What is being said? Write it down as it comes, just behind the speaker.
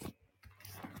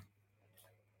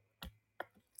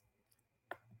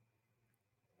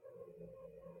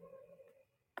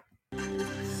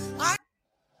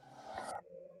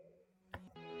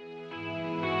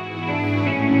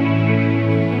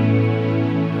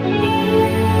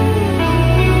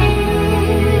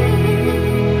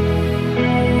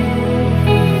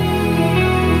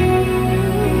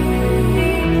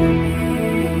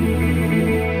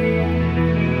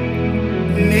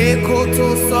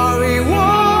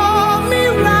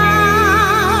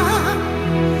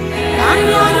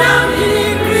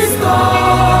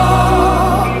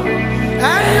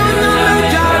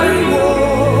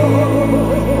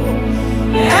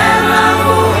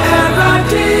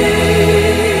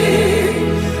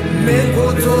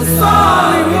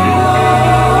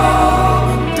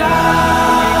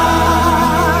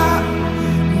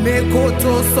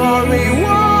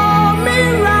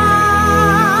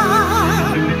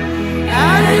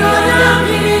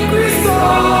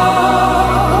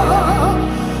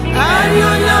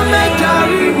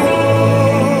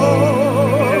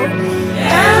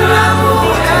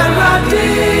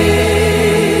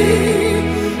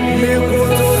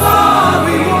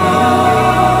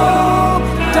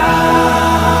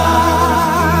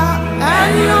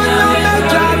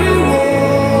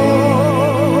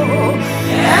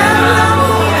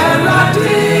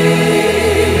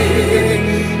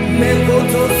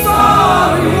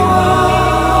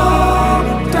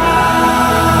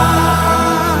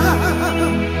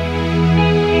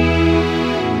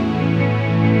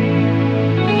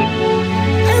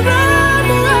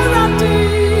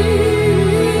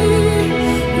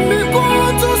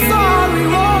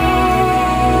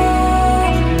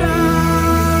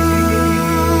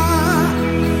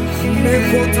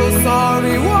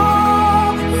sorry,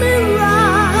 oh, Mira,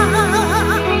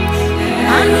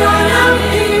 and your name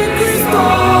is Christo,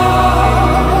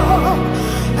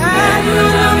 and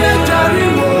your name is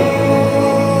Jariwo,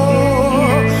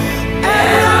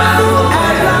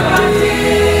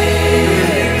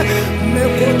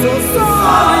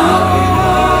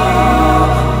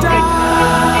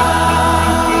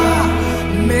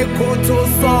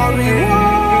 sorry, oh,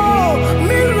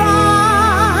 Mira,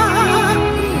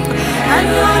 and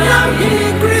your name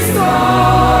is Christo,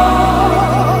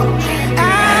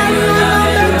 and your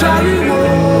name is Jariwo,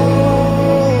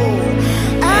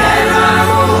 and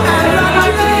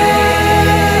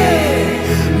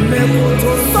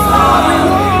sorry,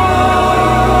 oh,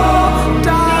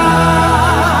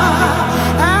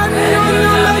 and your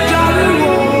name is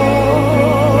Jariwo,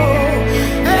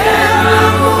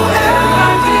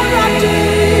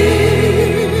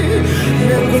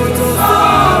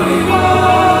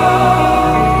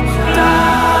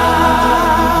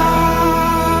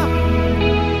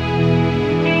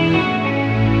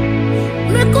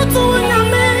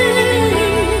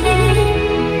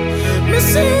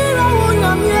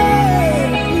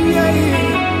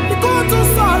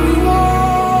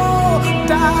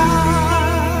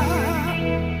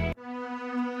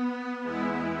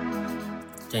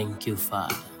 Thank you,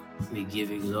 Father. We give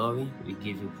you glory, we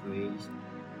give you praise,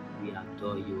 we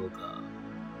adore you, O God.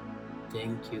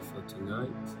 Thank you for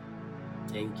tonight.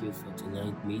 Thank you for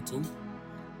tonight's meeting.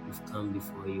 We've come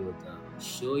before you, O God.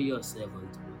 Show yourself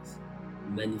unto us.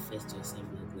 Manifest yourself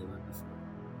like never before.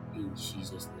 In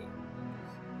Jesus' name.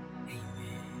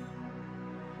 Amen.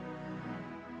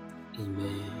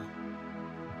 Amen.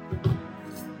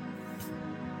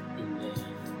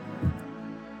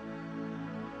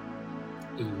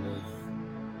 Amen.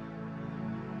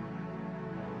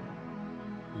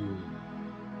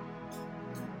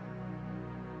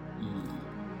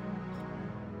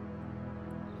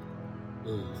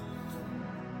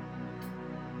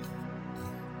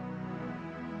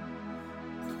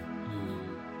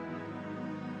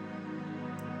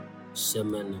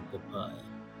 Sermon of Papa,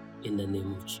 in the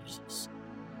name of Jesus.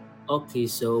 Okay,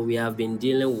 so we have been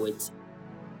dealing with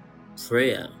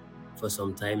prayer for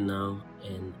some time now,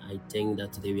 and I think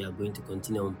that today we are going to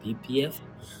continue on PPF.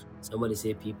 Somebody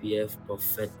say PPF,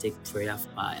 Prophetic Prayer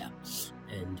Fire.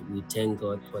 And we thank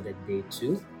God for the day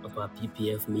 2 of our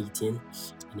PPF meeting.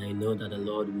 And I know that the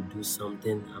Lord will do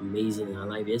something amazing in our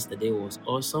life. Yesterday was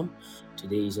awesome.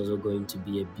 Today is also going to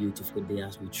be a beautiful day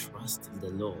as we trust the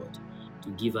Lord to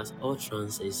give us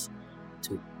utterances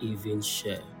to even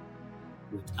share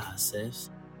with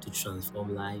ourselves to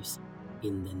transform lives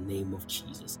in the name of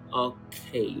Jesus.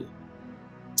 Okay.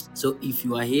 So if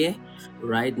you are here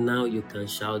right now, you can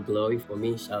shout glory for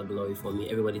me. Shout glory for me.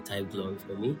 Everybody type glory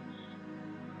for me.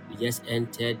 We just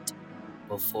entered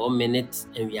for 4 minutes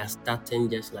and we are starting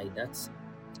just like that.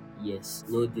 Yes,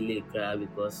 no delay,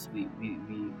 because we've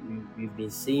been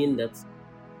seeing that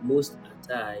most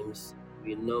times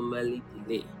we normally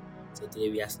delay. So today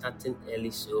we are starting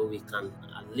early so we can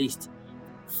at least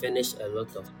finish a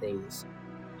lot of things.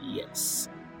 Yes.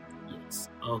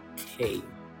 Okay.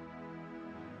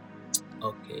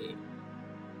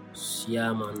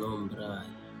 Siama nombra.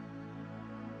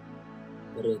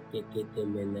 Rekete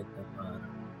meneta para.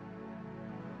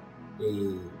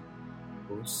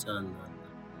 Osana.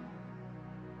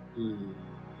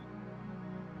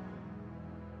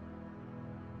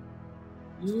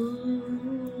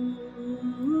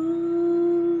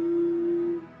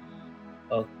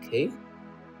 Okay.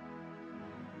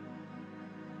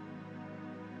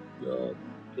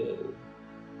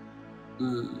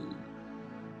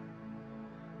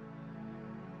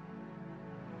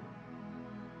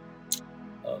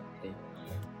 Okay.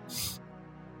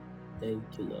 Thank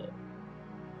you, Lord.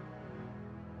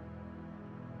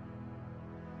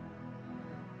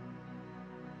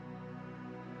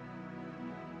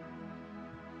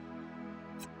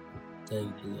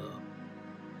 Thank you, Lord.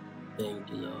 Thank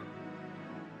you, Lord.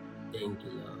 Thank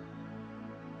you, Lord.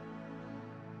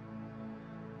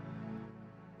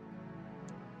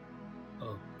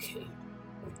 Okay.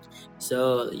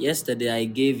 So yesterday I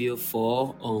gave you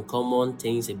 4 uncommon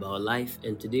things about life,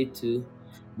 and today too,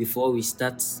 before we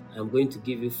start, I'm going to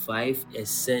give you 5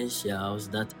 essentials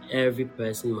that every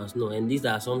person must know. And these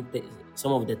are some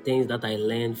of the things that I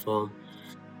learned from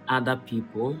other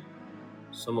people.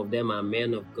 Some of them are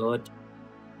men of God.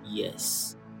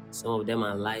 Yes. Some of them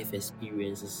are life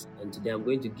experiences. And today I'm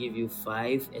going to give you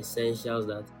 5 essentials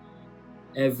that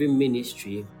every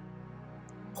ministry,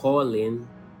 calling,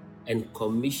 and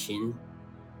commission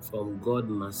from God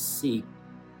must seek,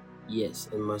 yes,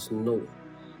 and must know.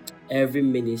 Every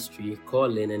ministry,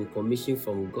 calling, and commission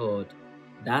from God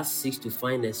that seeks to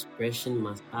find expression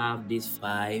must have these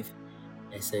 5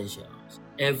 essentials.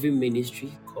 Every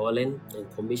ministry, calling, and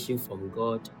commission from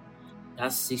God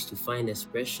that seeks to find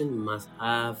expression must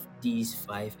have these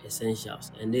 5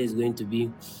 essentials. And this is going to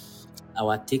be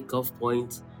our takeoff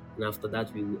point. And after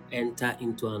that, we will enter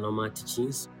into our normal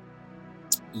teachings.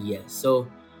 Yes. So,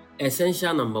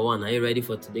 essential number 1. Are you ready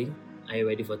for today? Are you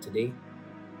ready for today?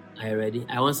 Are you ready?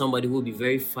 I want somebody who will be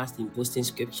very fast in posting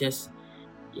scriptures.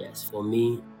 Yes, for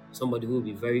me, somebody who will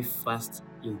be very fast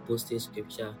in posting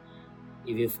scripture,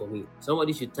 even for me.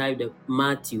 Somebody should type the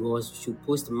Matthew, or should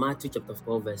post Matthew chapter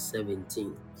 4, verse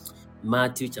 17.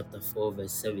 Matthew chapter 4,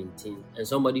 verse 17. And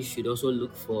somebody should also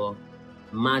look for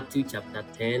Matthew chapter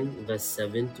 10, verse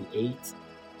 7 to 8.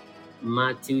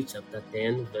 Matthew chapter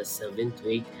 10, verse 7 to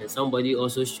 8. And somebody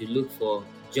also should look for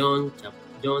John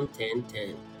 10,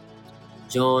 10.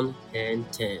 John 10,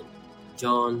 10.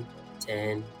 John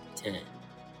 10, 10.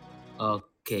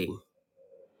 Okay.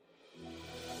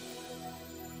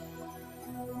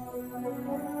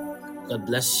 God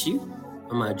bless you.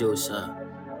 Mama Josa.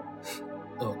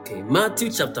 Okay.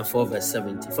 Matthew chapter 4, verse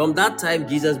 17. From that time,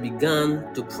 Jesus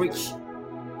began to preach,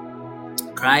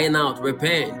 crying out,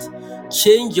 "Repent,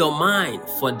 change your mind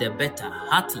for the better,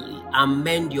 heartily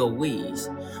amend your ways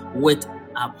with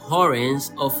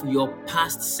abhorrence of your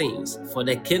past sins, for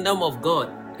the kingdom of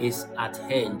God is at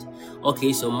hand."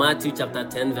 Okay, so Matthew chapter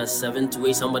 10, verse 7 to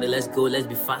 8. Somebody, let's go. Let's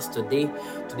be fast today.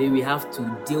 Today we have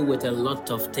to deal with a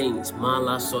lot of things.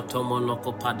 Mala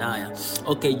sotomonoko padaya.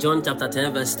 Okay, John chapter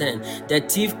 10, verse 10. The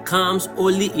thief comes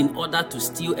only in order to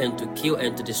steal and to kill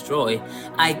and to destroy.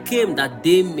 I came that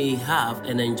they may have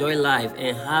and enjoy life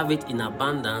and have it in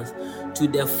abundance to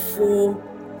the full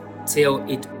till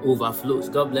it overflows.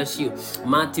 God bless you.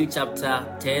 Matthew chapter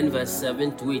 10, verse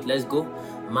 7 to 8. Let's go.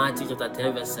 Matthew chapter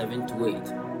 10, verse 7 to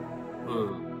 8.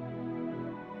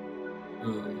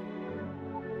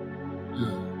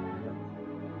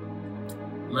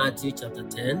 Matthew chapter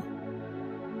 10.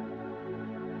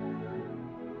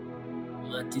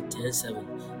 Matthew 10, 7.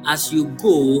 As you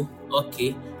go,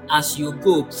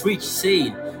 preach,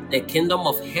 saying, the kingdom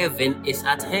of heaven is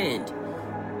at hand.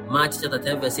 Matthew chapter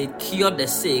 10, verse 8. Cure the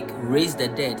sick, raise the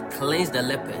dead, cleanse the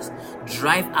lepers,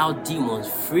 drive out demons.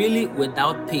 Freely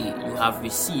without pay you have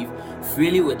received,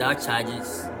 freely without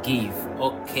charges give.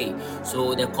 Okay,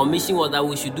 so the commission was that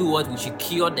we should do what? We should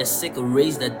cure the sick,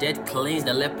 raise the dead, cleanse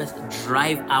the lepers,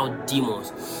 drive out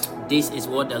demons. This is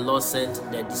what the Lord sent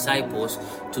the disciples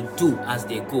to do as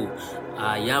they go.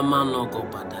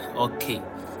 Okay,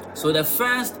 so the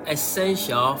first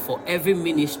essential for every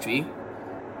ministry,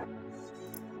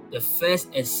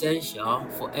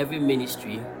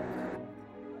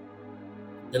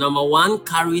 the number 1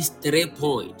 carries 3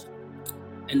 points.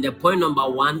 And the point number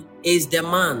 1 is the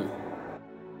man.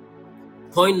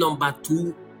 Point number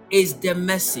 2 is the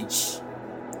message.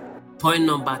 Point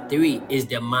number 3 is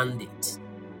the mandate.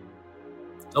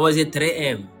 That was it,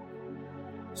 3M.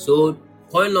 So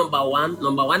point number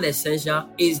 1 essential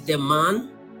is the man,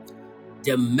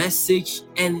 the message,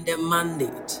 and the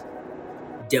mandate.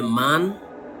 The man,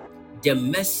 the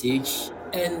message,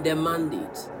 and the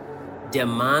mandate. The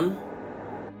man,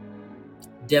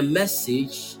 the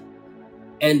message,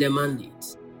 and the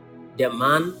mandate. The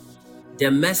man, the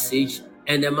message,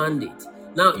 and the mandate.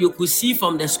 Now, you could see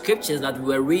from the scriptures that we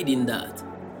were reading that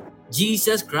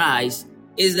Jesus Christ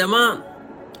is the man.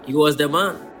 He was the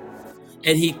man.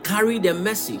 And he carried the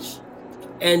message.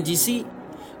 And you see,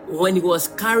 when he was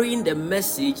carrying the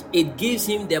message, it gives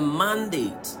him the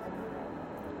mandate.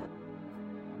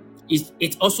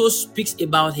 It also speaks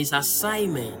about his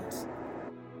assignment.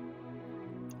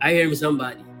 I hear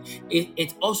somebody.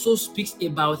 It also speaks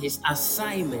about his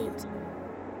assignment.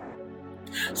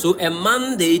 So a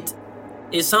mandate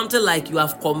is something like you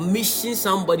have commissioned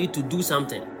somebody to do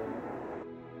something.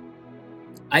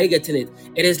 Are you getting it?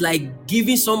 It is like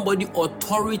giving somebody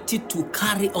authority to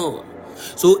carry on.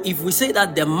 So if we say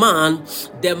that the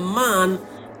man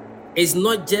is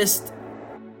not just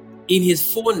in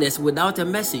his fullness without a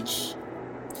message.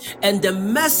 And the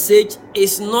message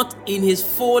is not in his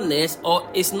fullness, or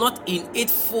is not in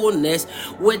its fullness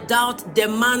without the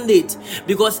mandate.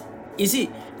 Because you see,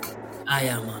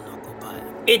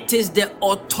 it is the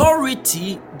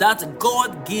authority that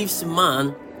God gives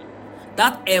man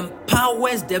that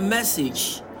empowers the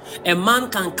message. A man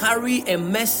can carry a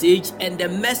message, and the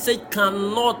message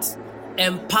cannot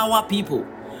empower people.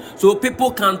 So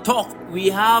people can talk. We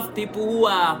have people who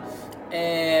are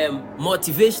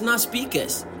motivational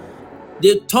speakers.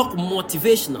 They talk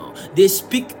motivational. They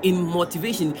speak in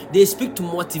motivation. They speak to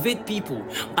motivate people.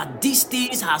 But these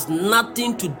things has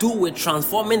nothing to do with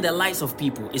transforming the lives of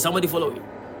people. Is somebody following?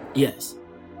 Yes.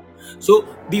 So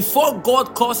before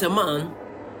God calls a man,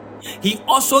 he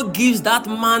also gives that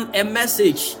man a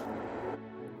message.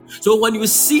 So when you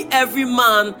see every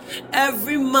man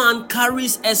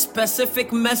carries a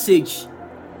specific message.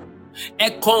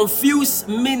 A confused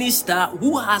minister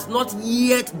who has not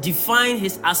yet defined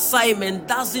his assignment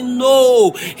doesn't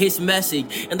know his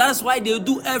message. And that's why they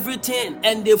do everything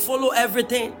and they follow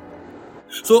everything.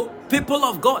 So people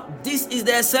of God, this is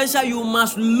the essential you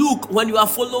must look when you are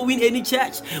following any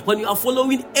church, when you are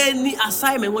following any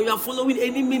assignment, when you are following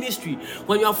any ministry,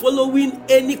 when you are following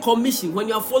any commission, when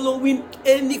you are following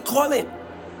any calling.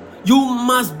 You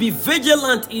must be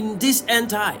vigilant in this end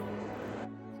time.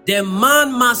 The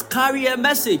man must carry a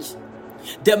message.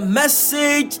 The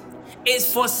message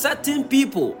is for certain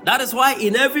people. That is why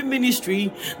in every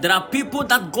ministry, there are people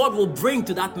that God will bring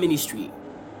to that ministry.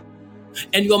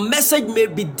 And your message may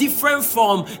be different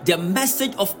from the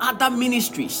message of other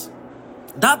ministries.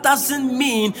 That doesn't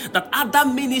mean that other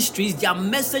ministries, their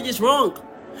message is wrong.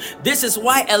 This is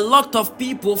why a lot of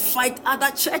people fight other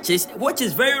churches, which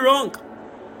is very wrong.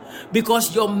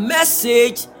 Because your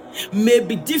message may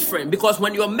be different, because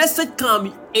when your message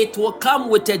comes, it will come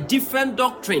with a different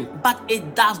doctrine, but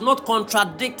it does not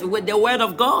contradict with the word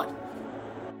of God.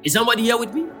 Is somebody here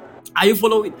with me? Are you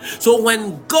following? So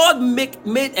when God made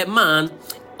a man,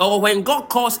 or when God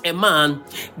calls a man,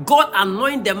 God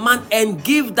anoint the man and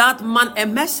give that man a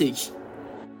message.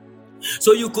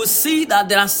 So you could see that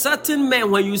there are certain men,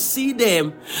 when you see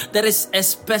them, there is a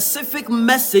specific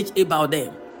message about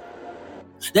them.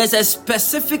 There's a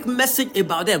specific message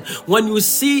about them. When you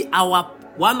see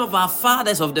one of our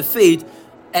fathers of the faith,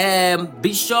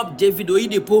 Bishop David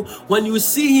Oyedepo, when you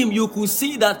see him, you could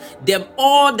see that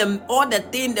all the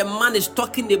thing the man is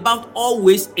talking about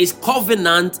always is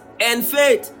covenant and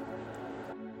faith.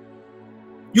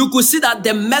 You could see that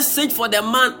the message for the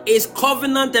man is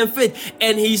covenant and faith,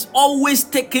 and he's always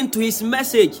taken to his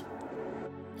message.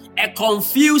 A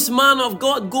confused man of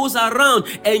God goes around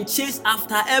and chases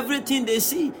after everything they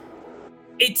see.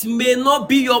 It may not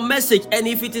be your message, and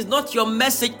if it is not your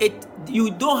message,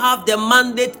 you don't have the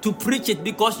mandate to preach it,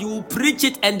 because you will preach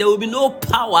it and there will be no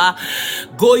power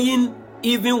going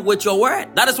even with your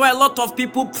word. That is why a lot of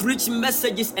people preach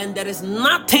messages and there is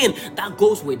nothing that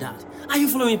goes with that. Are you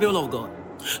following, people of God?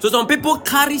 So some people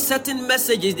carry certain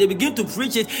messages, they begin to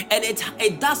preach it, and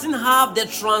it doesn't have the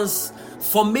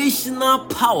transformational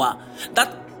power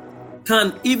that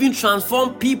can even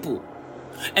transform people.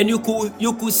 And you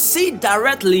could see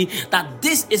directly that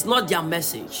this is not their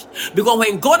message, because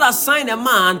when God assigned a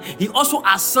man, he also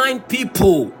assigned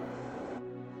people.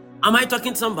 Am I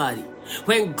talking to somebody?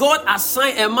 When God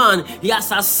assigned a man, he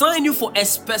has assigned you for a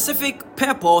specific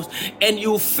purpose, and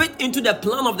you fit into the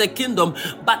plan of the kingdom.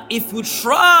 But if you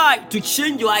try to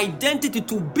change your identity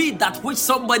to be that which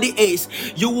somebody is,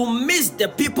 you will miss the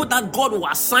people that God will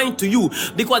assign to you.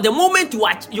 Because the moment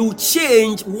you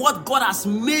change what God has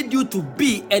made you to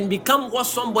be and become what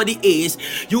somebody is,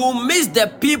 you will miss the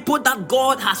people that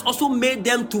God has also made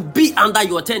them to be under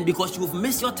your tent, because you've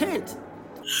missed your tent.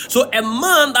 So a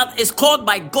man that is called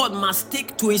by God must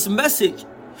stick to his message.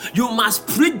 You must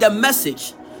preach the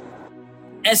message,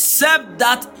 except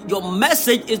that your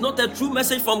message is not a true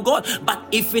message from God. But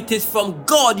if it is from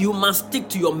God, you must stick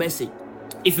to your message.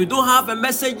 If you don't have a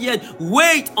message yet,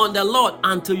 wait on the Lord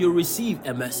until you receive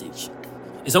a message.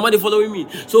 Is somebody following me?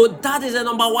 So that is the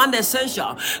number one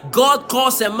essential. God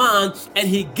calls a man and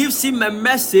he gives him a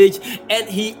message, and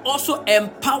he also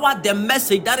empowered the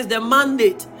message. That is the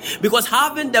mandate. Because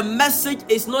having the message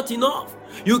is not enough.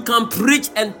 You can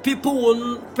preach and people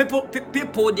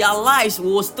their lives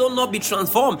will still not be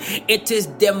transformed. It is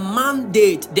the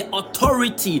mandate, the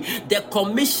authority, the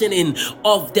commissioning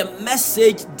of the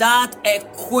message that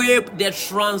equip the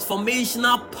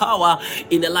transformational power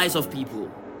in the lives of people.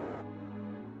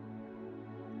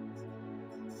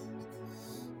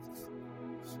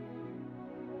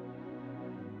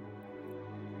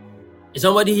 Is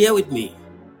somebody here with me?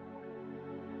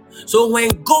 So when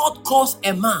God calls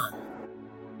a man,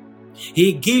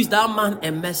 he gives that man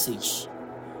a message,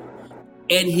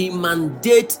 and he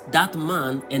mandates that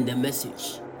man and the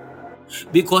message.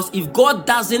 Because if God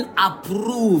doesn't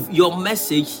approve your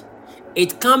message,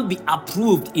 it can't be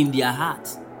approved in their heart.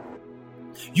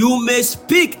 You may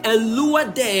speak and lure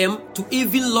them to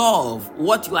even love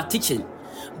what you are teaching,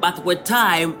 but with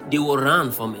time they will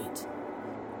run from it.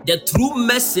 The true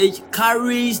message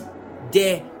carries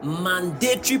the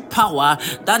mandatory power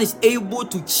that is able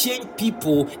to change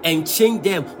people and change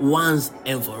them once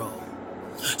and for all.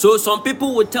 So some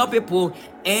people will tell people,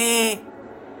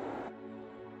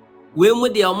 when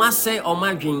would they almost say or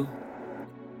margin?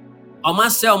 Oma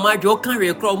say oma dwo kan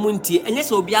we kro muntie enye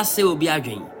se obi ase obi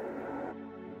adwen.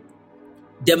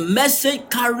 The message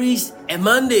carries a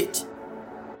mandate.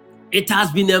 It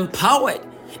has been empowered.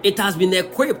 It has been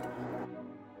equipped.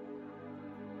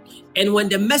 And when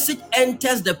the message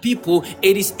enters the people,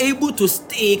 it is able to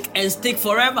stick and stick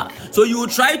forever. So you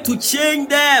try to change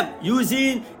them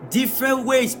using different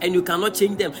ways and you cannot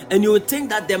change them. And you think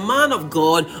that the man of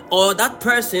God or that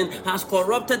person has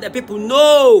corrupted the people.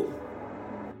 No!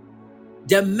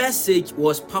 The message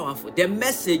was powerful. The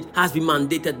message has been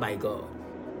mandated by God.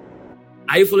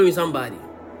 Are you following somebody?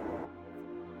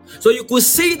 So you could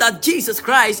see that Jesus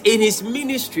Christ in his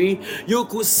ministry, you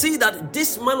could see that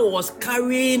this man was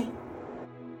carrying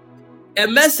a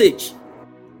message.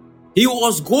 He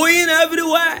was going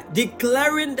everywhere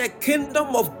declaring the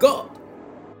kingdom of God.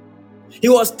 He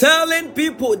was telling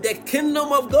people the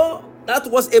kingdom of God that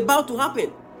was about to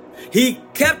happen. He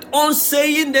kept on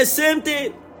saying the same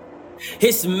thing.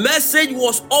 His message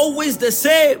was always the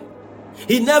same.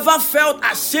 He never felt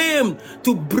ashamed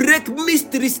to break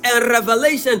mysteries and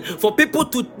revelation for people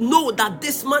to know that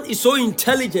this man is so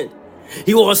intelligent.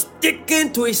 He was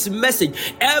sticking to his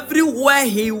message. Everywhere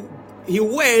he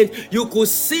went, you could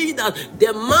see that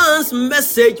the man's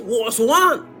message was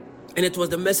one, and it was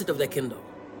the message of the kingdom.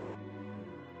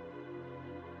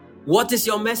 What is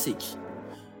your message?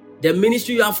 The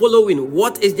ministry you are following,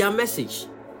 what is their message?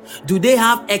 Do they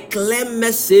have a clear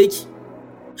message?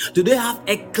 Do they have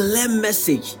a clear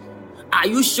message? Are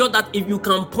you sure that if you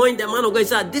can point the man of God and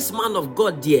say, this man of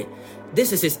God there,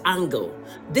 this is his angle,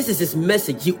 this is his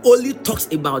message, he only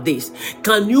talks about this?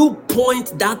 Can you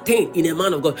point that thing in a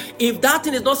man of God? If that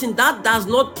thing is not seen, that does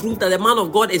not prove that the man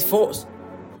of God is false.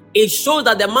 It shows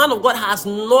that the man of God has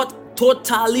not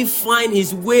totally found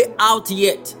his way out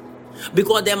yet,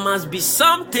 because there must be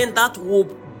something that will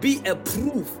be a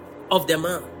proof of the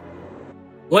man.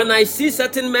 When I see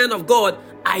certain men of God,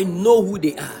 I know who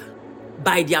they are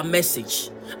by their message.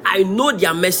 I know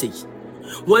their message.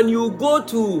 When you go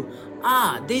to,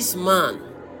 this man,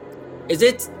 is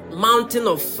it Mountain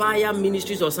of Fire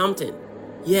Ministries or something?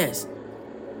 Yes.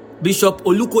 Bishop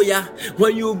Olukoya.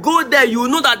 When you go there, you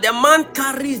know that the man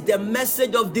carries the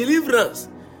message of deliverance.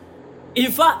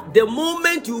 In fact, the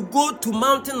moment you go to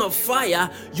Mountain of Fire,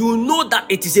 you know that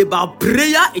it is about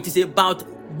prayer. It is about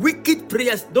wicked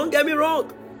prayers. Don't get me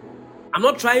wrong. I'm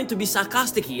not trying to be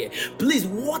sarcastic here. Please,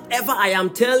 whatever I am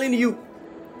telling you,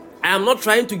 I am not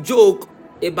trying to joke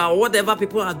about whatever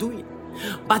people are doing.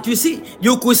 But you see,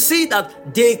 you could see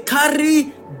that they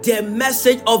carry the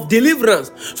message of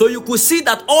deliverance. So you could see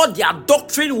that all their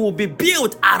doctrine will be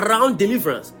built around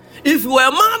deliverance. If you are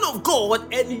a man of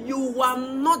God and you are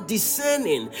not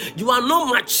discerning, you are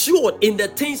not matured in the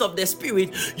things of the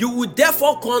Spirit, you will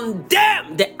therefore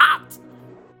condemn the act.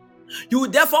 You will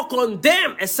therefore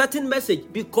condemn a certain message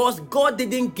because God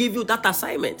didn't give you that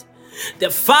assignment. The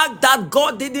fact that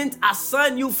God didn't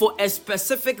assign you for a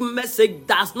specific message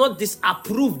does not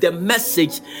disapprove the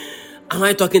message. Am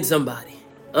I talking to somebody?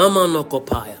 I'm on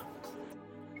Okopaya.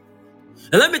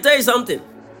 And let me tell you something.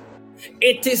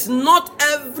 It is not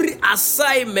every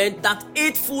assignment that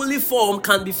it fully formed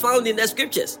can be found in the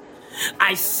scriptures.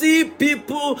 I see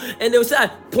people and they'll say,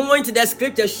 point to the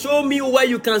scriptures, show me where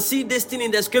you can see this thing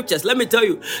in the scriptures. Let me tell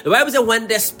you, the Bible says, when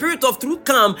the Spirit of truth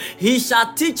comes, he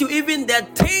shall teach you even the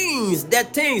things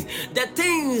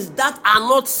that are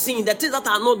not seen, the things that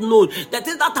are not known, the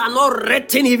things that are not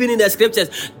written even in the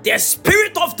scriptures. The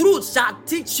Spirit of truth shall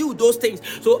teach you those things.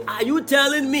 So are you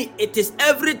telling me it is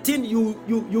everything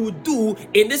you do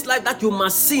in this life that you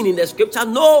must see in the scripture?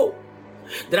 No.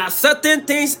 There are certain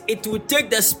things it will take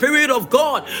the Spirit of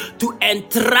God to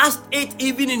entrust it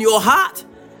even in your heart.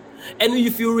 And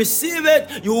if you receive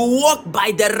it, you will walk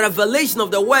by the revelation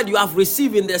of the word you have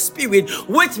received in the Spirit,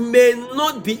 which may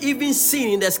not be even seen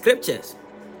in the scriptures.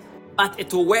 But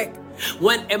it will work.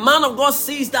 When a man of God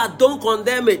sees that, don't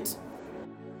condemn it.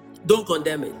 Don't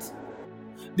condemn it.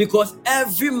 Because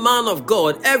every man of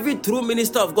God, every true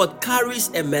minister of God carries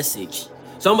a message.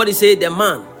 Somebody say the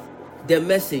man, the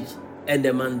message, and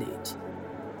the mandate.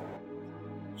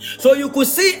 So you could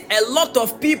see a lot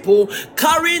of people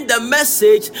carrying the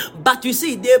message, but you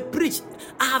see, they preach.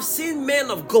 I have seen men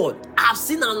of God. I have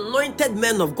seen anointed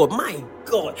men of God. My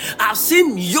God. I have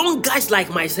seen young guys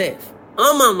like myself.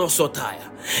 I'm not so tired.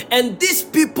 And these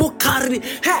people carry,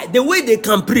 the way they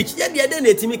can preach.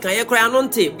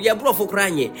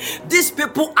 These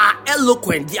people are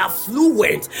eloquent. They are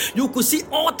fluent. You could see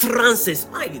all trances.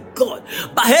 My God.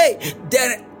 But hey,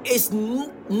 there is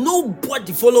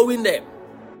nobody following them.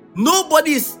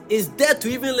 Nobody is there to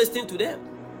even listen to them.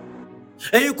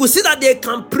 And you could see that they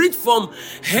can preach from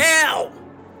hell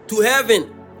to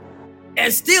heaven.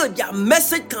 And still, their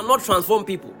message cannot transform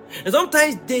people. And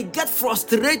sometimes they get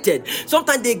frustrated.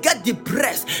 Sometimes they get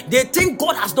depressed. They think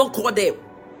God has not called them.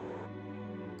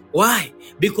 Why?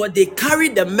 Because they carry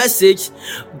the message,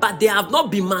 but they have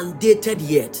not been mandated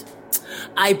yet.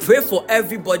 I pray for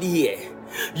everybody here.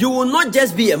 You will not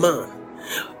just be a man,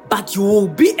 but you will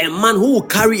be a man who will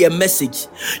carry a message.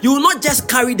 You will not just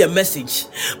carry the message,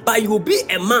 but you will be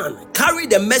a man, carry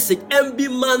the message, and be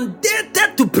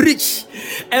mandated to preach,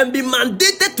 and be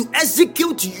mandated to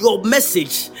execute your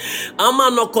message.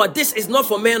 Amanoko, this is not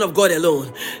for men of God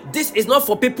alone. This is not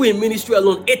for people in ministry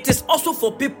alone. It is also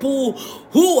for people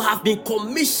who have been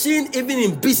commissioned even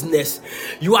in business.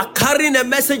 You are carrying a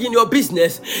message in your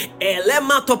business.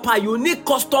 You need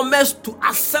customers to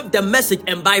accept the message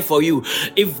and buy for you.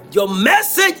 If your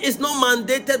message is not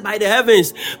mandated by the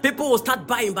heavens, people will start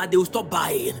buying, but they will stop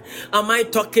buying. Am I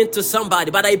talking to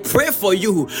somebody? But I pray for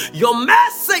you. Your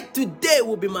message today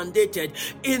will be mandated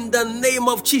in the name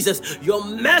of Jesus. Your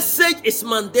message is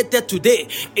mandated today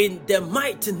in the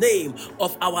mighty name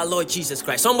of our Lord Jesus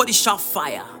Christ. Somebody shout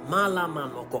fire.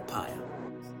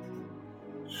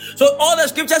 So all the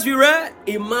scriptures we read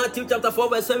in Matthew chapter 4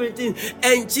 verse 17,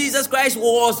 and Jesus Christ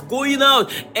was going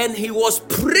out and he was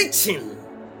preaching.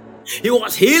 He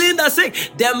was healing the sick.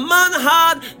 The man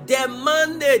had the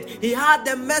mandate. He had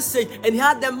the message and he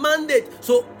had the mandate.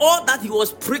 So all that he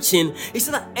was preaching, he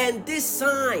said that, and this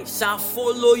sign shall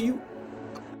follow you.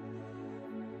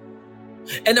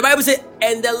 And the Bible said,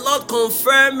 and the Lord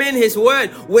confirming his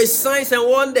word with signs and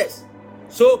wonders.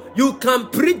 So you can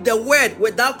preach the word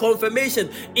without confirmation.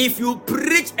 If you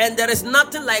preach and there is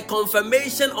nothing like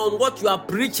confirmation on what you are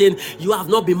preaching, you have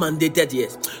not been mandated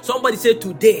yet. Somebody say,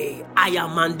 today I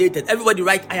am mandated. Everybody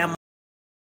write, I am.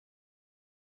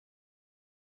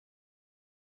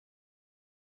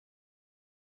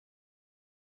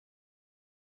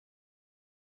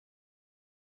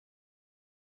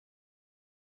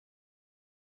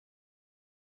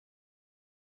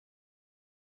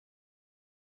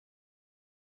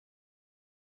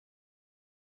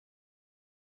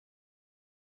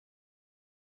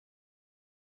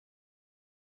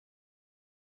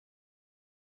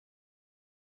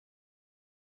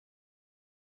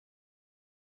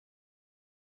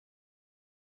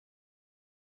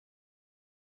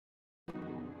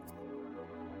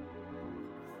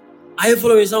 Are you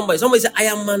following somebody? Somebody say, I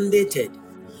am mandated.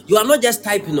 You are not just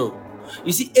typing on.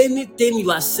 You see, anything you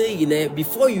are saying,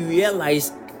 before you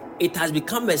realize it has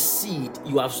become a seed,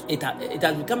 it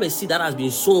has become a seed that has been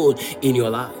sown in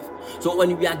your life. So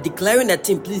when we are declaring a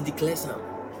thing, please declare some.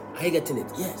 Are you getting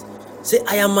it? Yes. Say,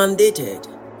 I am mandated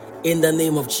in the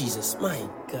name of Jesus. My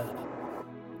God.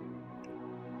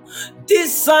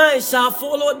 This sign shall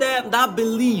follow them that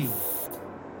believe.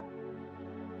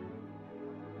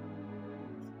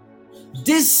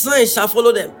 This sign shall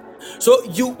follow them. So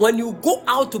when you go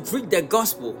out to preach the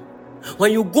gospel,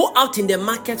 when you go out in the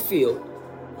market field,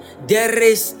 there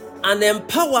is an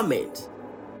empowerment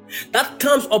that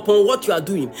comes upon what you are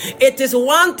doing. It is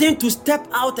one thing to step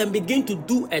out and begin to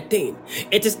do a thing.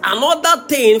 It is another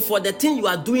thing for the thing you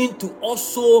are doing to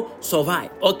also survive.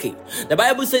 Okay. The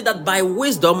Bible says that by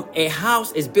wisdom a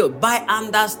house is built. By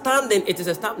understanding it is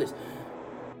established.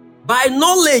 By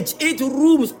knowledge, its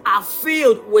rooms are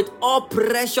filled with all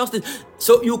precious things.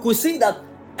 So you could see that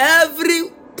every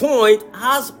point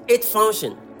has its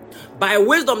function. By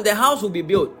wisdom, the house will be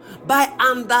built. By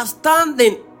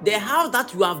understanding the house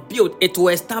that you have built, it will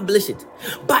establish it.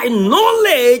 By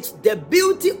knowledge, the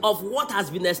beauty of what has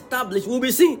been established will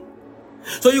be seen.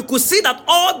 So you could see that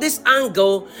all this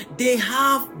angle, they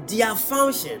have their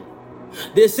function.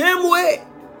 The same way,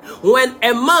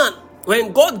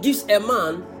 when God gives a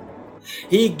man,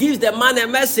 he gives the man a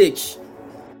message.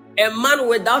 A man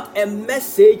without a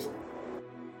message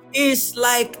is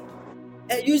like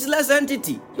a useless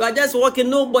entity. You are just walking,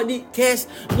 nobody cares,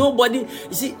 nobody.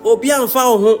 You see,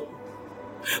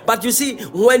 but you see,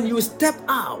 when you step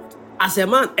out as a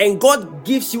man and God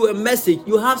gives you a message,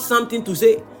 you have something to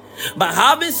say. But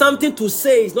having something to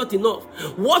say is not enough.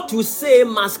 What you say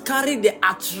must carry the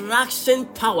attraction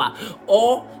power,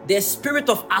 or the spirit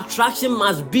of attraction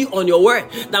must be on your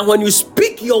word. That when you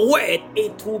speak your word,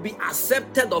 it will be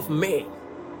accepted of men.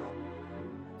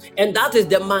 And that is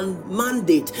the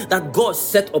mandate that God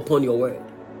set upon your word.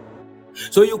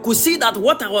 So you could see that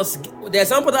the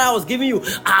example that I was giving you,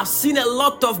 I've seen a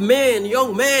lot of men,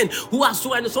 young men, who are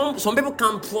so, and some people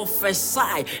can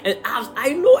prophesy. And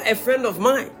I know a friend of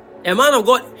mine, a man of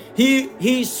God,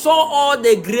 he saw all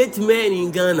the great men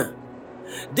in Ghana.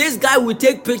 This guy will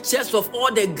take pictures of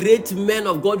all the great men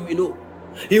of God we know.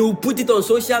 He will put it on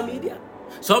social media.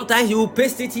 Sometimes he will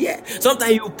paste it here.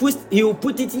 Sometimes he will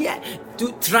put it here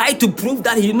to try to prove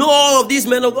that he knows all of these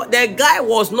men of God. The guy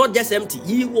was not just empty.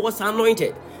 He was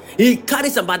anointed. He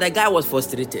carried some, but the guy was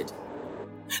frustrated.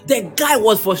 The guy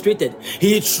was frustrated.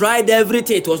 He tried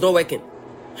everything. It was not working.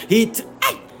 The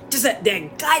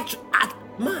guy,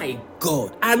 my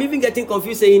God, I'm even getting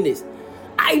confused saying this.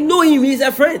 I know him. He's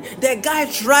a friend. The guy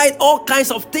tried all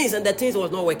kinds of things and the things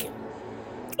was not working.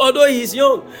 Although he's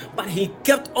young, but he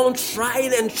kept on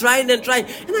trying and trying and trying.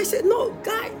 And I said, no,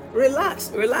 guy, relax.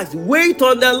 Wait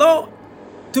on the Lord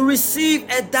to receive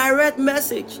a direct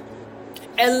message.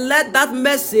 And let that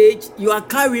message you are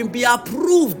carrying be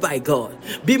approved by God,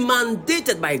 be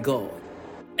mandated by God.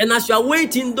 And as you are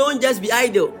waiting, don't just be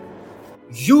idle.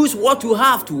 Use what you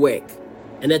have to work.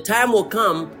 And the time will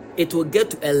come, it will get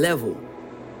to a level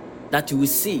that you will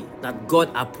see that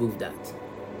God approved that.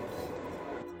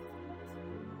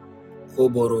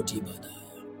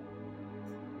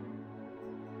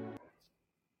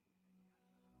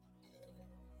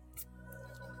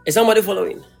 Is somebody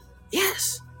following?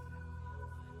 Yes.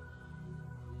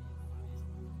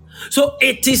 So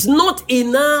it is not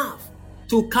enough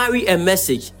to carry a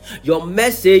message. Your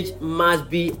message must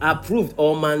be approved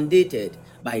or mandated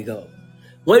by God.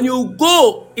 When you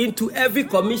go into every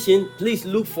commission, please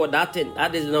look for that thing.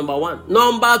 That is number one.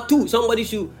 Number two, somebody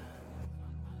should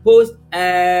post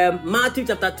Matthew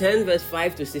chapter 10 verse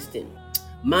 5 to 16.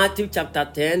 Matthew chapter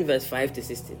 10 verse 5 to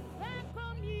 16.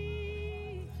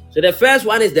 So the first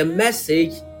one is the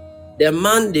message, the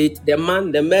mandate, the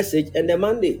message, and the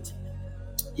mandate.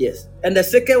 Yes. And the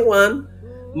second one,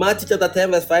 Matthew chapter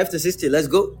 10 verse 5 to 16. Let's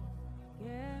go.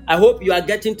 I hope you are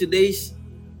getting today's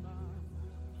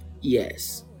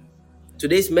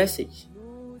message.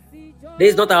 This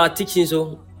is not our teaching,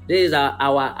 so this is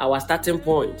our starting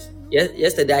point.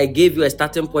 Yesterday I gave you a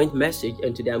starting point message,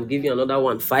 and today I'm giving you another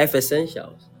one, 5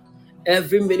 essentials.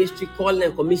 Every ministry, calling,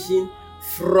 and commission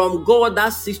from God that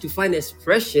seeks to find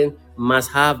expression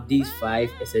must have these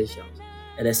 5 essentials.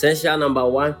 And essential number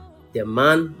 1, the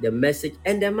man, the message,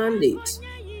 and the mandate.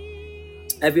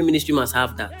 Every ministry must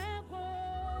have that.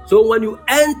 So when you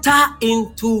enter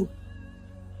into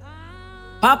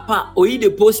Papa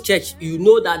Oyedepo's church, you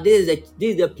know that this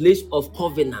is a place of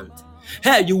covenant.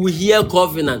 Hey, you will hear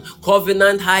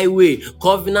covenant highway,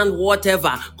 covenant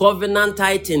whatever, covenant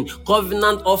tithing,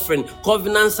 covenant offering,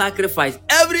 covenant sacrifice.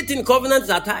 Everything covenant is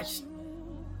attached.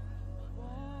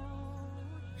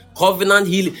 Covenant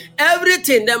healing,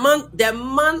 everything.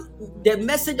 The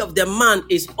message of the man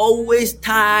is always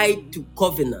tied to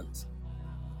covenant.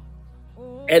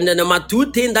 And the number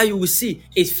 2 thing that you will see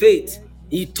is faith.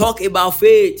 He talk about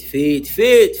faith.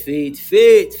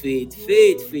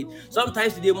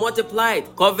 Sometimes they multiply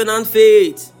it. Covenant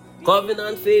faith.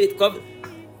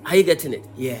 Are you getting it?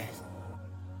 Yes.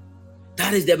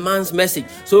 That is the man's message.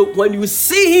 So when you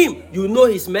see him, you know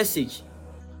his message.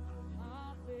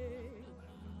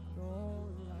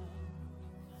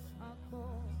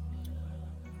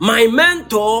 My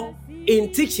mentor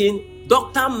in teaching,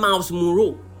 Dr. Miles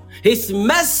Monroe, his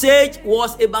message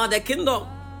was about the kingdom.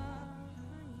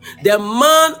 The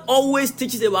man always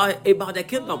teaches about the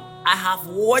kingdom. I have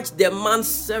watched the man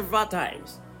several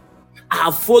times. I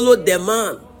have followed the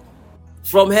man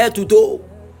from head to toe.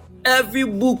 Every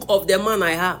book of the man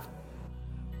I have.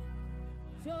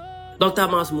 Dr.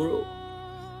 Miles Monroe.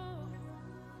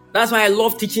 That's why I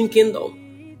love teaching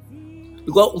kingdom.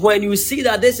 Because when you see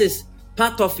that this is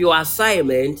part of your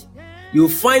assignment, you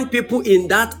find people in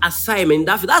that assignment.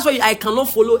 That's why I cannot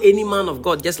follow any man of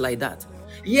God just like that.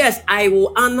 Yes, I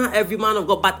will honor every man of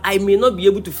God, but I may not be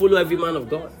able to follow every man of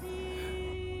God.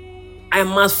 I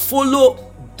must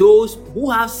follow those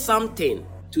who have something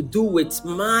to do with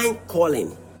my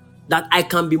calling, that I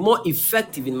can be more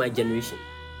effective in my generation.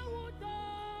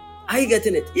 Are you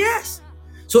getting it? Yes.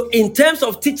 So in terms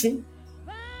of teaching,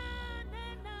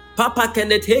 Papa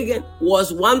Kenneth Hagin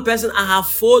was one person I have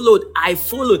followed.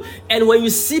 And when you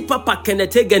see Papa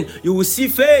Kenneth Hagin, you will see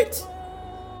faith.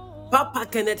 Papa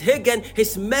Kenneth Hagin,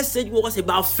 his message was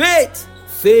about faith.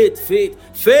 Faith.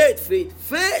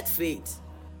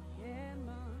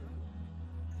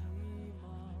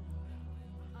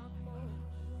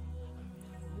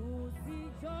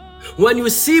 When you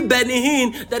see Benny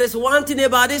Hinn, there is one thing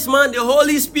about this man, the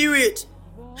Holy Spirit.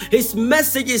 His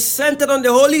message is centered on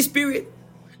the Holy Spirit.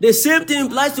 The same thing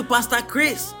applies to Pastor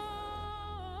Chris.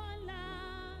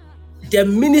 The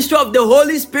ministry of the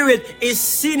Holy Spirit is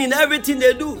seen in everything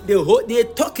they do. They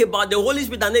talk about the Holy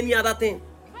Spirit than any other thing.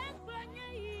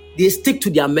 They stick to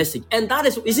their message. And that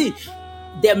is, you see,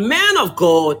 the men of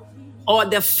God or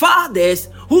the fathers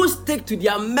who stick to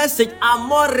their message are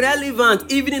more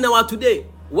relevant even in our today.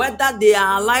 whether they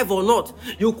are alive or not,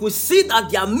 you could see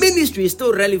that their ministry is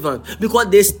still relevant because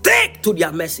they stick to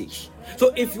their message.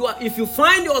 So if you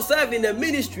find yourself in a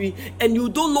ministry and you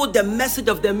don't know the message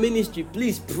of the ministry,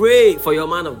 please pray for your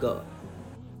man of God,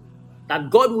 that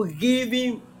God will give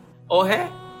him or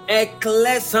her a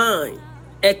clear sign,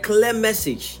 a clear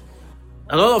message,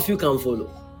 and all of you can follow.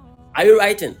 Are you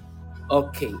writing?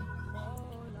 Okay.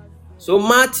 So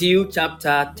Matthew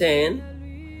chapter 10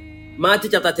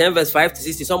 verse 5 to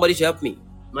 60. Somebody should help me.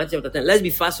 Matthew chapter 10. Let's be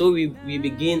fast so we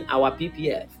begin our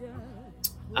PPF.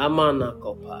 Amana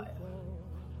Kopaya.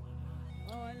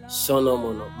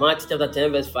 Sonomono. Matthew chapter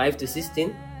 10 verse 5 to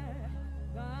 16.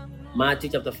 Matthew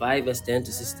chapter 5 verse 10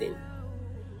 to 16.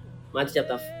 Matthew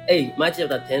chapter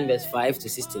 10 verse 5 to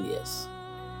 16. Yes.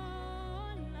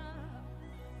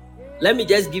 Let me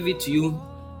just give it to you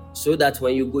so that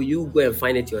when you go and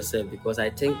find it yourself, because I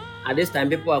think at this time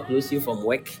people are closing from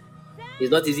work. It's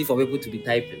not easy for people to be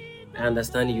typing. I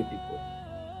understand you people.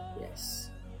 Yes.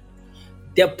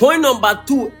 The point number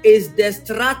 2 is the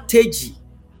strategy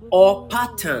or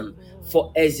pattern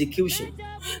for execution.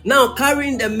 Now,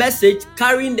 carrying the message,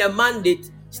 carrying the mandate,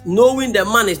 knowing the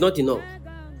man is not enough.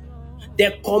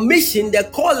 The commission, the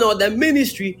calling, or the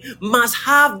ministry must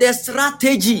have the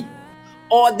strategy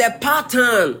or the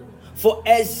pattern for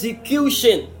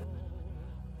execution.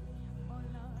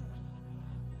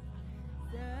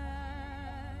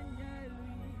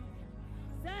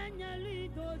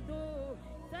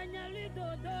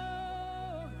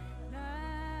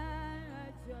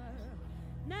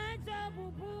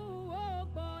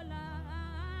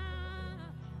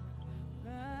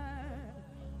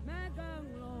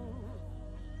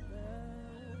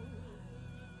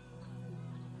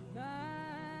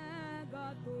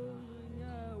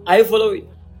 Are you following?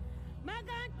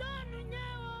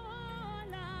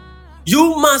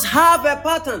 You must have a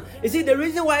pattern. You see, the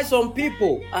reason why some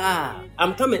people,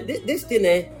 I'm coming. This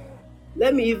thing,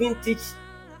 let me even teach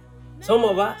some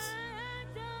of us.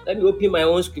 Let me open my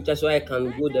own scripture so I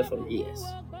can go there from here.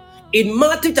 In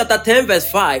Matthew chapter 10 verse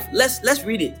 5, let's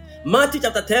read it. Matthew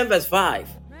chapter 10 verse 5.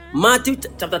 Matthew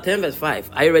chapter 10 verse 5.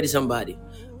 Are you ready, somebody?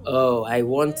 Oh,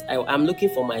 I'm looking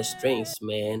for my strengths,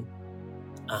 man.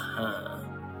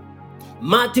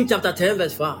 Matthew chapter 10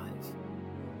 verse 5.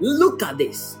 Look at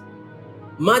this.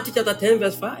 Matthew chapter 10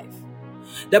 verse 5.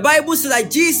 The Bible says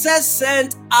that Jesus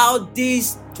sent out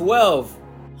these 12.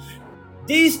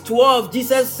 These 12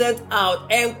 Jesus sent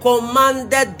out and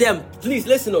commanded them. Please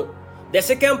listen up. The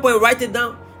second point, write it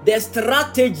down. The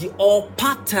strategy or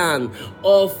pattern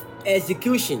of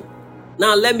execution.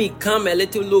 Now let me come a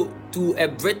little low to a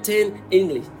Britain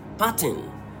English. Pattern.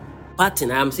 I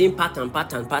am saying pattern. I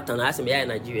am in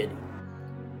Nigeria.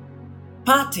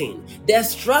 Pattern. The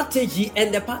strategy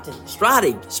and the pattern.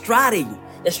 Strategy. The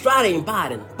strategy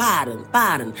pattern.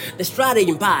 The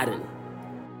strategy pattern.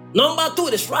 Number 2,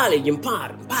 the strategy and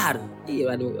pattern.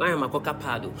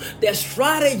 The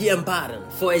strategy and pattern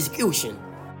for execution.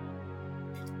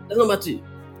 That's number 2.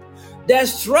 The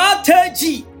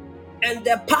strategy and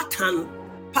the pattern.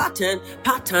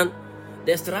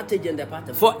 The strategy and the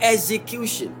pattern for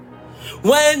execution.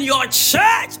 When your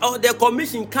church or the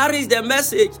commission carries the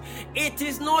message, it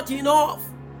is not enough.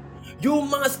 You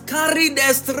must carry the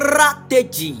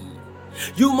strategy.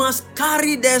 You must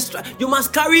carry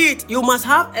it. You must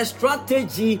have a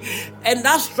strategy, and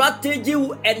that strategy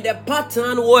and the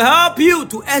pattern will help you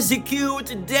to execute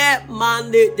the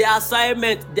mandate, the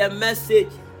assignment, the message.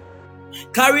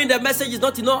 Carrying the message is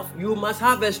not enough. You must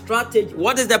have a strategy.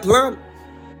 What is the plan?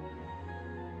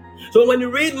 So when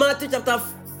you read Matthew chapter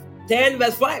 10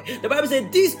 verse 5, the Bible says,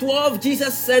 these 12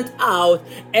 Jesus sent out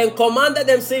and commanded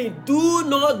them, saying, do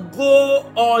not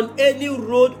go on any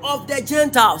road of the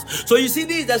Gentiles. So you see,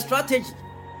 this is the strategy.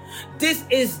 This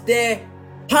is the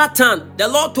pattern. The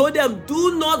Lord told them,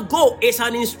 do not go. It's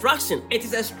an instruction. It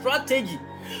is a strategy.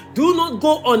 Do not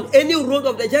go on any road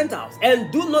of the Gentiles,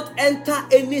 and do not enter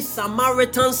any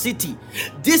Samaritan city.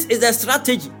 This is a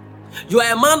strategy. You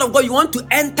are a man of God. You want to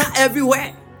enter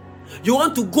everywhere. You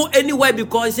want to go anywhere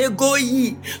because say go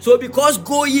ye. So because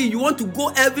go ye, you want to go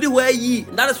everywhere ye.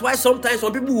 That is why sometimes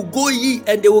some people will go ye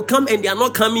and they will come and they are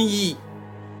not coming ye.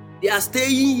 They are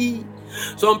staying ye.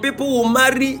 Some people will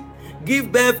marry,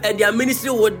 give birth, and their ministry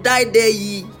will die there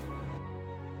ye.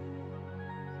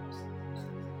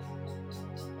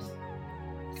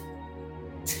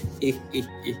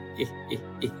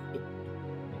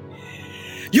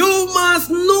 You must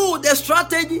know the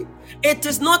strategy. It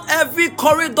is not every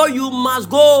corridor you must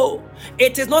go.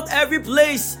 It is not every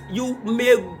place you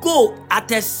may go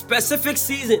at a specific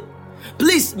season.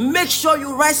 Please make sure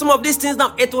you write some of these things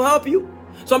down. It will help you.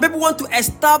 Some people want to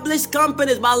establish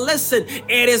companies, but listen,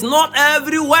 it is not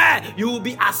everywhere you will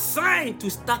be assigned to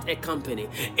start a company.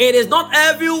 It is not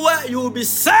everywhere you will be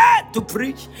sent to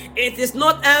preach. It is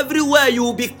not everywhere you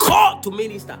will be called to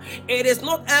minister. It is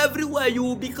not everywhere you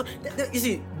will be you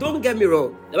see, don't get me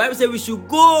wrong. The Bible says we should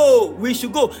go. We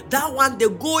should go. That one,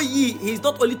 the go ye, he's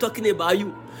not only talking about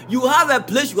you. You have a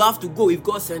place you have to go if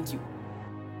God sent you.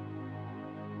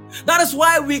 That is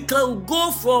why we can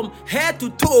go from head to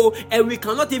toe and we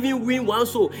cannot even win one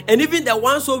soul. And even the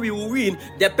one soul we will win,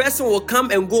 the person will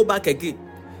come and go back again.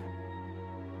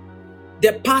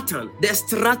 The pattern, the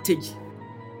strategy.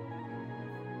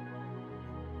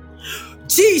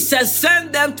 Jesus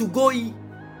sent them to go ye.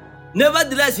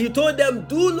 Nevertheless, he told them,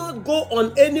 do not go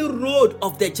on any road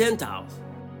of the Gentiles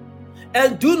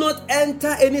and do not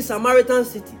enter any Samaritan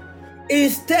city.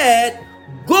 Instead,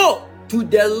 go to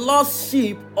the lost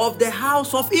sheep of the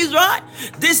house of Israel.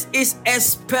 This is a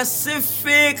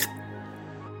specific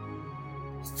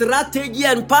strategy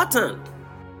and pattern,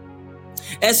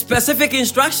 a specific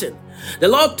instruction. The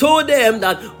Lord told them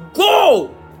that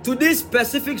go to this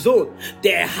specific zone,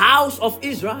 the house of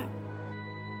Israel.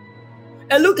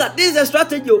 And look at this, is a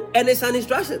strategy and it's an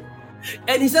instruction.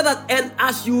 And he said that, and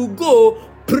as you go,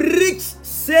 preach,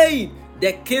 saying,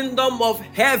 the kingdom of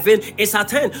heaven is at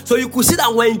hand. So you could see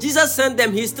that when Jesus sent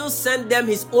them, he still sent them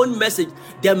his own message.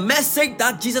 The message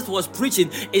that Jesus was preaching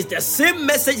is the same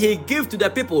message he gave to the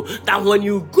people. That when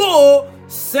you go,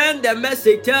 send the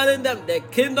message telling them the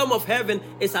kingdom of heaven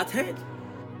is at hand.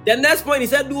 The next point, he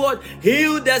said, do what?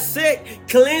 Heal the sick,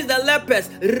 cleanse the lepers,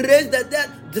 raise the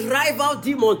dead, drive out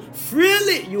demons.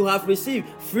 Freely you have received,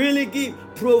 freely give.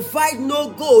 Provide no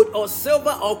gold or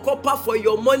silver or copper for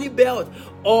your money belt,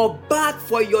 or bag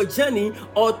for your journey,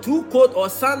 or 2 coats or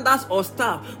sandals or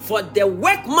staff. For the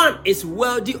workman is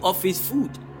worthy of his food.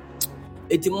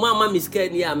 I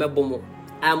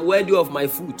am worthy of my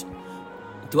food.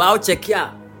 To our check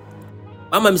here.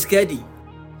 Mama scared.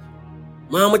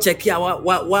 Mama check here.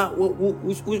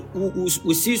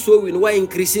 We see so we know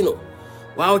increasing.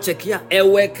 Wow, check here. A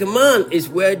workman is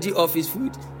worthy of his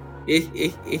food.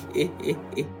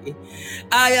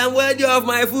 I am worthy of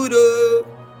my food. Oh,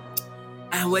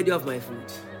 I am worthy of my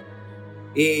food.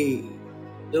 Hey,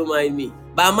 don't mind me,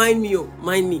 but mind me. Oh,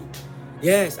 mind me.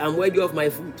 Yes, I'm worthy of my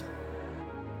food.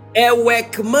 A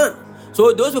workman.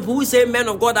 So those people who say men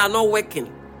of God are not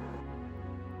working,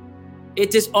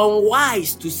 it is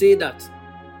unwise to say that.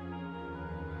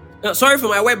 Now, sorry for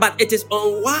my word, but it is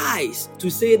unwise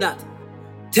to say that.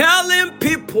 Telling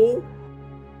people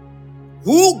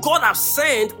who God has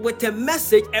sent with a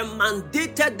message and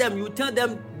mandated them, you tell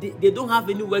them they don't have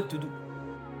any work to do.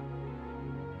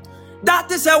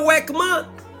 That is a workman.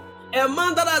 A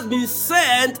man that has been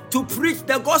sent to preach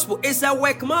the gospel is a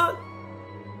workman.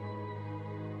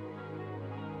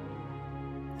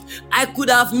 I could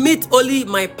have met only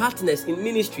my partners in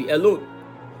ministry alone,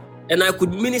 and I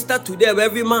could minister to them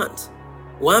every month,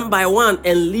 one by one,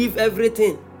 and leave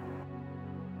everything.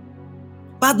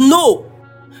 But no,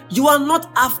 you are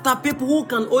not after people who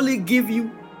can only give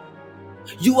you.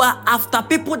 You are after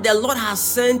people the Lord has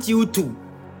sent you to.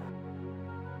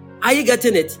 Are you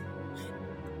getting it?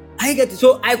 Are you getting it?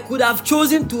 So I could have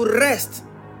chosen to rest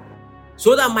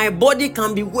so that my body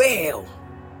can be well.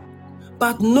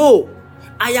 But no,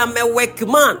 I am a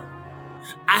workman.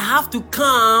 I have to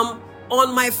come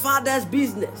on my Father's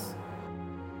business.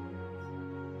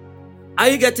 Are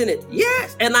you getting it?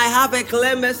 Yes. And I have a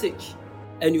clear message.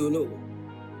 And you know.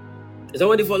 Is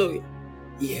somebody following?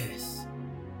 Yes.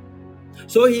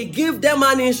 So he gave them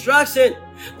an instruction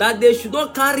that they should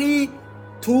not carry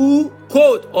 2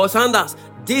 coats or sandals.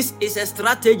 This is a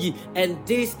strategy and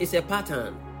this is a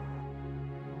pattern.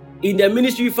 In the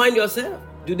ministry you find yourself,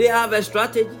 do they have a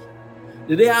strategy?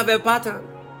 Do they have a pattern?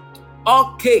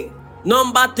 Okay.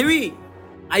 Number 3.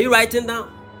 Are you writing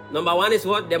down? Number 1 is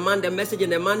what? The message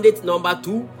and the mandate. Number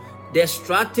 2, the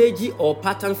strategy or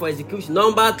pattern for execution.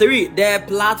 Number 3, the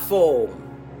platform.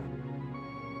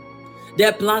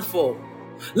 The platform.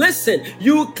 Listen,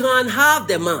 you can have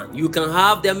the man, you can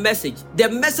have the message. The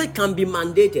message can be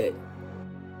mandated.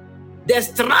 The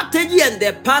strategy and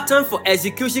the pattern for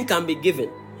execution can be given.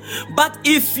 But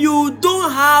if you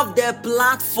don't have the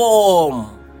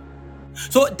platform,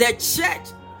 so the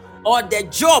church or the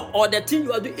job or the thing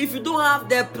you are doing, if you don't have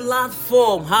the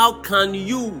platform, how can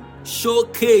you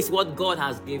showcase what God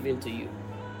has given to you?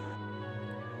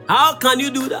 How can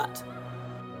you do that?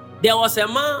 There was a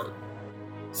man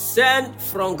sent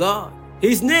from God.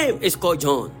 His name is called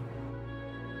John.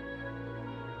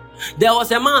 There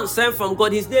was a man sent from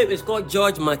God. His name is called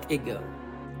George Mceagle.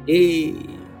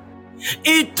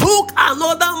 It took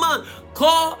another man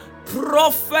called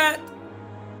Prophet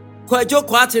Kwajo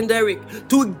Kwatinderick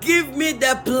to give me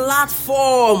the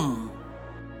platform.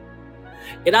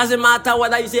 It doesn't matter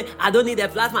whether you say, I don't need a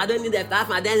platform, I don't need a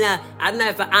platform, then I don't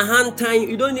have a hand time.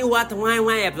 You don't need what? Why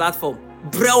a platform?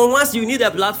 Bro, once you need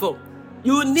a platform.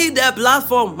 You need a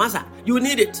platform, Master. You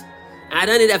need it. I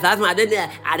don't need a platform, you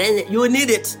need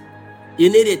it. You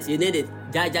need it, you need it.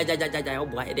 Oh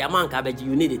boy, the amount cabbage,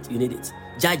 you need it, you need it.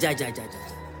 You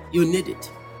need it.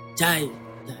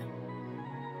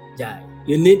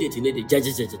 You need it, you need it.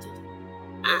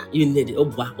 You need it.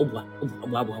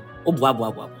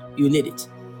 You need it.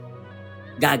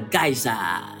 Guys,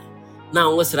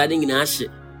 now what's running in Ash?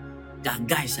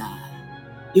 Guys,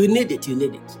 you need it, you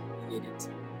need it, you need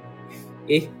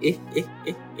it.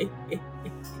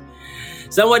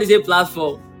 Somebody say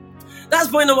platform. That's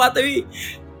point number 3.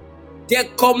 The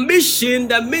commission,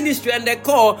 the ministry, and the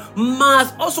call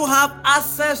must also have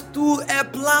access to a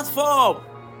platform.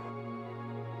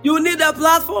 You need a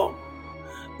platform.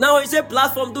 Now, when you say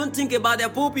platform, don't think about the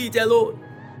pulpit alone.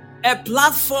 A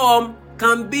platform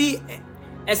can be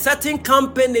a certain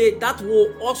company that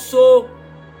will also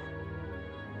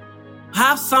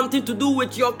have something to do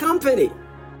with your company.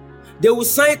 They will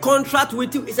sign contract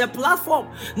with you. It's a platform.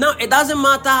 Now, it doesn't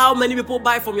matter how many people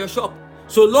buy from your shop.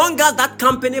 So long as that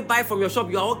company buy from your shop,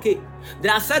 you are okay.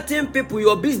 There are certain people,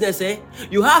 your business,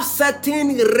 you have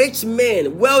certain rich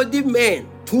men, wealthy men,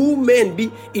 2 men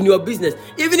be in your business.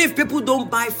 Even if people don't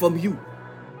buy from you,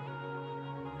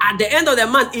 at the end of the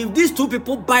month, if these 2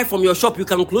 people buy from your shop, you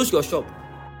can close your shop.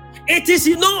 It is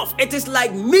enough. It is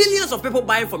like millions of people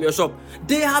buying from your shop.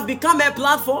 They have become a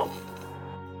platform.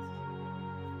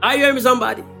 Are you hearing me,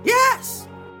 somebody? Yes.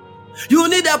 You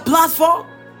need a platform.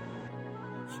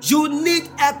 You need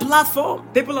a platform,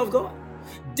 people of God.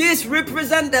 This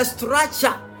represents the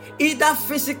structure, either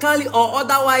physically or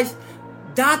otherwise,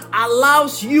 that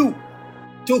allows you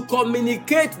to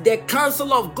communicate the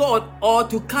counsel of God or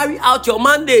to carry out your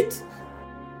mandate.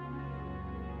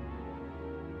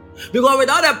 Because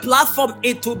without a platform,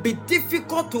 it will be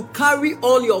difficult to carry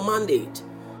on your mandate.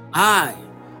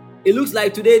 It looks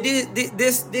like today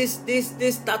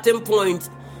this starting point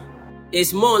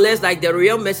is more or less like the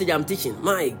real message I'm teaching.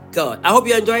 My God, I hope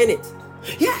you're enjoying it.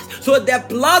 Yes. So the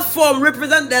platform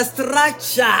represents the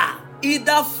structure,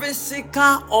 either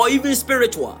physical or even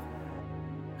spiritual,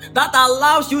 that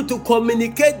allows you to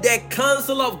communicate the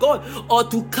counsel of God or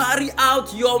to carry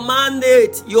out your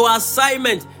mandate, your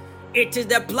assignment. It is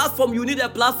the platform. You need a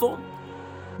platform.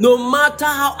 No matter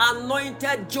how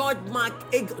anointed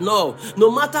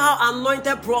no matter how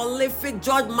anointed prolific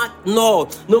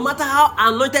no matter how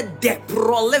anointed the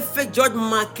prolific George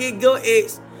Mceagle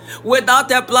is,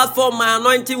 without a platform, my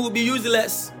anointing will be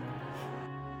useless.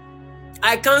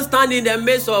 I can't stand in the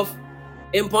midst of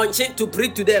Imponchi to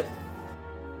preach to them.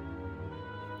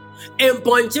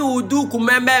 Imponchi will do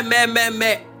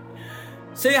me.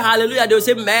 Say hallelujah, they'll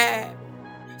say me.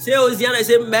 Say Hosanna, they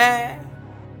say me.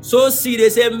 So see, they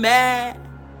say meh.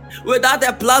 Without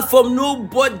a platform,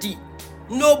 nobody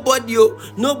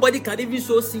can even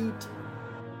sow seed.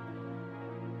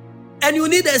 And you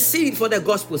need a seed for the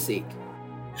gospel's sake.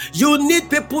 You need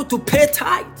people to pay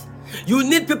tithe. You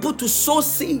need people to sow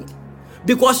seed,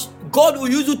 because God will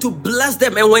use you to bless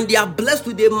them, and when they are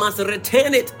blessed, they must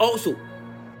return it also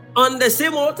on the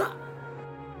same altar.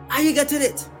 Are you getting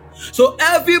it? So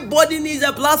everybody needs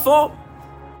a platform.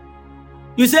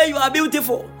 You say you are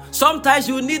beautiful. Sometimes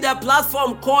you need a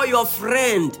platform. Call your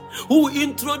friend who will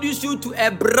introduce you to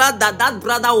a brother. That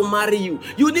brother will marry you.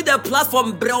 You need a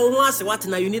platform. What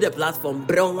now? You need a platform.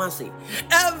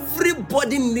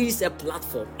 Everybody needs a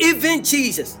platform. Even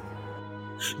Jesus.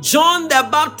 John the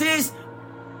Baptist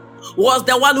was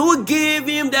the one who gave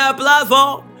him the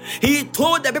platform. He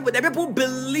told the people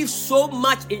believe so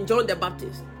much in John the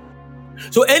Baptist.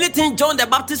 So anything John the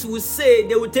Baptist will say,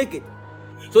 they will take it.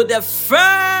 So the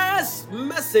first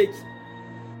message,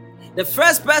 the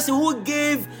first person who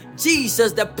gave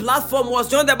Jesus the platform was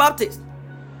John the Baptist.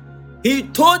 He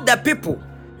told the people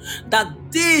that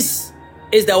this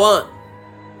is the one.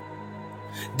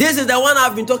 This is the one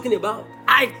I've been talking about.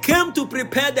 I came to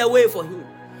prepare the way for him.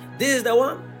 This is the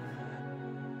one.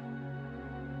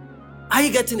 Are you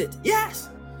getting it? Yes.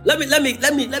 Let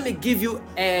me give you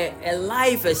a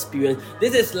life experience.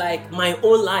 This is like my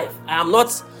own life. I'm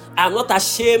not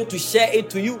ashamed to share it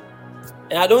to you.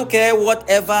 And I don't care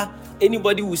whatever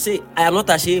anybody will say. I am not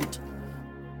ashamed.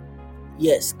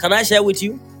 Yes. Can I share with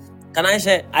you? Can I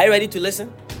share? Are you ready to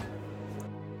listen?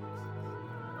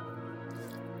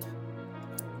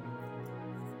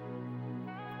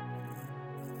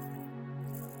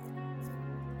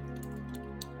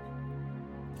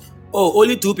 Oh,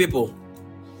 only 2 people.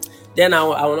 then I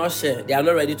will not share. They are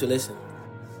not ready to listen.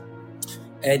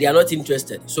 They are not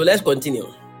interested. So let's continue.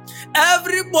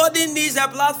 Everybody needs a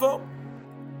platform.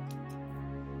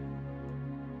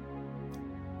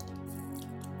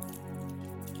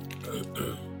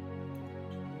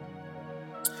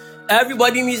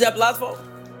 Everybody needs a platform.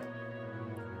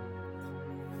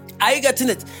 Are you getting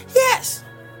it? Yes.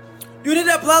 You need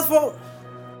a platform.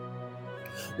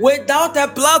 Without a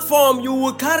platform, you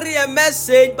will carry a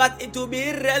message, but it will be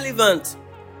irrelevant.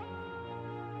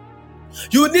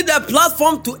 You need a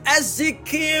platform to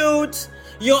execute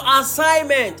your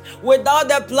assignment. Without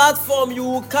the platform, you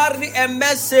will carry a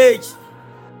message.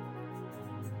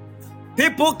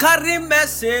 People carry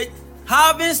message,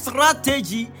 having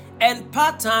strategy and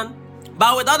pattern,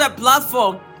 but without a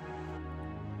platform,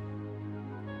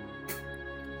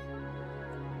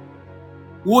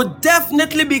 would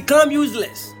definitely become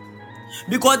useless,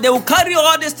 because they will carry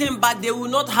all these things, but they will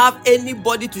not have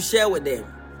anybody to share with them.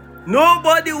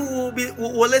 Nobody will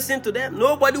listen to them.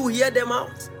 Nobody will hear them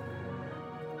out.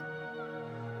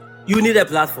 You need a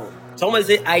platform. Someone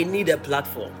say, I need a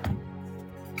platform.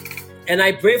 And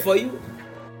I pray for you.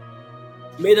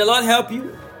 May the Lord help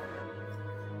you.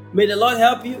 May the Lord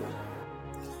help you.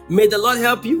 May the Lord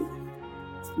help you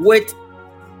with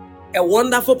a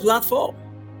wonderful platform.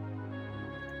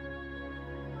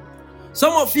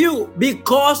 Some of you,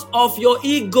 because of your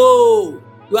ego,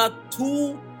 you are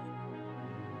too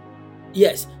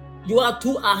anxious. You are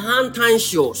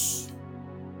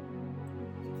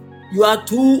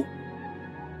too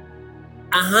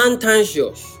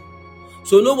anxious.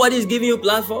 So nobody is giving you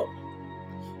platform.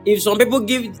 If some people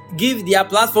give their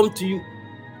platform to you,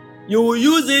 you will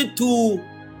use it to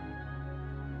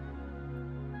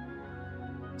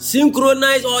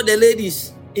synchronize all the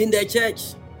ladies in the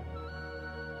church.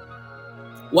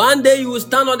 One day you will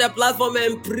stand on the platform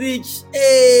and preach.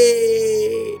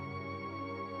 Hey,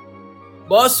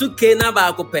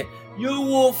 you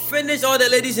will finish all the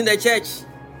ladies in the church.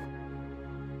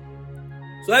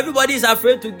 So everybody is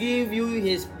afraid to give you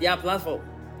their platform.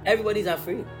 Everybody is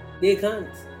afraid. They can't.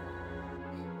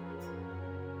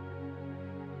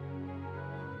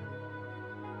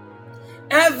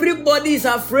 Everybody is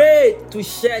afraid to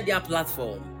share their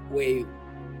platform with you.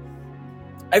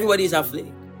 Everybody is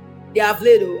afraid. They are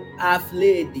afraid.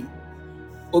 Afraid.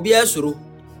 Obiasuru.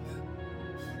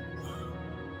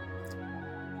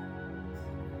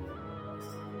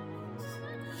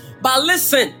 But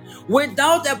listen,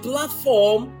 without a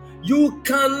platform, you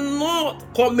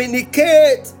cannot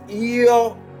communicate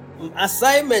your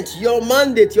assignment, your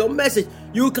mandate, your message.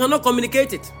 You cannot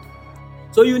communicate it.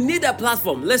 So you need a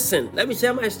platform. Listen, let me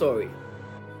share my story.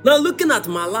 Now, looking at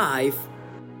my life,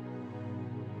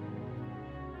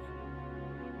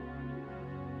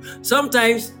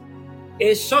 sometimes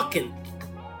it's shocking.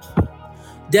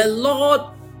 The Lord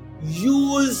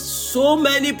used so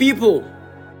many people.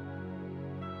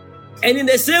 And in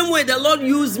the same way, the Lord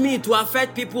used me to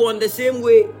affect people on the same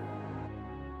way.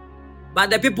 But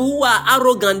the people who are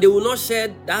arrogant, they will not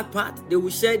share that part. They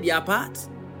will share their part.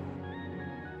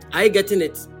 Are you getting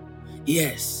it?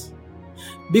 Yes.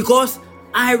 Because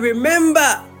I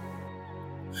remember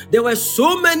there were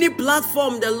so many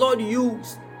platforms the Lord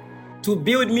used to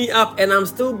build me up, and I'm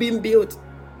still being built.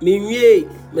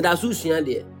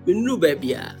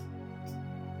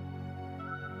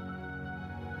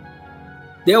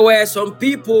 There were some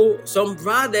people, some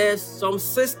brothers, some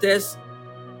sisters.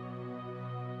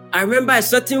 I remember a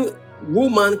certain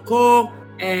woman called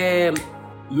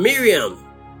Miriam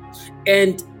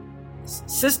and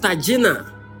Sister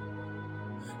Gina.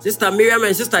 Sister Miriam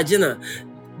and Sister Gina.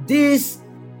 These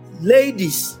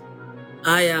ladies,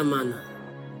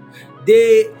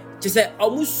 they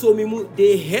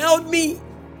held me.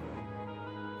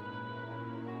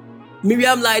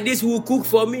 Miriam like this will cook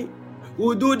for me,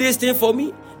 will do this thing for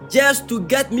me, just to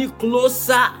get me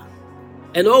closer.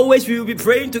 And always we will be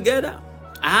praying together.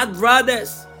 I had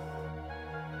brothers,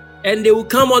 and they will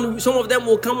come on, some of them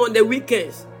will come on the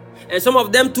weekends, and some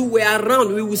of them too were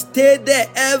around. We will stay there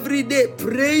every day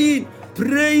praying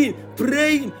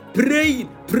the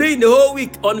whole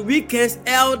week. On weekends,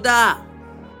 Elder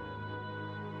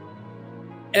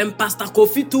and Pastor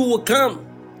Kofi too will come.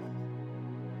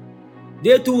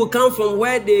 They too will come from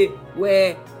where they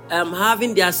were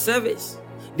having their service.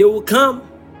 They will come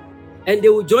and they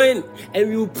will join, and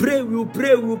we will pray.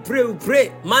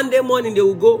 Monday morning they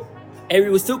will go, and we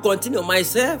will still continue.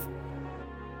 Myself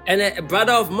and a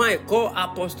brother of mine called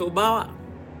Apostle Bauer,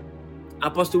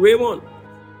 Apostle Raymond,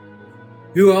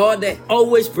 we were all there,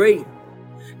 always praying.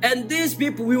 And these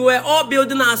people, we were all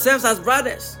building ourselves as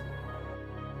brothers.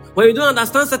 When you don't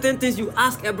understand certain things, you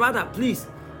ask a brother, please,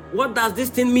 What does this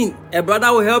thing mean? A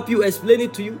brother will help you explain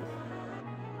it to you.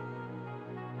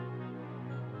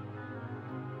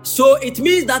 So it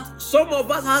means that some of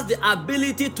us have the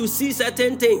ability to see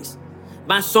certain things,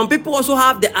 but some people also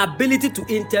have the ability to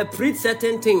interpret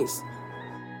certain things.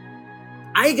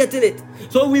 Are you getting it?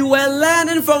 So we were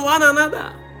learning from one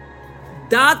another.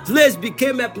 That place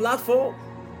became a platform,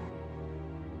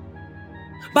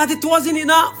 but it wasn't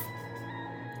enough.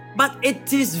 But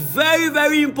it is very,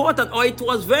 very important, or it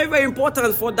was very, very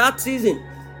important for that season.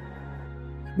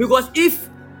 Because if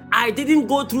I didn't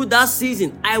go through that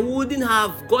season, I wouldn't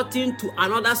have gotten to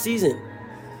another season.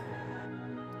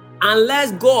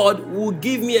 Unless God will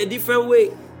give me a different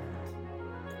way.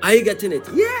 Are you getting it?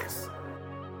 Yes.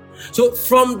 So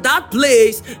from that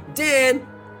place, then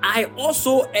I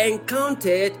also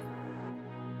encountered,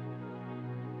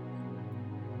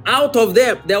 out of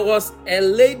them, there was a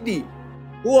lady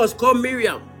who was called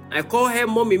Miriam. I call her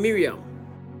Mommy Miriam.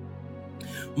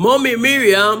 Mommy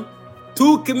Miriam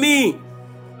took me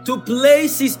to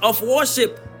places of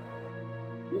worship.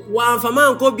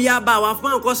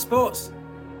 Sports.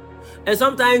 And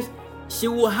sometimes she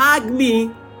will hug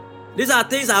me. These are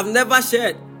things I've never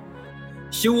shared.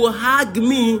 She will hug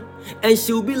me and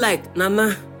she will be like,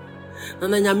 Nana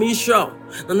Nyamin Shaw,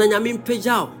 Nana Nyamin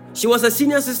Pejao. She was a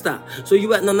senior sister. So you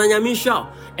were Nana Nyamin Shaw.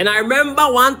 And I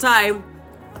remember one time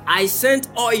I sent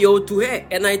oil to her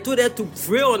and I told her to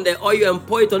pray on the oil and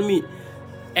pour it on me.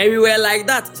 And we were like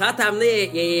that. So that time, I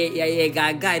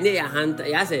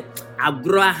said, I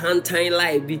grow a hand time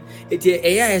like be. It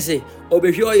is a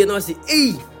obesure, you know, say,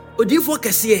 hey, Odi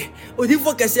focus here. Maybe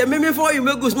for you,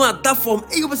 make smart that form.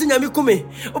 Hey,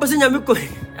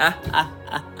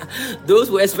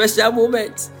 those were special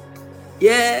moments.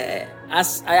 Yeah,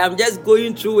 as I am just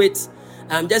going through it,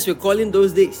 I'm just recalling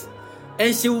those days.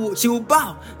 And she will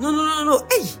bow. No.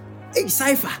 Hey,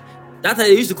 Cypher. That time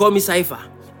they used to call me Cypher.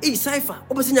 Hey, Cypher.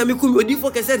 Odi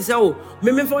focus here. Say, oh,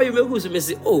 maybe for you, make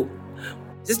say, oh,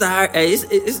 Sister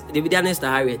Harriet, is David Sister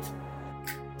Harriet.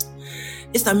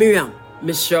 Sister Miriam,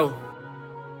 Michelle,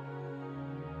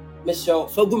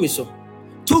 Fagumiso,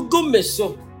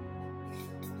 Tugumiso.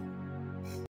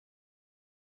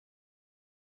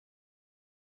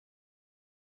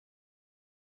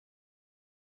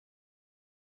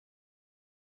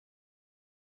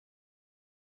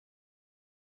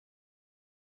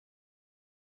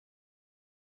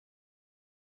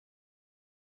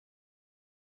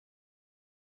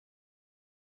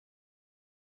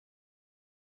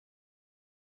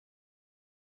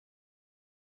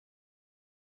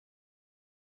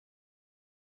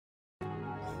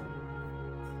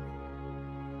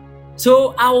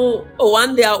 So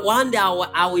one day I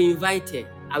will invite her.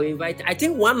 I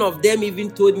think one of them even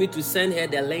told me to send her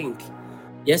the link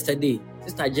yesterday.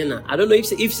 Sister Jenna. I don't know if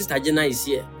Sister Jenna is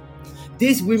here.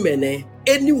 These women,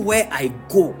 anywhere I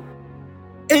go,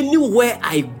 their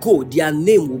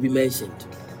name will be mentioned.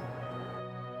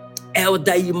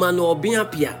 Elder Emmanuel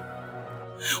Biapia.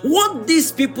 What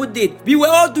these people did, we were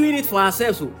all doing it for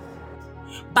ourselves.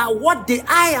 But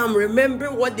I am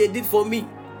remembering what they did for me.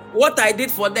 What I did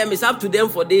for them is up to them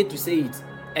for they to say it.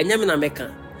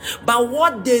 But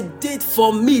what they did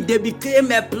for me, they became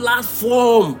a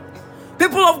platform.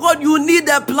 People of God, you need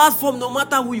a platform no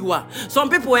matter who you are. Some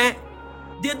people,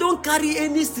 they don't carry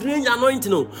any strange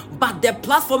anointing, but the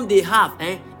platform they have,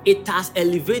 it has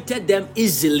elevated them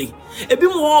easily.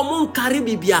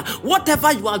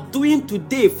 Whatever you are doing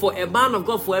today for a man of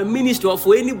God, for a ministry, or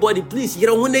for anybody, please,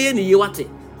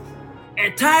 a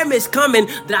time is coming.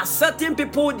 There are certain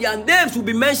people, their names will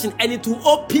be mentioned, and it will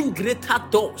open greater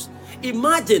doors.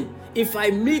 Imagine if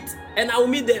I meet and I will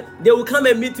meet them, they will come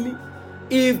and meet me.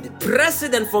 If the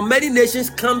president from many nations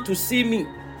come to see me,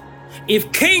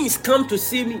 if kings come to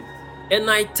see me, and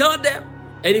I tell them,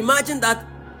 and imagine that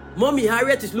Mommy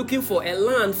Harriet is looking for a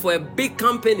land for a big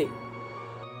company,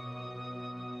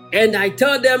 and I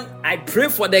tell them, I pray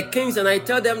for the kings, and I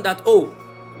tell them that, oh,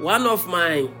 one of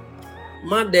my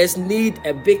mothers need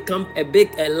a big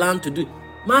land to do.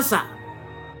 Masa,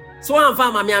 so I'm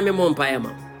fine, Miami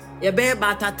Mompayama. You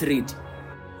better trade.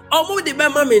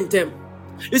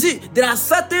 You see, there are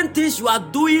certain things you are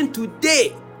doing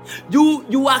today.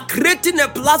 You are creating a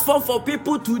platform for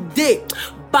people today,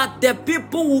 but the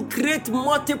people will create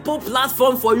multiple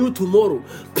platforms for you tomorrow.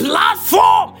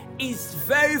 Platform is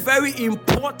very, very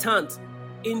important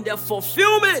in the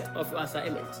fulfillment of your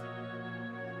assignment.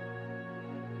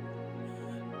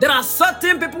 There are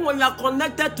certain people, when you are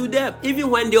connected to them, even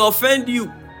when they offend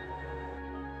you,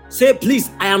 say, please,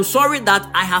 I am sorry that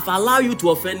I have allowed you to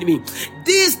offend me.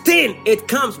 This thing, it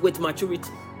comes with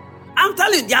maturity. I'm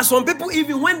telling you, there are some people,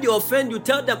 even when they offend you,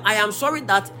 tell them, I am sorry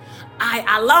that I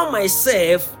allow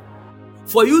myself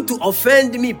for you to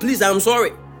offend me. Please, I'm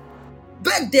sorry.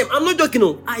 Beg them. I'm not joking.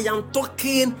 No. I am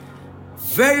talking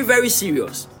very, very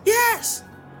serious. Yes.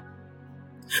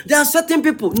 There are certain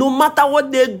people, no matter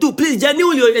what they do, please,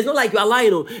 genuinely, it's not like you are lying.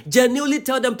 No. Genuinely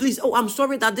tell them, please, oh, I'm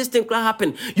sorry that this thing could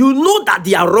happen. You know that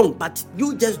they are wrong, but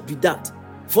you just do that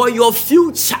for your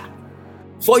future.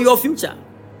 For your future.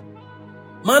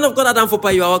 Man of God, Adam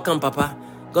Fopa, you are welcome, Papa.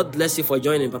 God bless you for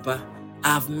joining, Papa.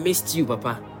 I've missed you,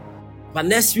 Papa. But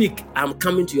next week, I'm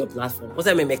coming to your platform. What's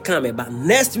that mean? But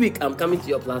next week, I'm coming to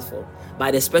your platform. By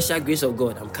the special grace of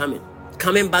God, I'm coming.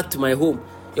 Coming back to my home.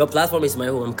 Your platform is my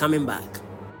home. I'm coming back.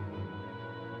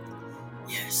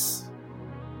 Yes.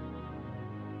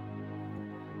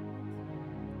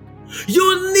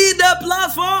 You need a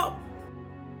platform.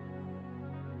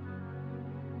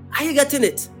 Are you getting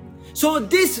it? So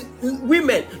these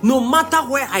women, no matter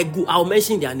where I go, I'll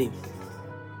mention their name.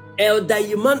 Elder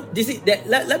Iman,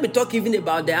 let me talk even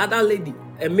about the other lady,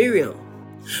 Miriam.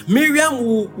 Miriam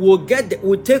will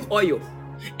take oil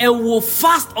and will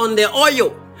fast on the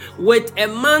oil with a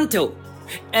mantle.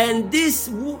 And this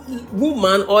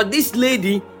woman or this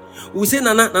lady will say,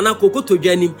 Nana Koko to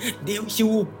Jenny. She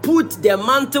will put the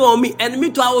mantle on me. And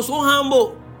me too, I was so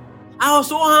humble. I was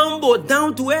so humble,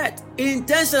 down to earth.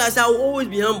 Intentional, I will always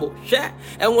be humble. Share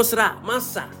and was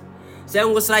massa. Say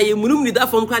was I munum ni da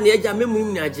from kwan ya ja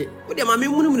munum ni age. Wo de ma me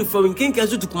munum ni from kin kan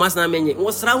so to kuma sana menye.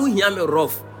 Was ra hu hia me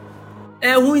rough.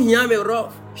 Hu hia me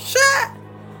rough. Share.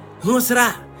 Was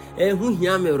ra hu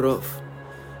hia me rough.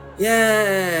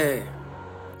 Yeah.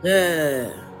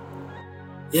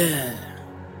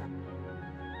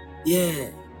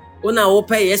 Una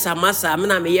opa yes amasa me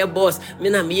na me ye boss me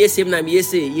na me yes na me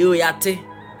yes you yate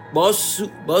boss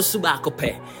ba ko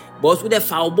pe boss with the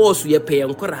foul boss ye pay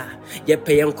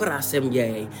enkora sem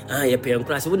ye ye pay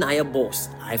enkora se una ye boss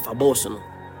I for boss no.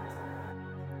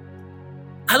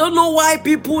 I don't know why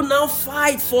people now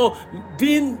fight for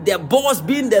being the boss,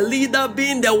 being the leader,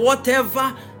 being the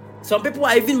whatever. Some people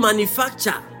are even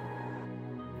manufacture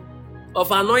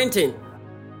of anointing.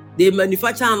 They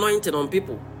manufacture anointing on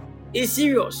people. It's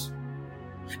serious.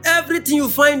 Everything you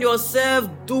find yourself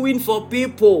doing for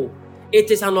people, it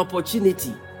is an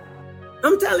opportunity.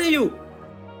 I'm telling you.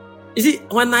 You see,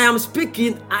 when I am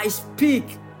speaking, I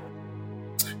speak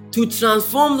to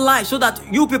transform life so that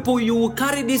you people, you will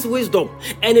carry this wisdom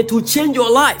and it will change your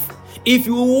life. If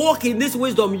you walk in this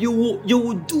wisdom, you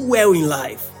will do well in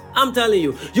life. I'm telling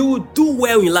you, you will do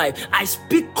well in life. I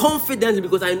speak confidently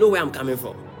because I know where I'm coming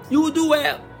from. You will do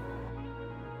well.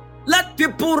 Let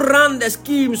people run the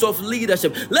schemes of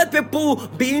leadership. Let people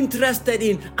be interested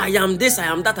in, I am this, I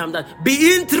am that, I am that.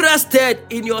 Be interested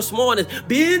in your smallness.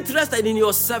 Be interested in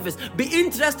your service. Be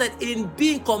interested in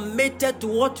being committed to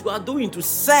what you are doing to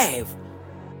serve.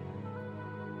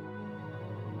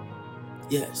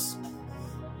 Yes.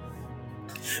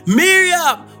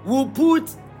 Miriam will put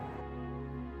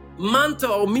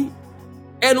mantle on me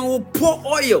and will pour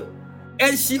oil.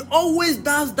 And she always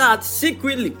does that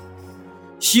secretly.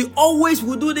 She always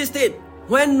will do this thing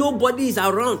when nobody is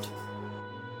around.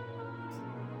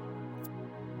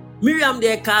 Miriam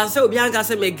de can say Obianka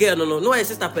say Mceagle no her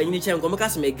sister Penny Chem come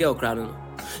say Mceagle cry no.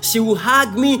 She will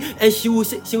hug me and she will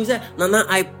say Nana,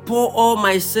 I pour all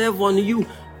myself on you.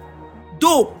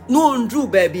 Though no Andrew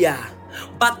baby,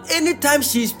 but anytime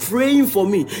she's praying for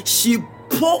me, she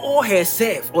pour all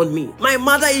herself on me. My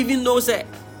mother even knows it.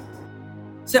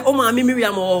 Say, oh, Mami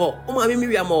Miriam.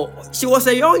 She was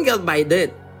a young girl by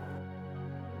then.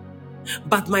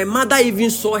 But my mother even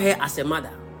saw her as a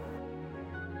mother.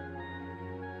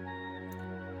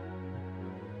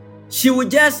 She would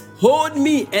just hold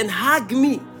me and hug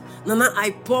me. Nana,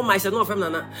 I pour myself. No, from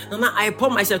Nana, I pour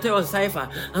myself to a cipher.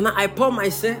 Nana, I pour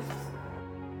myself.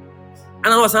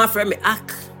 And I was not from me,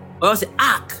 Ak. I was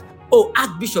Ak. Oh,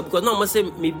 Archbishop, because no one say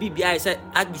me BBI, I said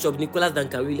Archbishop Nicholas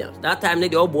Duncan Williams. That time,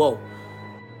 they all bought.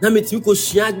 Na me ti ko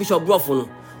shia Bishop Brofo no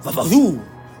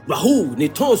Rahu ne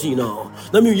tonsi na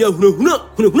na me ya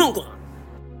huna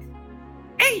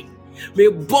hey me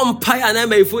bompire na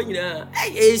me fo nyina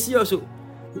hey serious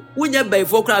wonya bai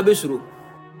fo kra be suro.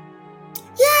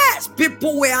 Yes,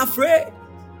 people were afraid.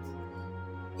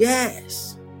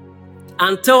 Yes,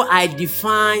 until I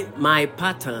define my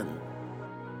pattern.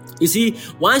 You see,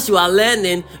 once you are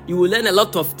learning, you will learn a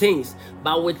lot of things,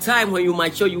 but with time, when you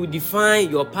mature, you will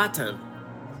define your pattern.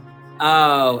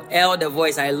 Oh, Elder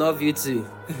Voice, I love you too.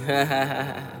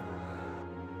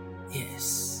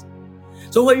 Yes.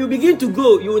 So when you begin to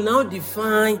go, you will now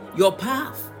define your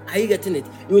path. Are you getting it?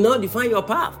 You will now define your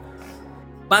path.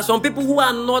 But some people who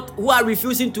are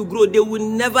refusing to grow, they will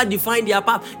never define their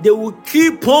path. They will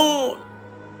keep on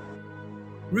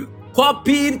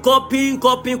copying.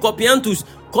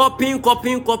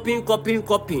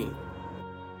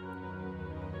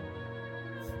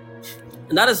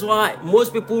 And that is why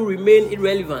most people remain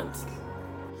irrelevant.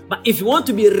 But if you want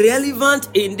to be relevant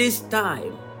in this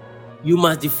time, you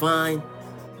must define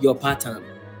your pattern.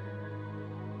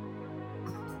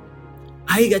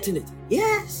 Are you getting it?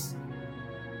 Yes.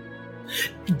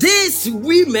 These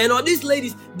women or these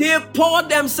ladies, they pour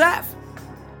themselves.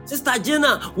 Sister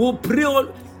Jenna will pray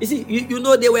on. You see, you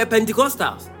know they were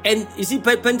Pentecostals. And you see,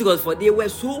 Pentecost, they were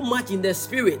so much in the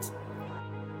spirit.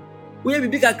 We have a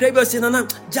big crowd saying,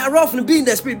 Jarof, be in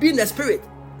the spirit, be in the spirit.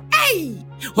 Hey!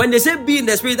 When they say be in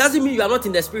the spirit, it doesn't mean you are not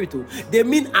in the spirit too. They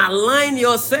mean align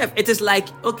yourself. It is like,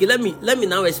 okay, let me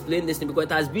now explain this thing, because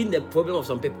it has been the problem of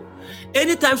some people.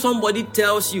 Anytime somebody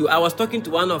tells you, I was talking to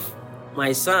one of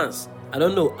my sons, I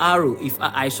don't know, Arrow, if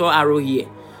I saw Arrow here,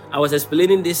 I was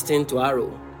explaining this thing to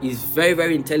Arrow. He's very,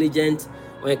 very intelligent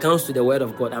when it comes to the word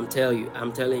of God. I'm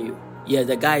telling you. Yeah,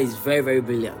 the guy is very, very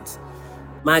brilliant.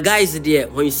 My guy is there.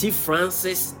 When you see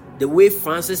Francis, the way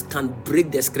Francis can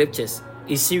break the scriptures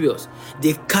is serious.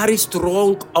 They carry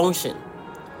strong unction.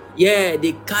 Yeah,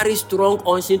 they carry strong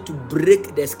unction to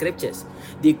break the scriptures.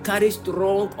 They carry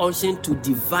strong unction to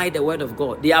divide the word of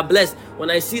God. They are blessed.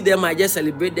 When I see them, I just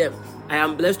celebrate them. I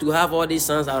am blessed to have all these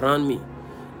sons around me.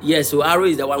 Yeah, so Arrow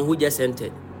is the one who just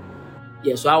entered.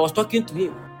 Yeah, so I was talking to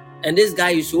him. And this guy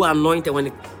is so anointed.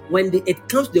 When it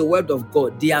comes to the word of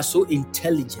God, they are so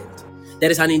intelligent. There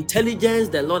is an intelligence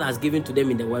the Lord has given to them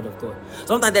in the word of God.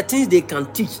 Sometimes the things they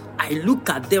can teach, I look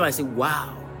at them and I say,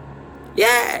 wow.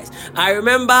 Yes. I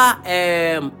remember,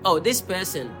 this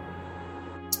person,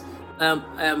 a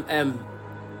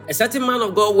certain man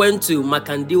of God went to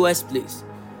Makandiwa's place.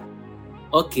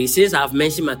 Okay, since I've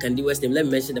mentioned Makandiwa's name, let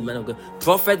me mention the man of God.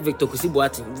 Prophet Victor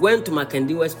Kusibuati went to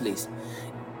Makandiwa's place.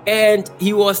 And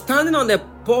he was standing on the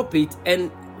pulpit, and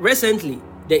recently,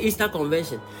 the Easter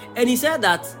convention. And he said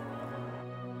that,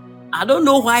 I don't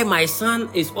know why my son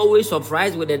is always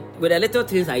surprised with the little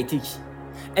things I teach.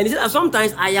 And he said that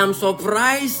sometimes I am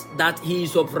surprised that he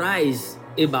is surprised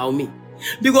about me.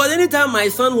 Because anytime my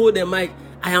son holds the mic,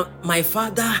 my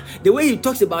father, the way he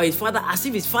talks about his father, as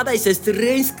if his father is a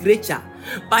strange creature.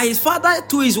 But his father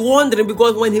too is wondering,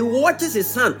 because when he watches his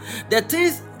son, the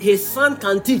things his son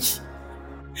can teach,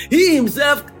 he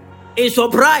himself is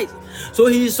surprised. So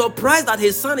he is surprised that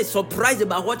his son is surprised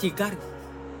about what he carries.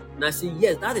 And I say,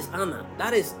 yes, that is honor.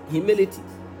 That is humility.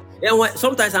 And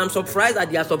sometimes I'm surprised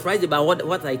that they are surprised about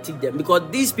what I teach them. Because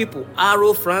these people,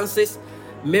 Arrow, Francis,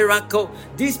 Miracle,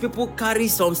 these people carry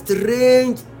some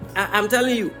strange, I'm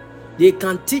telling you, they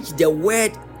can teach the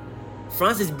word.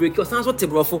 Francis breaking,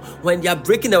 when they are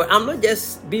breaking the word. I'm not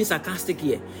just being sarcastic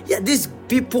here. Yeah, these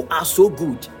people are so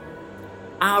good.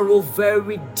 Arrow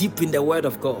very deep in the word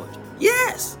of God.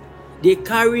 Yes, they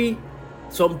carry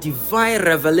some divine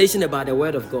revelation about the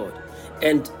word of God,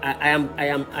 and I am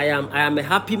a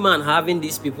happy man having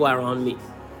these people around me.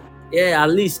 Yeah, at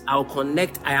least I'll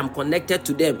connect. I am connected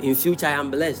to them. In future, I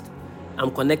am blessed. I'm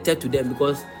connected to them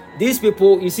because these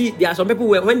people, you see, there are some people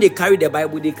where when they carry the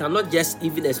Bible, they cannot just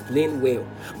even explain well,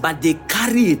 but they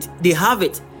carry it. They have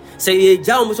it. Say,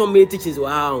 so many teachings.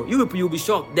 Wow, you'll be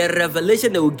shocked. The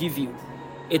revelation they will give you,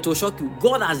 it will shock you.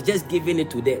 God has just given it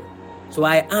to them, so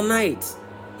I honor it.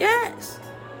 Yes.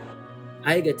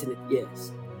 Are you getting it?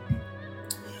 Yes.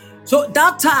 So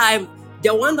that time,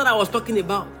 the one that I was talking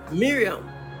about, Miriam,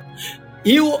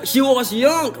 she was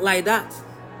young like that.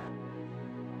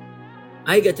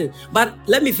 Are you getting it? But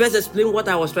let me first explain what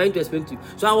I was trying to explain to you.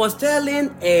 So I was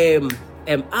telling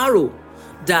Arrow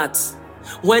that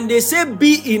when they say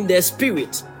be in the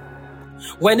spirit,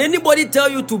 when anybody tell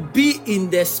you to be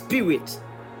in the spirit,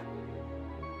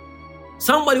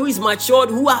 somebody who is matured,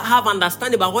 who have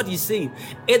understanding about what he's saying,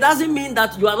 it doesn't mean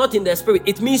that you are not in the spirit.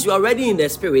 It means you are already in the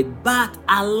spirit, but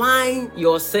align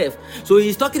yourself. So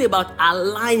he's talking about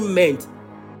alignment.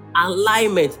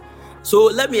 Alignment. So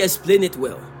let me explain it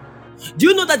well. Do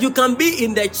you know that you can be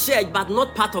in the church, but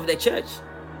not part of the church?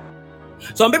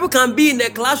 Some people can be in the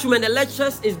classroom and the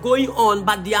lectures is going on,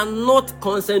 but they are not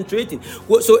concentrating.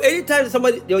 So anytime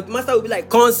the master will be like,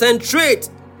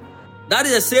 concentrate. That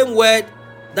is the same word.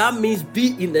 That means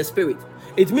be in the spirit.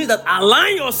 It means that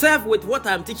align yourself with what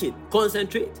I'm teaching.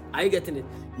 Concentrate. Are you getting it?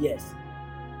 Yes.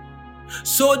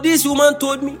 So this woman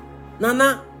told me,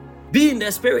 Nana, be in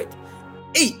the spirit.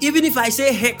 Hey, even if I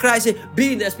say hey, Christ, say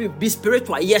be in the spirit, be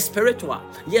spiritual. Yes, spiritual.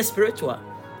 Yes, spiritual.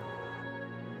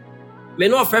 Me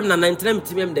no frame na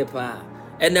 93 de pa.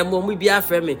 And then when we be a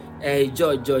friend me,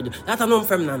 George. That I know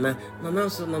from Nana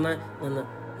so Nana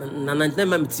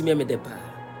never meet me the pa.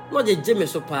 Not the Jimmy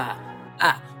so pa.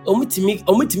 Omutimi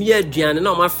aduane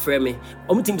na o ma frɛ me.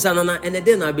 Omutimi say Nana and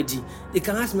then na abedi. They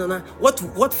can ask Nana,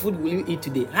 what food will you eat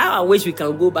today? How I wish we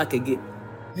can go back again.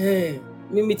 Me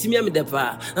mitimi me the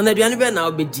pa. Nana aduane be na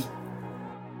obedi.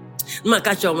 Na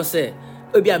catch you say,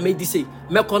 obi a me di say,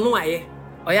 me kono aye.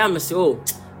 Oya me say, oh,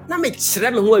 na me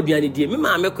kyerɛ me ho aduane die. Me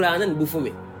ma me kura na ne bu fu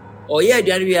me. Oya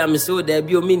aduane wi a me say, oh, da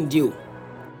bi o mindi o.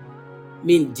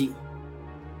 Mindi.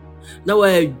 Na wa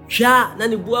dwa na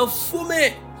ne bu afu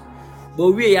me.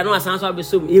 But we ya no asan so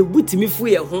abesom. E butimi fu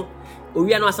ye ho.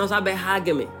 Owi ya no asan so abe hag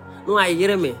me. No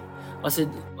ayere me. O say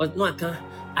no aka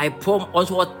I pom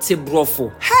also what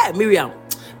brofo. Hey, Miriam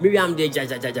de ja.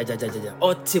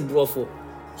 O brofo.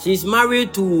 She's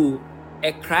married to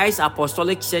a Christ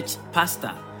Apostolic Church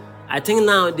pastor. I think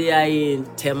now they are in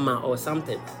Tema or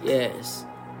something. Yes,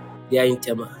 they are in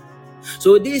Tema.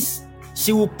 So this,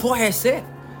 she will pour herself.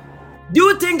 Do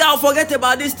you think I'll forget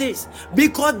about these things?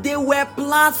 Because they were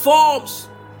platforms.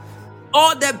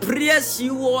 All the prayers she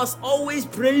was always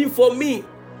praying for me.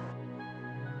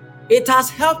 It has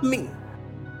helped me.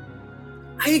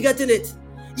 Are you getting it?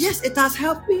 Yes, it has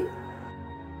helped me.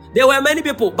 There were many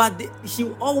people, but she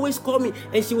will always call me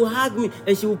and she will hug me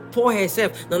and she will pour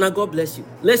herself. Nana, God bless you.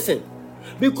 Listen,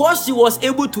 because she was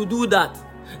able to do that,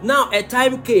 now a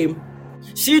time came,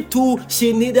 she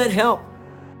needed help.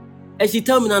 And she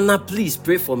told me, Nana, please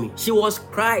pray for me. She was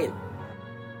crying.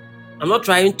 I'm not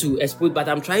trying to expose, but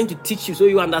I'm trying to teach you so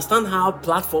you understand how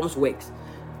platforms work.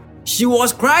 She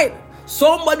was crying.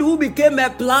 Somebody who became a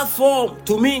platform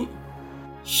to me.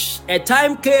 A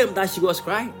time came that she was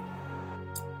crying.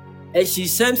 And she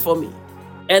sent for me.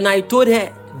 And I told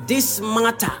her, this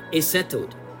matter is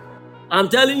settled. I'm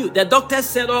telling you, the doctor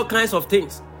said all kinds of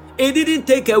things. It didn't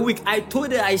take a week. I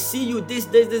told her, I see you, this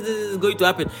is going to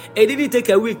happen. It didn't take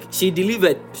a week. She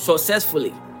delivered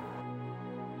successfully.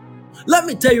 Let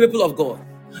me tell you, people of God,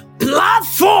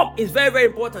 platform is very, very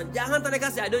important.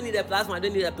 I don't need a platform.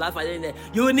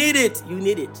 You need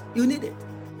it.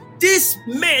 This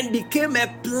man became a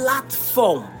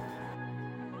platform.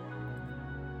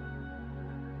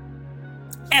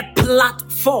 A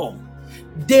platform.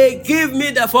 They gave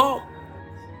me the form.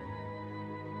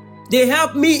 They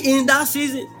helped me in that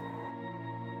season.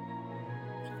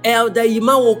 Elder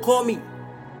Iman will call me.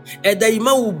 Elder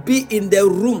Iman will be in the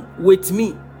room with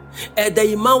me. Elder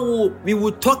Iman we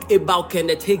will talk about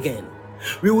Kenneth Hagin.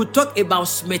 We will talk about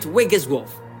Smith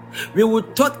Wigglesworth. We will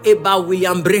talk about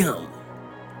William Branham.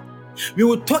 We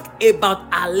will talk about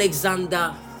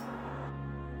Alexander.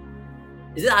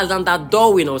 Is it Alexander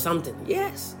Darwin or something?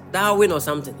 Yes. Darwin or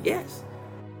something. Yes.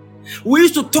 We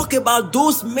used to talk about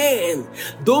those men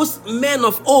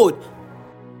of old,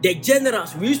 the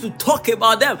generals. We used to talk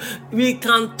about them. We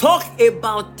can talk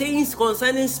about things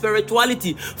concerning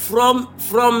spirituality from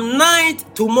night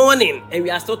to morning, and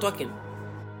we are still talking.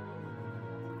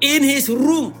 In his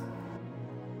room.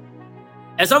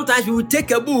 And sometimes we will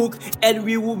take a book and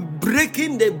we will break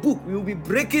in the book. We will be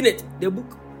breaking the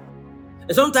book.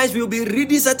 And sometimes we will be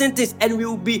reading certain things and we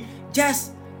will be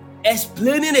just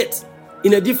explaining it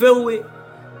in a different way.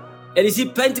 And you see,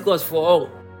 Pentecost for all.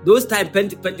 Those times,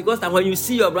 Pentecost time, when you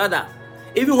see your brother,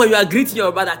 even when you are greeting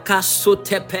your brother,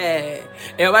 Kasotepe,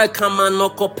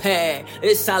 Ewakamanokope,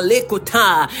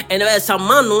 Esalekota, and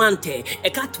Esamanwante,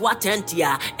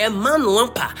 Ekatwatentia,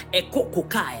 Emanwampa,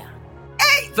 Ekokokaya.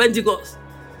 Hey, Pentecost.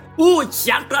 Oh,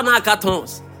 Chakana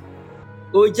Katons.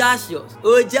 Oh, Jashios.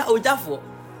 Oh,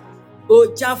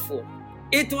 Jafo.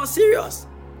 It was serious.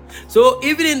 So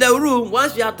even in the room,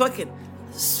 once we are talking,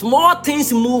 small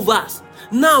things move us.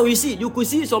 Now you see, you could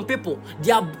see some people,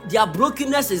 their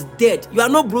brokenness is dead. You are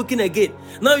not broken again.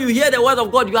 Now you hear the word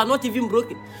of God, you are not even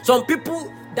broken. Some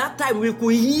people, that time we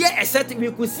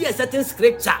could see a certain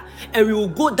scripture, and we will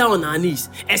go down on our knees,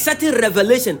 a certain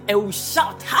revelation, and we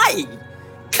shout, "Hi,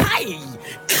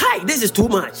 Kai, this is too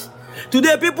much."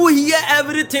 Today people hear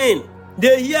everything.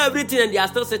 They hear everything and they are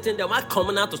still sitting there. Not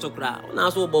coming out to Sokra.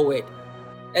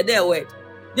 Word.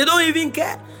 They don't even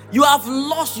care. You have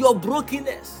lost your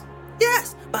brokenness.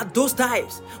 Yes, but those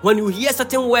times when you hear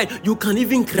certain word, you can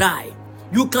even cry.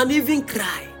 You can even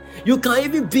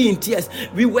be in tears.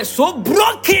 We were so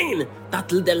broken that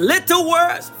the little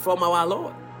words from our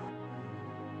Lord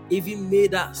even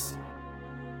made us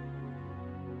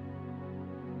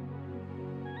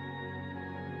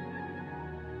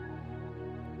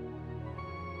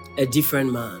a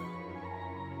different man.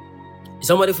 Is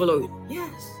somebody following?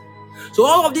 Yes. So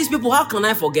all of these people, how can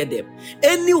I forget them?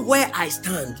 Anywhere I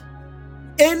stand,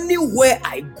 anywhere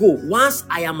I go, once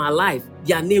I am alive,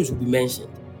 their names will be mentioned.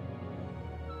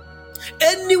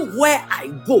 Anywhere I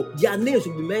go, their names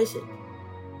will be mentioned.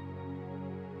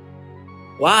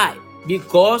 Why?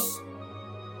 Because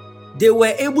they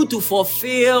were able to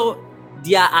fulfill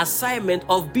their assignment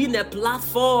of being a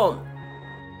platform.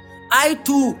 I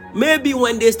too, maybe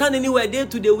when they stand anywhere, they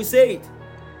will say it.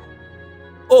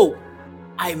 Oh,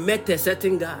 I met a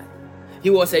certain guy. He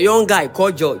was a young guy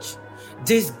called George.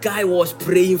 This guy was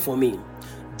praying for me.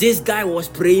 This guy was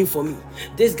praying for me.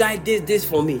 This guy did this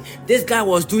for me. This guy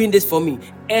was doing this for me.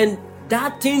 And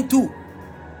that thing too.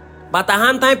 But a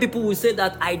hand time people will say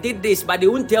that I did this, but they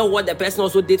won't tell what the person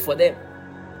also did for them.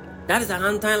 That is a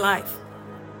hand time life.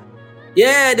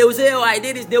 Yeah, they will say, oh, I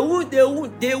did this. They won't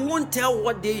tell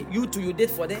what you did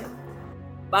for them.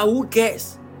 But who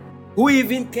cares? Who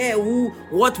even care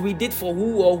what we did for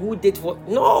who or who did for?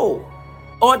 No.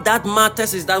 All that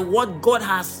matters is that what God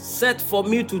has set for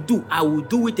me to do, I will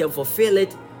do it and fulfill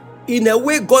it in a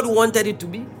way God wanted it to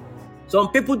be.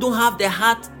 Some people don't have the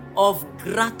heart of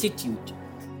gratitude.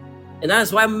 And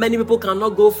that's why many people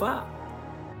cannot go far.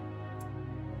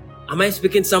 Am I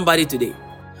speaking to somebody today?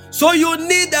 So you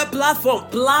need a platform.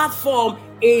 Platform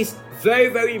is very,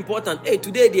 very important. Hey,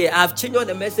 today I've changed all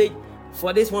the message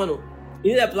for this one.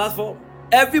 You need a platform.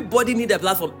 Everybody needs a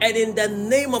platform. And in the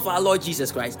name of our Lord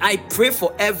Jesus Christ, I pray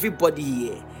for everybody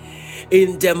here.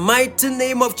 In the mighty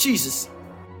name of Jesus.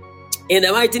 In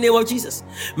the mighty name of Jesus.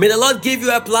 May the Lord give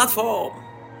you a platform.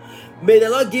 May the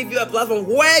Lord give you a platform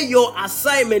where your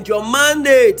assignment, your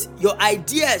mandate, your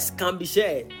ideas can be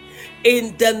shared.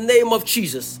 In the name of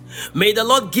Jesus. May the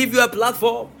Lord give you a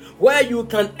platform where you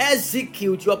can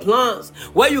execute your plans,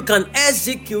 where you can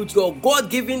execute your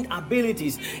God-given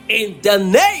abilities in the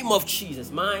name of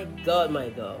Jesus. My God, my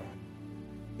God.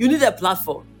 You need a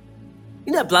platform.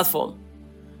 You need a platform.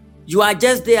 You are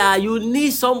just there. You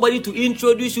need somebody to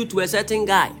introduce you to a certain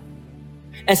guy.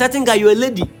 A certain guy, you're a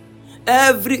lady.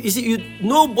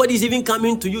 Nobody's even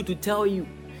coming to you to tell you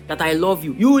that I love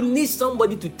you. You need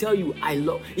somebody to tell you I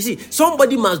love. You see,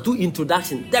 somebody must do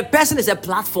introduction. The person is a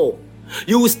platform.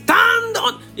 You will stand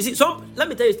on. You see, let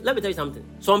me tell you something.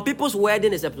 Some people's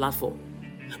wedding is a platform.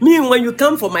 Me, when you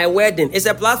come for my wedding, it's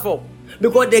a platform.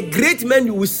 Because the great men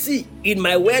you will see in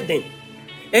my wedding,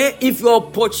 if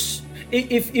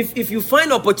you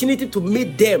find opportunity to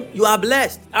meet them, you are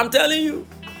blessed. I'm telling you.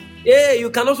 Yeah, you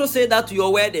can also say that to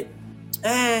your wedding.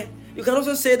 You can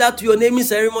also say that to your naming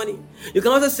ceremony. You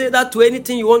can also say that to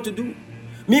anything you want to do.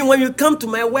 Me, when you come to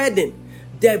my wedding,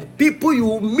 the people you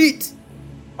will meet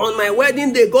on my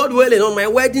wedding day, God willing, on my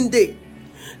wedding day,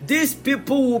 these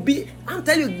people will be, I'm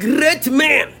telling you, great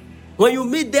men. When you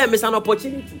meet them, it's an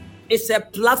opportunity. It's a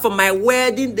platform. My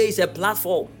wedding day is a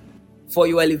platform for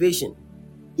your elevation.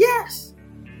 Yes.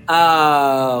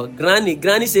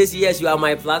 Granny says, yes, you are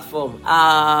my platform.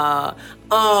 I'm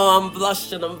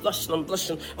blushing.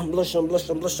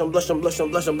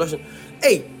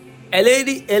 Hey, a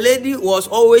lady was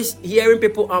always hearing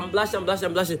people, I'm blushing.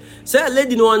 Say a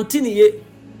lady no antini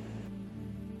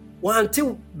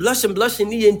until blushing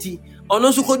on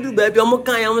also could do baby.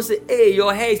 I'm say, hey,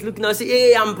 your hair is looking. I say,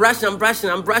 hey, I'm brushing.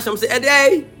 I'm say,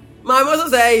 hey, my mother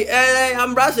say, hey,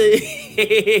 I'm brushing.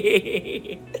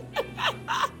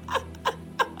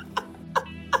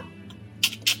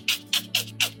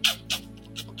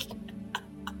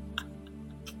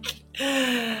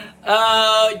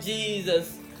 Oh,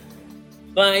 Jesus.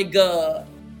 My God.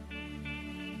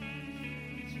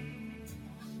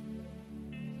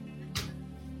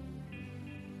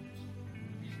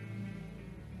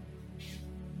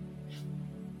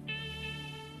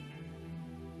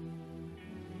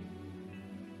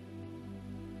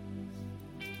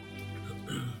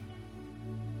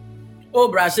 Oh,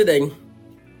 Brashideng.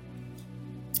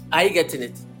 Are you getting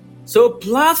it? So,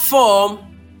 platform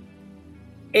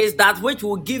is that which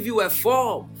will give you a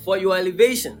form for your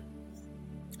elevation.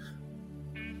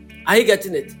 Are you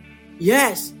getting it?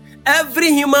 Yes.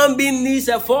 Every human being needs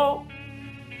a form.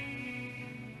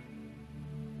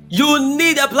 You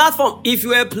need a platform. If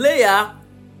you're a player,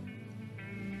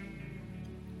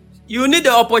 you need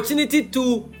the opportunity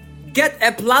to get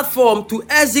a platform to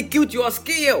execute your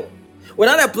skill.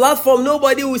 Without a platform,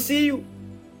 nobody will see you.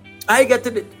 Are you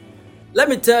getting it? Let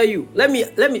me tell you. Let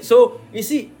me. So, you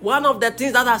see, one of the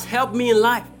things that has helped me in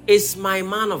life is my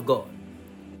man of God.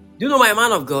 Do you know my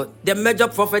man of God? The major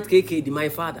prophet KKD, my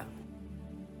father.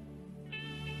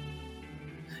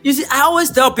 You see, I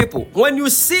always tell people, when you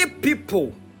see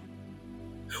people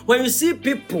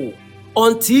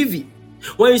on TV,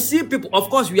 when you see people, of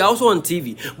course, we are also on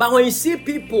TV, but when you see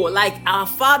people like our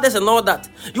fathers and all that,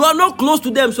 you are not close to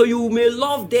them, so you may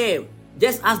love them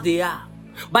just as they are.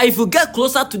 But if you get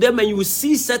closer to them and you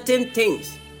see certain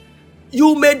things,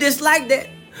 you may dislike them.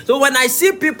 So when I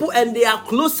see people and they are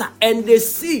closer and they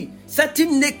see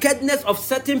certain nakedness of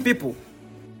certain people,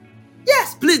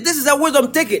 yes, please, this is a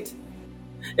wisdom, take it.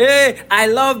 Hey, I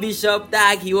love Bishop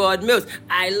Dag Heward Mills.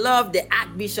 I love the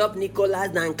Archbishop Nicholas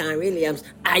Duncan Williams.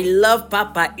 I love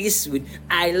Papa Eastwood.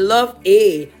 I love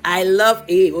A.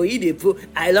 Oyedepo.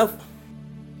 I love.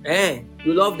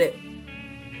 You love them.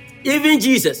 Even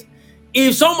Jesus.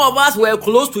 If some of us were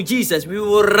close to Jesus, we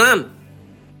will run.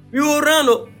 We will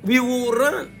run. We will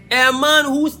run. A man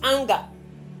whose anger,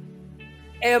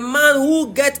 a man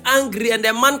who gets angry, and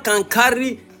a man can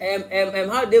carry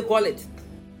how do they call it?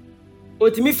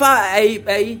 Otimi fa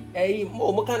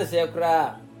mo kan say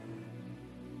kra.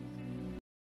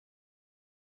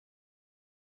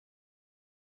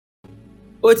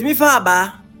 Otimi fa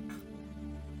ba.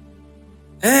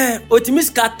 Otimi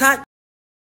scatter.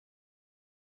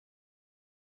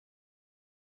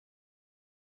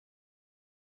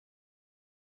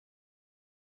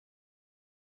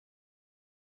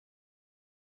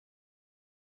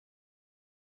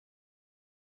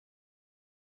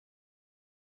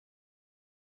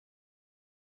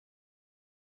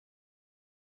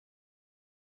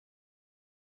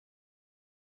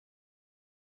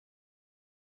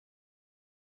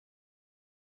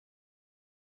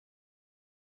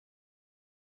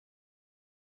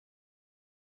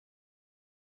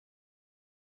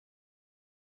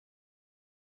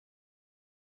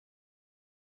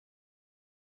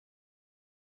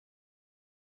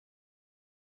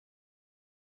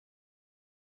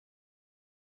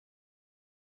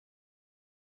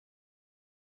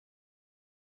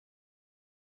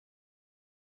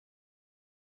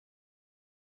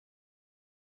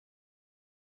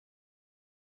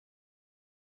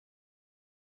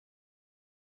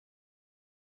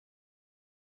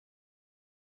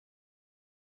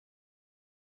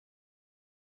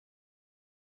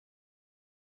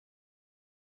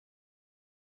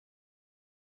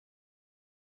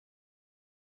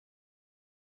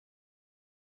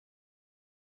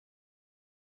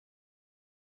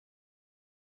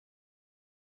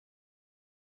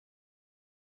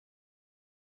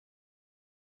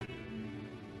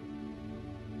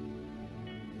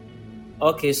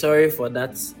 Okay, sorry for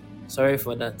that.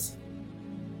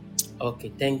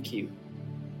 Okay, thank you.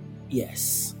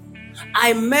 Yes.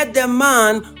 I met the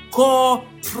man called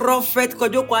Prophet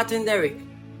Kojoko Atenderic.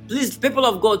 Please, people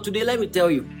of God, today let me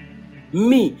tell you,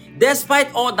 me,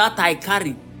 despite all that I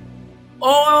carry,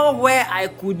 all where I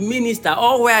could minister,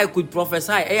 all where I could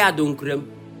prophesy, and a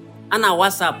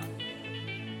WhatsApp.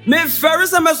 Me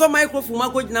first time I saw microphone, I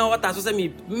could now what I saw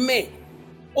me.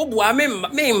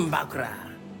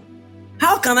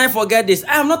 How can I forget this?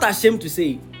 I am not ashamed to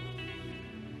say it.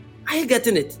 Are you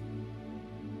getting it?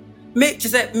 She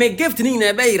said, me gift ni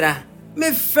nebeira. Me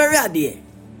very idea.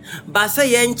 But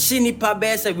say yenchi pa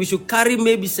bese, we should carry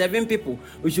maybe 7 people.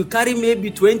 We should carry maybe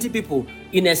 20 people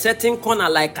in a certain corner,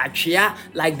 like a chair,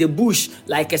 like the bush,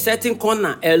 like a certain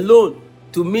corner alone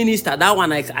to minister. That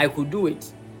one I could do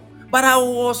it. But I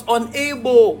was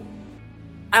unable.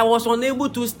 I was unable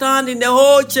to stand in the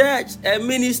whole church and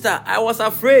minister. I was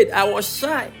afraid. I was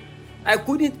shy. I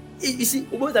couldn't. You see,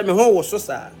 my home was so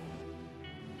sad.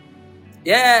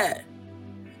 Yeah.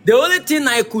 The only thing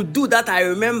I could do that I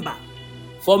remember,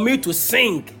 for me to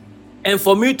sing and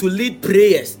for me to lead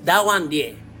prayers, that one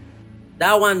there.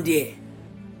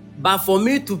 But for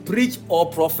me to preach or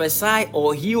prophesy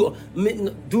or heal,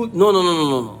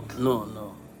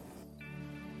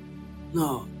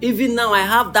 no. Even now, I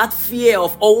have that fear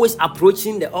of always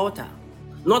approaching the altar.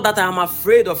 Not that I am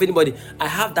afraid of anybody. I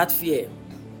have that fear.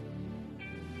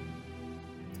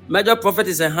 Major prophet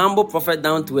is a humble prophet,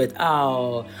 down to it.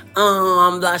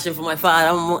 I'm blushing for my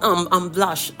father. I'm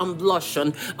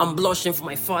blushing for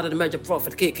my father, the major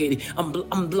prophet, KKD. I'm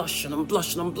blushing.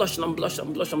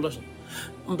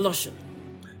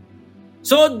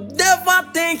 So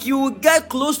never think you will get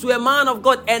close to a man of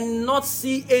God and not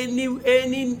see any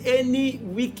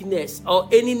weakness or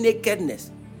any nakedness.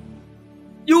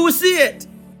 You will see it.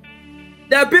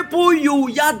 There are people you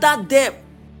yell at them.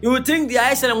 You will think they are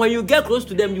excellent. When you get close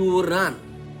to them, you will run.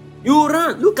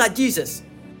 Look at Jesus.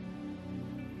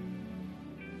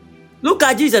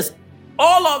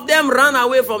 All of them ran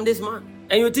away from this man.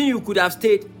 And you think you could have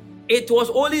stayed. It was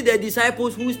only the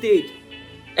disciples who stayed.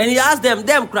 And he asked them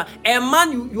cry. A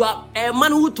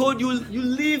man who told you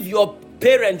leave your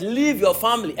parents, leave your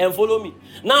family and follow me.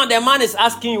 Now the man is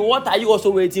asking you, what are you also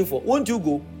waiting for? Won't you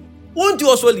go? Won't you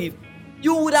also leave?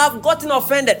 you would have gotten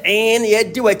offended. And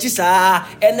yet, do what you say,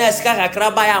 and as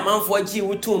Kakabaya, man for G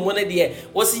with 2 money dear.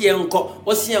 Was he uncle?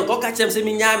 Was he uncle? Catch him, say,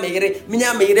 Minya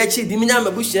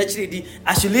Bush,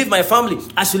 I should leave my family,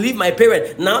 I should leave my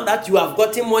parents. Now that you have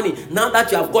gotten money, now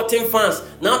that you have gotten fans,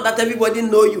 now that everybody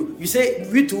know you, you say,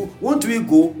 we too, won't we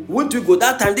go? Won't we go?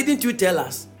 That time, didn't you tell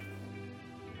us?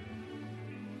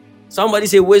 Somebody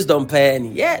say wisdom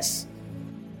penny. Yes.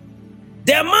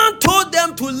 The man told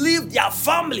them to leave their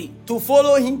family to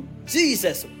follow him.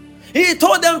 Jesus. He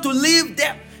told them to leave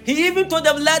them. He even told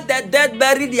them, let the dead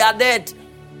bury their dead.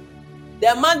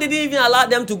 The man didn't even allow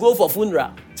them to go for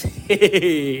funeral.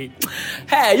 Hey,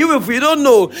 if you don't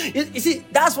know, you see,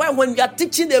 that's why when we are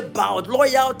teaching about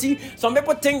loyalty, some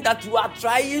people think that you are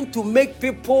trying to make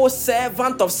people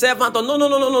servant of servant.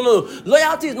 No.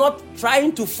 Loyalty is not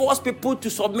trying to force people to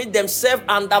submit themselves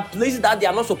under places that they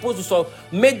are not supposed to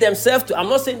submit themselves to. I'm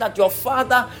not saying that your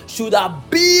father should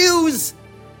abuse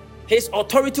his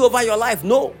authority over your life.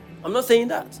 No, I'm not saying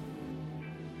that.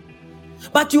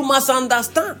 But you must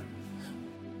understand,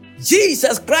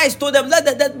 Jesus Christ told them, let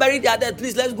the dead bury their dead.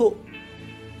 Please, let's go.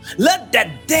 Let the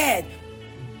dead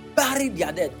bury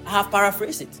their dead. I have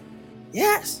paraphrased it.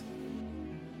 Yes.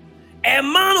 A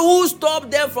man who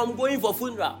stopped them from going for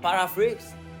funeral.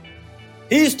 Paraphrase.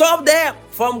 He stopped them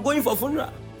from going for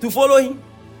funeral to follow him.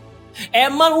 A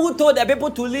man who told the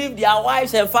people to leave their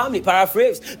wives and family.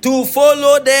 Paraphrase. To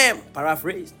follow them.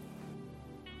 Paraphrase.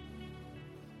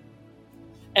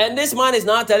 And this man is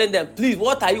now telling them, please,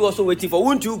 what are you also waiting for?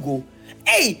 Won't you go?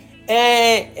 Hey,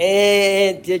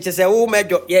 just say, oh my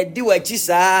God, you do what you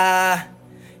say,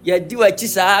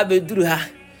 bedruha,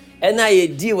 and I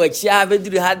do what you have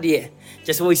bedruha dear.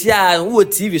 Just what you are, who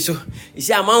TV so you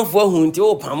see a man for whom to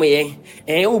open me,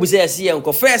 and who says, see,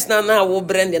 Uncle first now will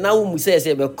brand and now who says,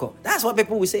 that's what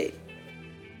people will say.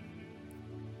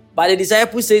 But the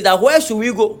disciples say that where should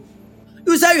we go?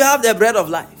 You say you have the bread of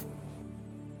life.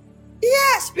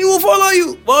 Yes, we will follow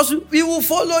you. Boss, we will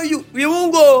follow you. We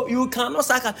won't go. You cannot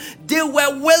sacrifice. They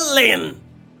were willing.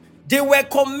 They were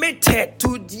committed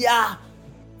to their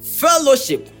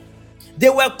fellowship. They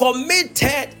were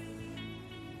committed.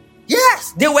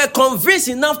 Yes, they were convinced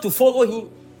enough to follow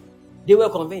him. They were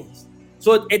convinced.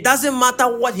 So it doesn't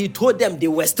matter what he told them, they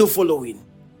were still following.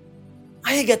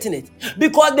 Are you getting it?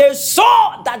 Because they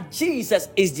saw that Jesus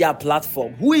is their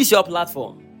platform. Who is your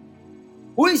platform?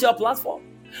 Who is your platform?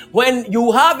 When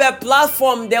you have a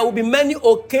platform, there will be many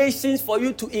occasions for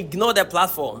you to ignore the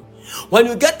platform. When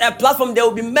you get a platform, there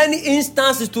will be many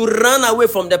instances to run away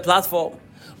from the platform.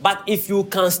 But if you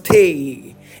can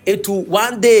stay,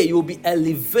 one day you will be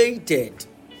elevated.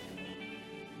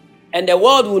 And the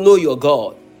world will know your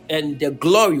God. And the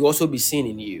glory will also be seen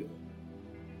in you.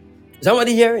 Is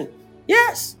somebody hearing?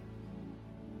 Yes.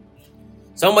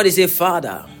 Somebody say,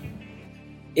 Father,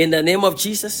 in the name of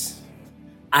Jesus,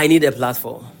 I need a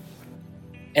platform,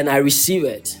 and I receive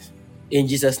it in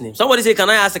Jesus' name. Somebody say, can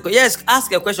I ask a question? Yes, ask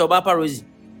a question about Papa Rosie.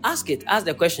 Ask it. Ask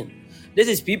the question. This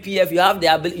is PPF.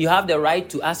 You have the right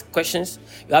to ask questions.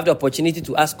 You have the opportunity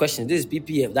to ask questions. This is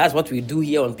PPF. That's what we do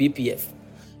here on PPF.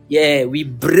 Yeah, we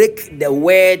break the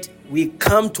word. We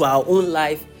come to our own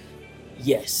life.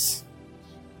 Yes.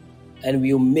 And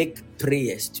we'll make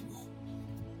prayers too.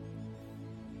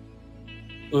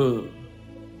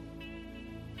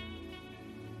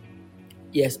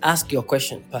 Yes, ask your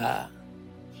question, Pa.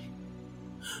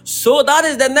 So that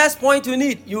is the next point you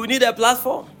need. You need a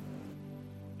platform.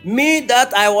 Me,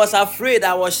 that I was afraid,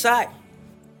 I was shy.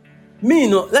 Me,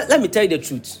 no, let me tell you the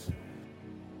truth.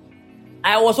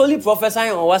 I was only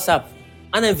prophesying on WhatsApp.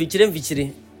 And I'm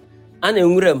featuring. And I'm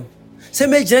urem. Se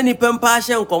me jeni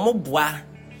pempashe nkomo boa.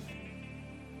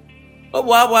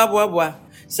 Boa.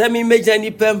 Se me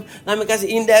jeni pem. Na me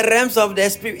kasi in the realms of the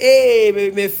spirit.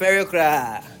 Hey, me fairy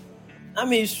cry. I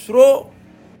mean, slow.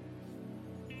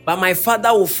 But my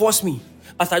father will force me.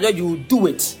 Pastor George, you will do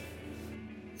it.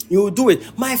 You will do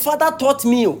it. My father taught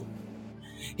me.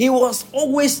 He was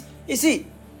always, you see,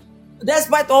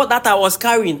 despite all that I was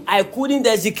carrying, I couldn't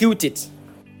execute it.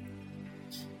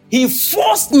 He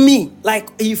forced me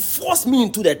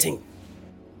into the thing.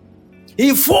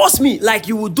 He forced me like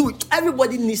you will do it.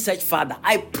 Everybody needs such father.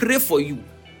 I pray for you.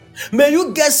 May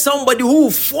you get somebody who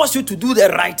will force you to do the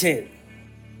right thing.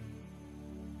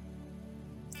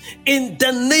 In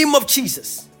the name of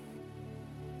Jesus.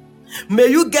 May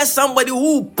you get somebody who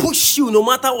will push you no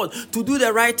matter what to do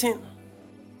the right thing.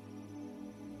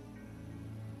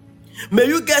 May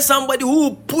you get somebody who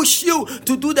will push you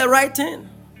to do the right thing.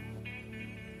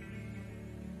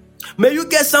 May you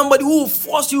get somebody who will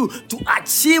force you to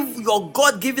achieve your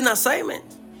God-given assignment.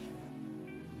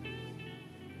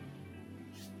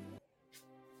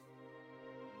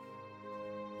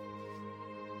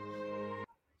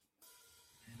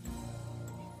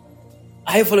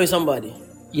 Are you following somebody?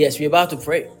 Yes, we're about to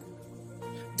pray.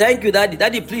 Thank you, Daddy.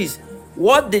 Daddy, please.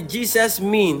 What did Jesus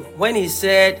mean when he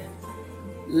said,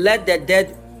 let the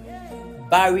dead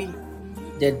bury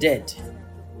the dead?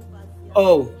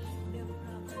 Oh,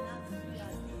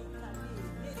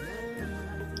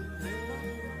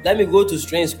 let me go to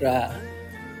strange cry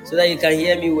so that you can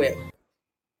hear me well.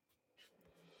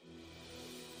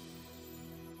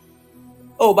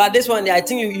 Oh, but this one, I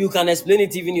think you can explain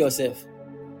it even yourself.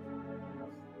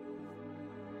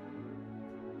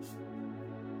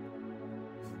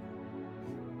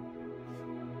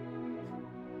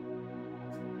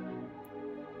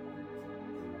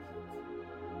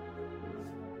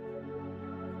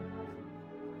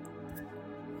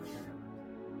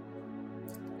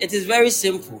 It is very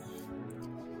simple.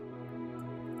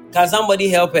 Can somebody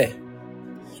help her?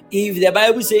 If the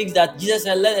Bible says that Jesus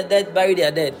said, let the dead bury their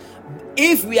dead,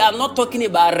 if we are not talking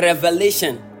about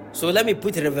revelation, so let me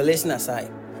put revelation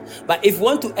aside. But if you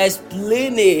want to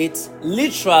explain it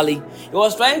literally, he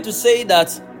was trying to say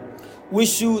that we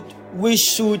should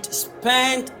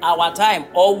spend our time,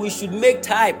 or we should make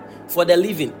time for the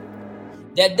living.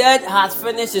 The dead has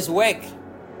finished his work.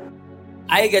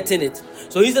 Are you getting it?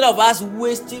 So instead of us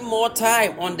wasting more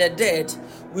time on the dead,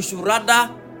 we should rather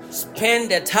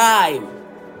spend the time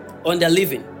on the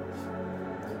living.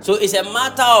 So it's a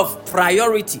matter of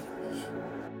priority.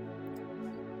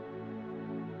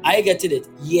 Are you getting it?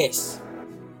 Yes.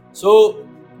 So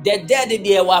the dead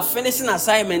there were finishing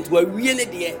assignment, were really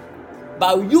there.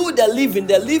 But you, the living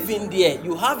there,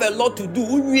 you have a lot to do.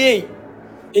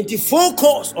 And to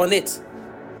focus on it.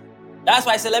 That's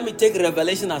why I said, let me take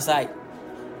revelation aside.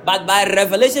 But by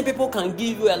revelation, people can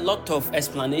give you a lot of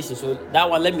explanation. So that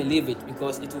one, let me leave it,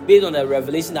 because it will be based on the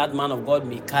revelation that man of God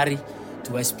may carry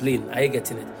to explain. Are you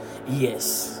getting it?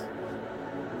 Yes.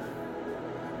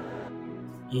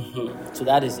 So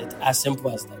that is it. As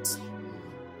simple as that.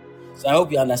 So I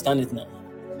hope you understand it now.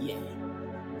 Yeah.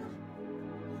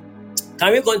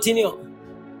 Can we continue?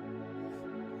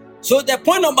 So the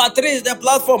point number 3 is the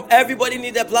platform. Everybody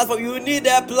needs a platform. You need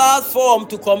a platform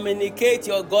to communicate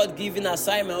your God-given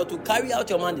assignment or to carry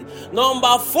out your mandate.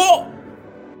 Number 4,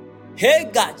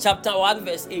 Hagar chapter 1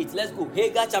 verse 8. Let's go.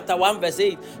 Hagar chapter 1 verse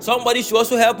 8. Somebody should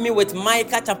also help me with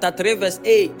Micah chapter 3 verse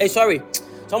 8.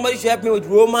 Somebody should help me with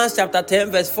Romans chapter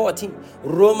 10 verse 14.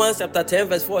 Romans chapter 10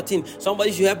 verse 14.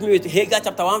 Somebody should help me with Hagar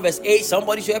chapter 1 verse 8.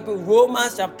 Somebody should help me with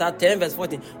Romans chapter 10 verse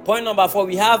 14. Point number 4,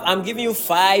 I'm giving you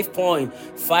 5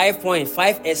 points.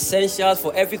 5 essentials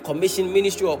for every commission,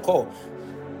 ministry, or call.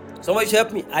 Somebody should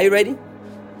help me. Are you ready?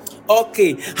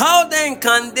 Okay. How then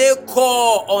can they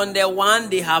call on the one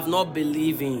they have not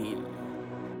believed in?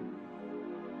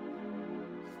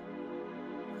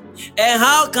 And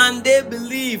how can they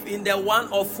believe in the one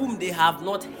of whom they have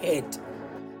not heard?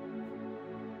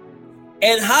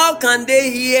 And how can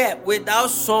they hear without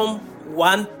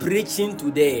someone preaching to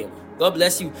them? God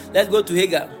bless you. Let's go to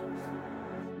Hagar.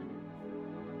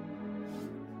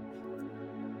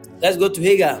 Let's go to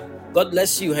Hagar. God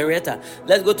bless you, Henrietta.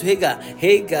 Let's go to Hagar.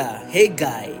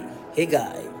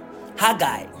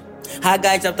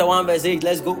 Haggai chapter 1 verse 8.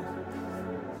 Let's go.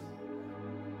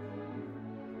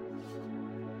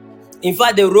 In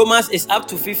fact, the Romans is up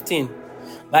to 15.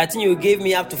 But I think you gave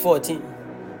me up to 14.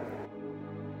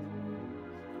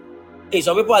 Hey,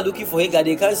 some people are looking for Hagar.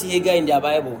 They can't see Hagar in their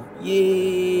Bible.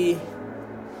 Yay.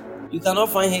 You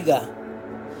cannot find Hagar.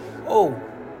 Oh.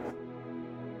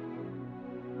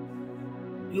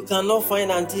 You cannot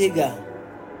find Auntie Hagar.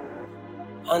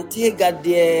 Auntie Hagar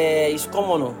there is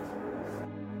common.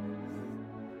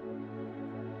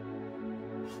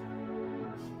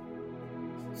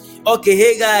 Okay,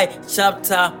 Haggai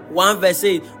chapter 1 verse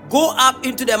 8. Go up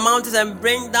into the mountains and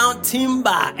bring down timber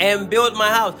and build my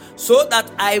house, so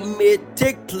that I may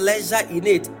take pleasure in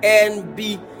it and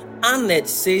be honored,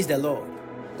 says the Lord.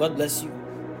 God bless you.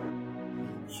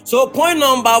 So point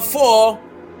number 4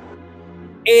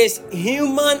 is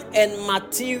human and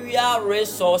material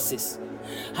resources.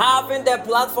 Having the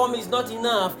platform is not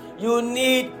enough. You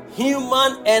need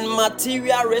human and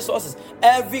material resources.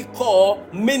 Every core,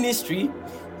 ministry,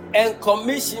 and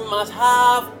commission must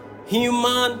have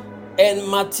human and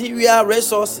material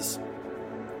resources.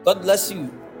 God bless you.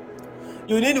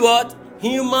 You need what?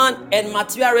 Human and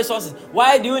material resources.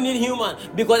 Why do you need human?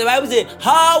 Because the Bible says,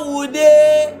 how would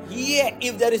they hear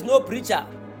if there is no preacher?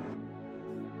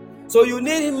 So you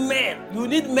need men. You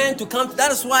need men to come.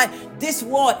 That is why this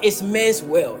world is men's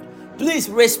world. Please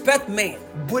respect men.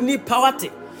 Buni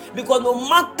poverty. Because no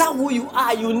matter who you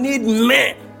are, you need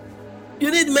men.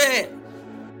 You need men.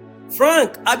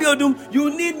 Frank, Abiodun, you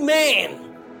need men.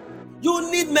 You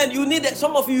need men. You need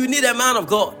some of you need a man of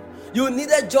God. You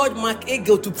needed George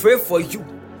Mceagle to pray for you.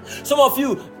 Some of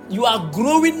you, you are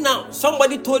growing now.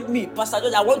 Somebody told me, Pastor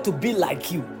George, I want to be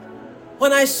like you.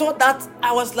 When I saw that,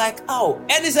 I was like, oh,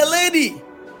 and it's a lady.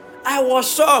 I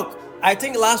was shocked. I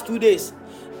think last 2 days,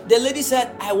 the lady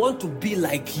said, I want to be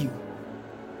like you.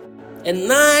 A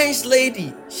nice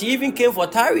lady. She even came for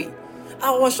Tari.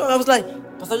 I was shocked. I was like,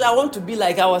 Pastor George, I want to be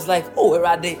like. I was like, oh, where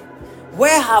are they?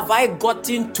 Where have I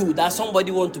gotten to that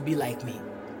somebody want to be like me?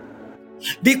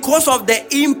 Because of the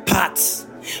impacts,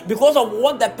 because of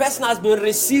what the person has been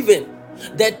receiving,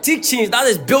 the teachings that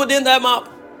is building them up.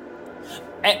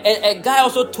 A guy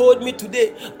also told me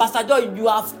today, Pastor Joy, you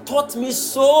have taught me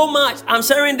so much. I'm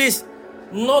sharing this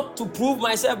not to prove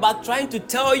myself, but trying to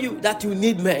tell you that you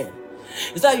need men.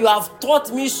 It's that you have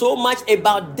taught me so much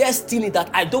about destiny that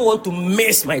I don't want to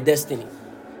miss my destiny.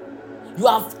 You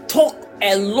have talked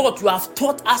a lot. You have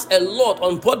taught us a lot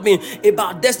on Podbean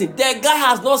about destiny. The guy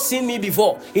has not seen me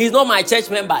before. He is not my church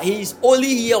member. He is only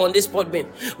here on this Podbean.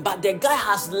 But the guy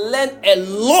has learned a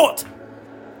lot.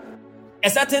 A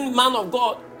certain man of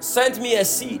God sent me a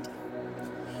seed.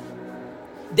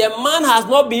 The man has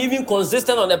not been even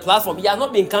consistent on the platform. He has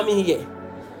not been coming here.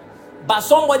 But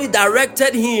somebody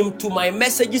directed him to my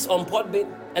messages on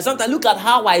Podbean. And sometimes look at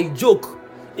how I joke,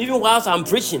 even whilst I'm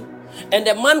preaching. And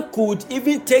the man could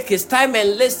even take his time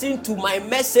and listen to my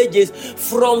messages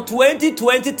from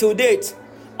 2020 to date.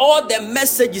 All the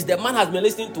messages, the man has been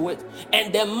listening to it.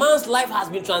 And the man's life has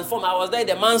been transformed. I was there,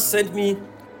 the man sent me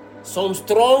some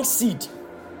strong seed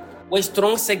with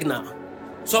strong signal.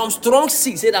 Some strong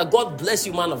seed said that God bless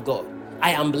you, man of God.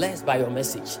 I am blessed by your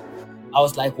message. I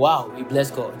was like, wow, we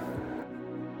bless God.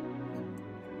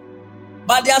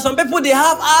 But there are some people, they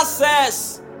have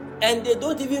access and they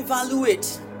don't even value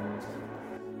it.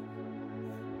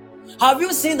 Have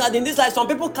you seen that in this life, some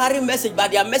people carry message,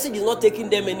 but their message is not taking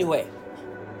them anywhere?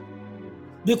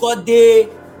 Because they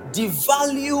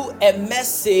devalue a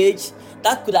message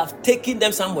that could have taken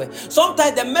them somewhere.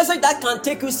 Sometimes the message that can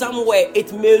take you somewhere,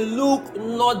 it may look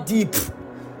not deep.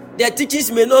 Their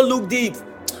teachings may not look deep,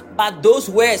 but those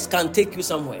words can take you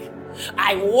somewhere.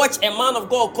 I watch a man of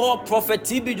God called Prophet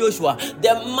TB Joshua.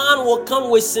 The man will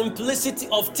come with simplicity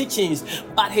of teachings,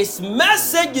 but his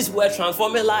messages were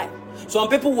transforming life. Some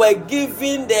people were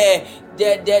giving the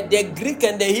Greek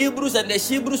and the Hebrews and the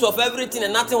Hebrews of everything,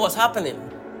 and nothing was happening.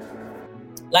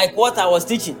 Like what I was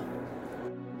teaching.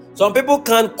 Some people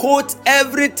can quote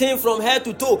everything from head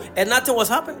to toe, and nothing was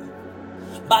happening.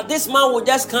 But this man will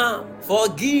just come.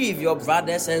 Forgive your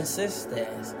brothers and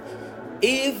sisters.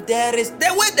 If there is,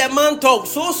 the way the man talks,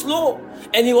 so slow.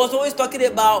 And he was always talking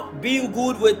about being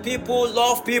good with people,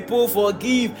 love people,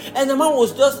 forgive. And the man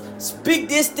was just speak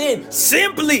this thing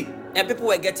simply. And people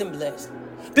were getting blessed.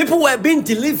 People were being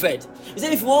delivered. He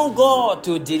said, if you want God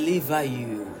to deliver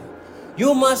you,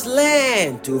 you must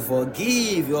learn to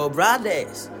forgive your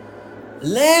brothers.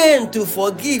 Learn to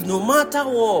forgive no matter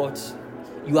what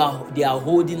they are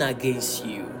holding against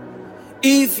you.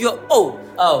 If you're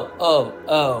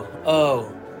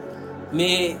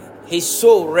may his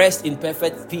soul rest in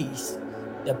perfect peace.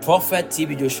 The prophet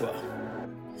TB Joshua.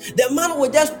 The man will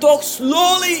just talk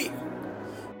slowly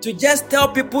to just tell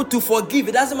people to forgive.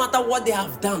 It doesn't matter what they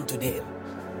have done to them.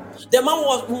 The man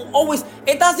will always,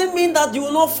 it doesn't mean that you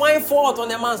will not find fault on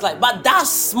a man's life, but that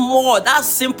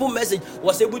simple message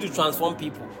was able to transform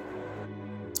people.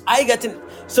 Are you getting it?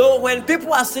 So when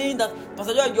people are saying that,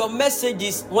 Pastor George, your message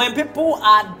is, when people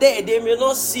are there, they may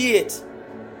not see it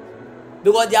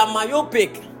because they are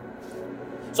myopic.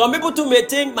 Some people too may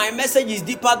think my message is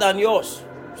deeper than yours.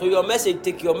 So your message,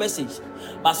 take your message.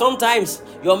 But sometimes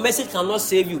your message cannot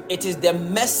save you. It is the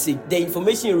message, the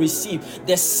information you receive,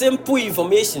 the simple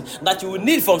information that you will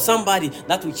need from somebody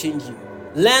that will change you.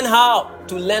 Learn how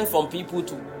to learn from people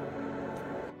too.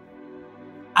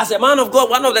 As a man of God,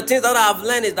 one of the things that I have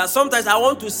learned is that sometimes I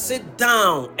want to sit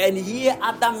down and hear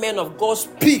other men of God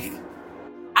speak.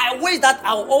 I wish that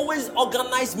I will always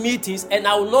organize meetings and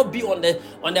I will not be on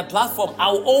the platform.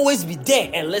 I will always be there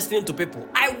and listening to people.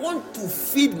 I want to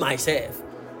feed myself.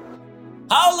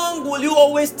 How long will you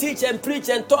always teach and preach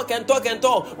and talk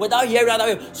without hearing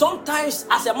other people? Sometimes,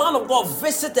 as a man of God,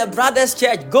 visit a brother's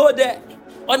church. Go there,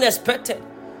 unexpected.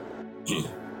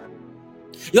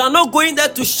 You are not going there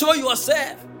to show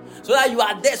yourself so that you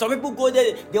are there. Some people go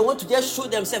there, they want to just show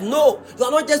themselves. No, you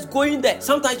are not just going there.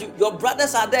 Sometimes your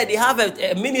brothers are there, they have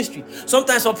a ministry.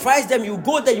 Sometimes surprise them, you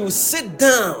go there, you sit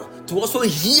down to also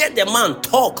hear the man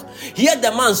talk, hear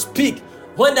the man speak.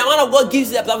 When the man of God gives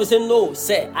you the platform, say, no,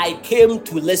 sir, I came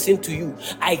to listen to you.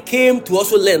 I came to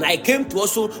also learn. I came to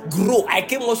also grow. I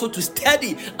came also to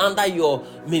study under your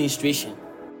ministration.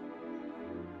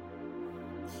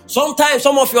 Sometimes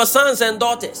some of your sons and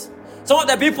daughters, some of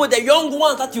the people, the young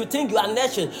ones that you think you are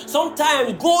nurturing,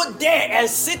 sometimes go there and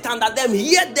sit under them,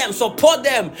 hear them, support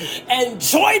them,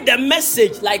 enjoy the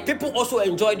message like people also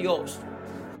enjoyed yours.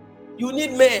 You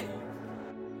need men.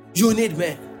 You need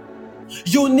men.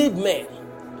 You need men.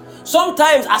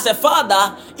 Sometimes as a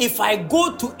father, if I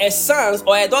go to a son's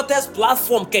or a daughter's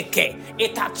platform,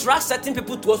 it attracts certain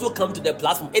people to also come to the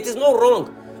platform. It is not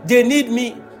wrong. They need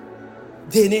me.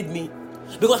 They need me.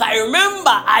 Because I remember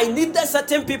I needed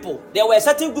certain people. There were a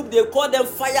certain group, they called them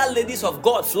Fire Ladies of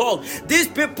God, Flog. These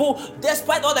people,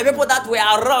 despite all the people that were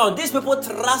around, these people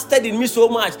trusted in me so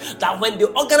much that when they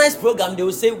organized program, they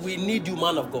would say, we need you,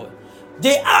 man of God.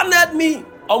 They honored me.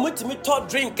 I went to me to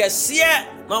drink a seer,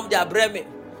 nom de abreme.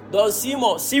 Don't see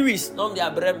more series, nom de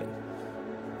abreme.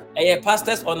 A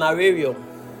pastor's honorarium.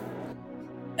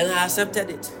 And I accepted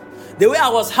it. The way I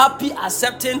was happy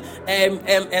accepting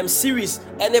series,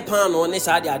 any pan on this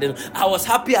idea, I was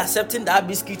happy accepting that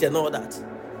biscuit and all that.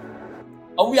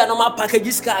 And we are normal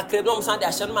packages,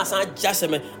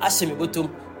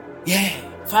 yeah,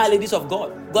 Fire Ladies of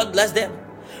God. God bless them.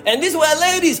 And these were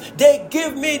ladies, they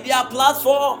gave me their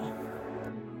platform.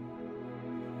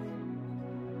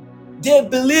 They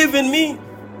believe in me.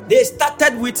 They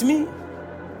started with me.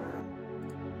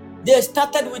 They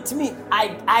started with me.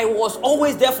 I was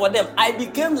always there for them. I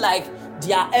became like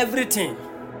their everything.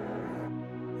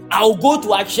 I'll go to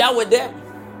Aksha with them.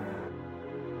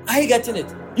 Are you getting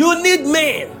it? You need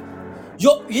men.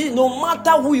 No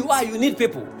matter who you are, you need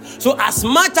people. So as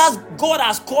much as God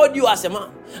has called you as a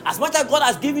man, as much as God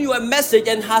has given you a message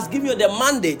and has given you the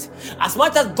mandate, as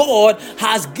much as God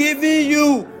has given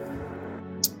you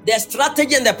the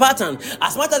strategy and the pattern,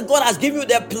 as much as God has given you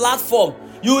the platform,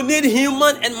 you need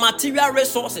human and material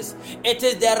resources. It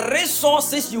is the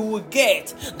resources you will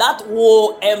get that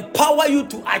will empower you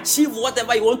to achieve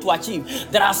whatever you want to achieve.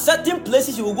 There are certain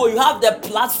places you will go, you have the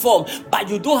platform, but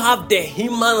you don't have the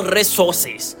human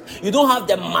resources. You don't have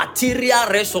the material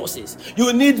resources.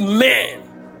 You need men.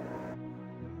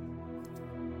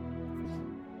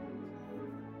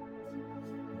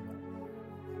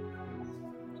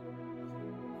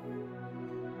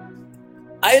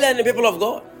 Are you learning, people of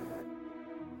God?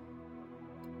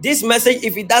 This message,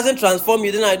 if it doesn't transform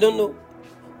you, then I don't know.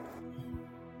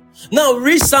 Now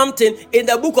read something in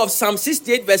the book of Psalm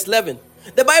 68 verse 11.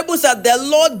 The Bible said, the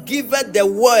Lord giveth the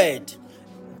word.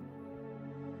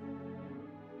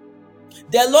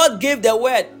 The Lord gave the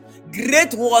word.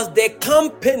 Great was the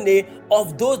company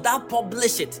of those that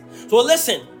publish it. So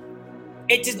listen,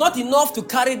 it is not enough to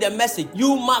carry the message.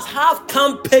 You must have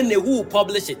company who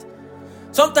publish it.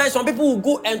 Sometimes some people will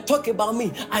go and talk about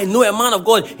me. I know a man of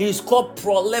God. He is called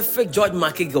Prolific George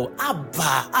Mceagle.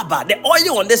 Abba, the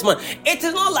oil on this man. It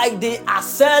is not like they are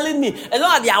selling me. It's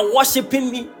not like they are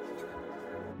worshiping me.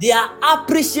 They are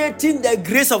appreciating the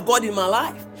grace of God in my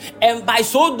life. And by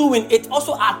so doing, it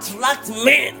also attracts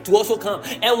men to also come.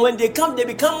 And when they come, they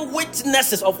become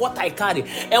witnesses of what I carry.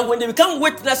 And when they become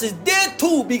witnesses, they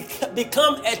too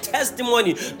become a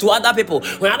testimony to other people.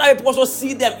 When other people also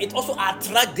see them, it also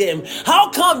attracts them. How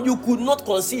come you could not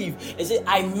conceive? And say,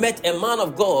 I met a man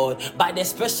of God. By the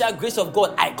special grace of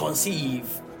God, I conceive.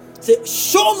 Say,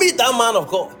 show me that man of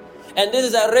God. And this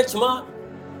is a rich man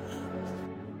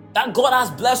that God has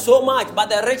blessed so much, but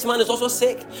the rich man is also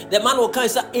sick. The man will come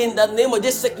and say, in the name of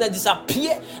this sickness,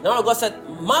 disappear. The man of God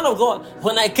said, man of God,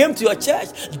 when I came to your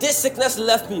church, this sickness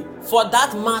left me. For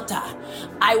that matter,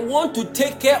 I want to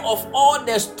take care of all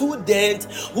the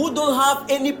students who don't have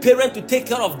any parent to take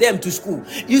care of them to school.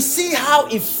 You see how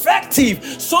effective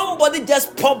somebody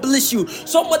just publish you,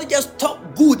 somebody just talk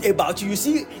good about you. You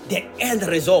see the end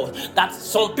result, that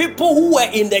some people who were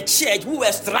in the church, who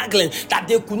were struggling, that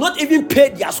they could not even pay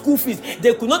their school fees,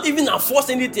 they could not even afford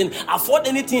anything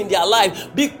in their life,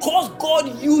 because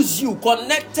God used you,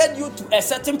 connected you to a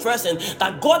certain person,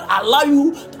 that God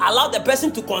allowed the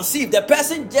person to conceive. The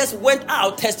person just went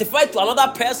out, testified to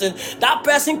another person, that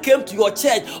person came to your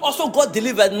church, also got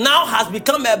delivered, now has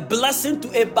become a blessing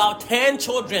to about 10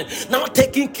 children, now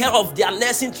taking care of their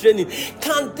nursing training.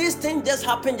 Can this thing just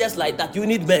happen just like that? You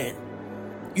need men.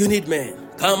 You need men.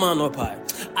 Come on up high.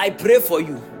 I pray for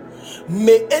you.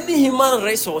 May any human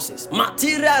resources,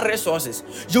 material resources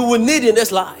you will need in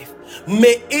this life,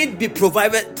 may it be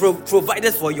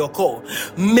provided for your call.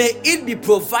 May it be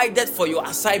provided for your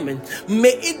assignment.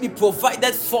 May it be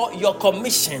provided for your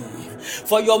commission,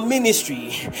 for your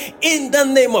ministry, in the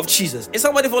name of Jesus. Is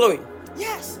somebody following?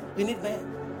 Yes, you need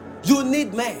men. You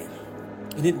need men.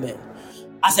 You need men.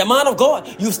 As a man of God,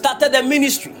 you started a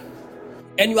ministry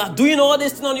and you are doing all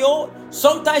this thing on your own.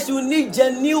 Sometimes you need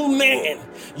genuine men,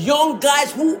 young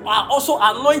guys who are also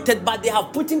anointed, but they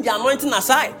have put the anointing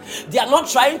aside. They are not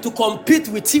trying to compete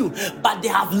with you, but they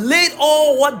have laid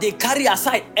all what they carry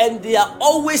aside, and they are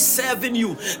always serving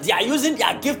you. They are using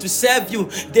their gift to serve you.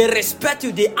 They respect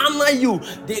you. They honor you.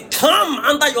 They come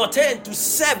under your tent to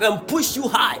serve and push you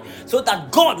high so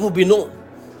that God will be known.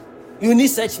 You need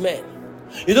such men.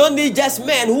 You don't need just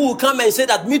men who will come and say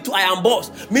that me too I am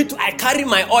boss, me too I carry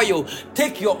my oil,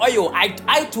 take your oil,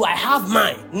 I too I have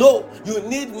mine. No, you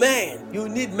need men. You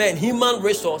need men, human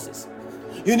resources.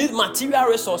 You need material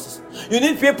resources. You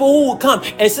need people who will come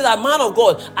and say that, man of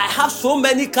God, I have so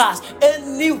many cars.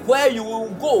 Anywhere you will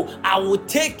go, I will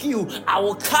take you. I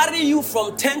will carry you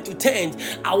from tent to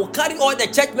tent. I will carry all the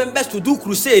church members to do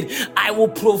crusade. I will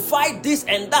provide this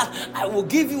and that. I will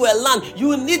give you a land.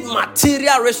 You need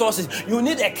material resources. You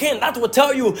need a king that will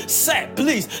tell you, sir,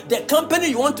 please, the company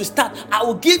you want to start, I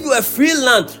will give you a free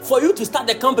land for you to start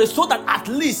the company so that at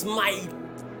least my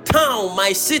town,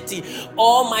 my city,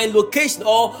 or my location,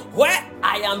 or where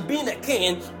I am being a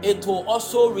king, it will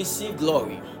also receive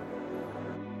glory.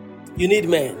 You need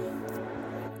men.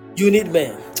 You need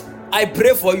men. I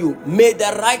pray for you. May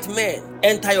the right men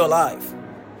enter your life.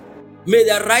 May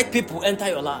the right people enter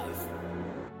your life.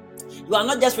 You are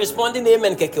not just responding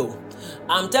amen, Kekeo.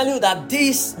 I'm telling you that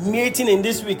this meeting in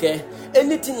this week,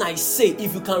 anything I say,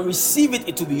 if you can receive it,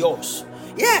 it will be yours.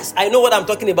 Yes, I know what I'm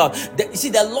talking about. You see,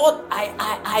 the Lord,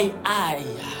 I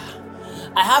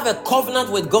have a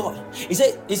covenant with God. He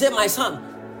said, my son,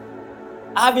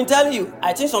 I have been telling you.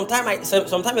 I think some time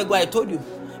ago I told you.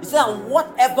 He said,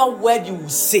 whatever word you will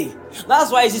say.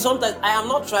 That's why you see, sometimes I am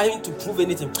not trying to prove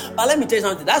anything. But let me tell you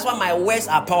something. That's why my words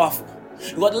are powerful.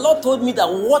 Because the Lord told me that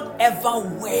whatever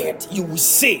word you will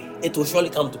say, it will surely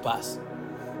come to pass.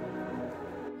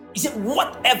 He said,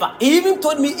 whatever. He even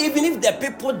told me, even if the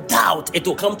people doubt, it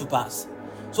will come to pass.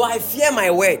 So I fear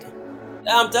my word.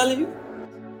 I'm telling you.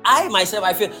 I myself,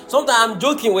 I fear. Sometimes I'm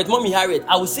joking with Mommy Harriet.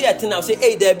 I will say a thing, I will say,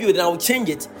 hey, there be, then I will change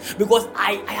it. Because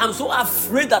I am so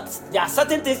afraid that there are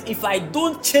certain things, if I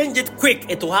don't change it quick,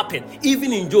 it will happen.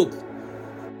 Even in joke.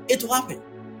 It will happen.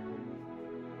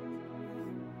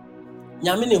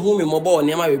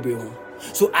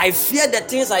 So I fear the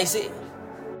things I say.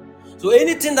 So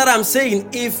anything that I'm saying,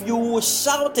 if you will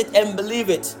shout it and believe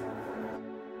it,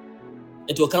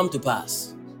 it will come to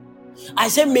pass. I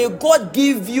say, may God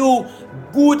give you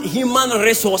good human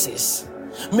resources.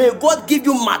 May God give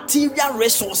you material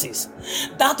resources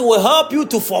that will help you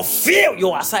to fulfill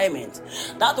your assignment.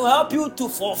 That will help you to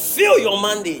fulfill your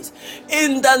mandate.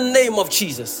 In the name of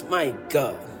Jesus. My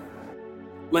God.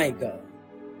 My God.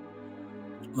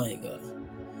 My God.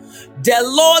 The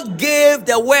Lord gave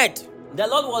the word. The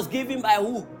Lord was given by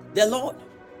who? The Lord.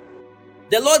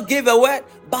 The Lord gave a word,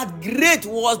 but great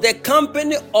was the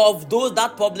company of those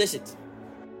that publish it.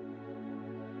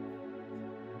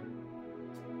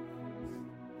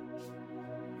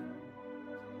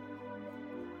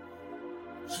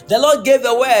 The Lord gave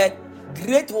a word,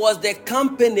 great was the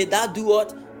company that do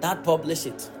what? That publish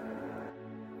it.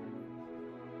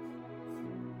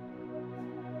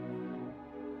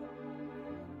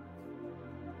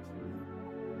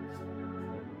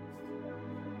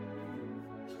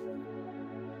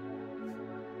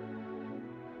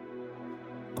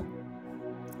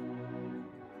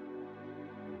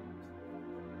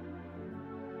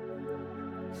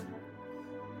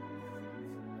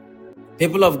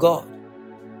 People of God,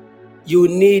 you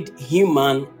need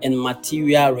human and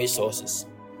material resources.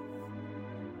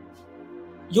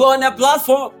 You're on a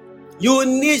platform. You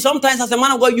need, sometimes as a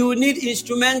man of God, you need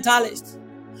instrumentalists.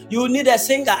 You need a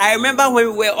singer. I remember when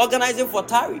we were organizing for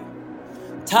Tari.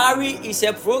 Tari is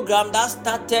a program that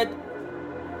started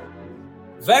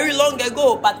very long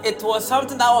ago, but it was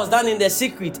something that was done in the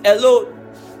secret, alone.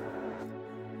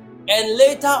 And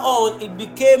later on, it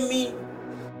became me,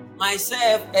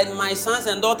 myself, and my sons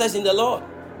and daughters in the Lord.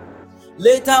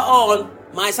 Later on,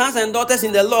 my sons and daughters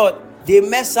in the Lord, they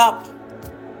mess up.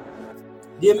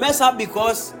 They mess up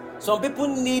because some people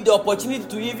need the opportunity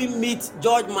to even meet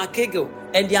George Mceagle,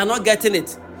 and they are not getting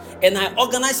it. And I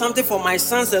organized something for my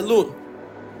sons alone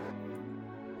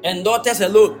and daughters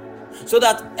alone, so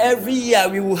that every year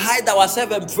we will hide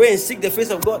ourselves and pray and seek the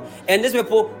face of God. And these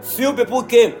people, few people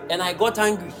came, and I got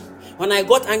angry. When I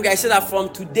got angry, I said that from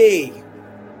today,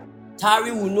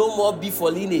 Tari will no more be for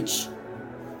lineage.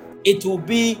 It will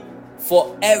be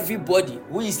for everybody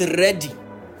who is ready.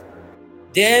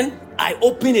 Then I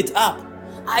open it up.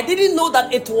 I didn't know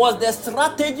that it was the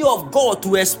strategy of God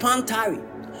to expand Tari,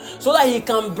 so that he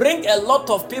can bring a lot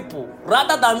of people,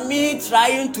 rather than me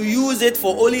trying to use it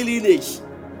for only lineage.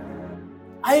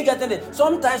 Are you getting it?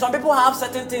 Sometimes some people have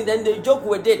certain things, then they joke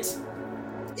with it.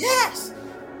 Yes.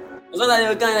 So that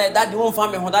they kind of that won't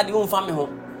find me home, that won't find me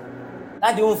home.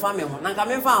 That won't find me home. Now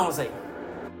come in found say.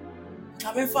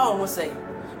 Come in found say.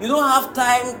 You don't have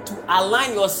time to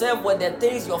align yourself with the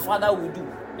things your father will do.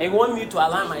 And you want me to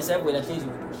align myself with the things you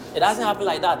will do. It doesn't happen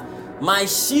like that. My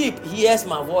sheep hears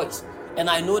my voice and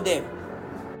I know them.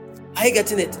 Are you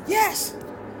getting it? Yes.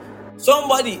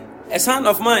 Somebody, a son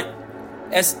of mine,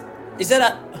 he said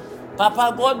that,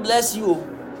 Papa, God bless you.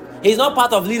 He's not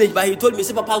part of lineage, but he told me,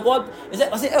 say, Papa, God, he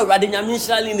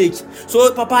said, lineage.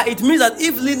 So, Papa, it means that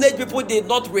if lineage people did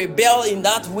not rebel in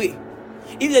that way,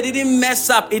 if they didn't mess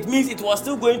up, it means it was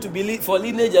still going to be for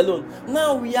lineage alone.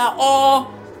 Now we are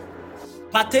all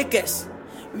partakers.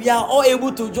 We are all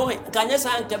able to join. Can you say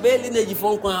lineage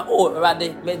for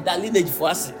lineage for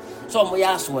us? So we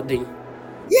are swording.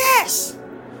 Yes.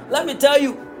 Let me tell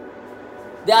you,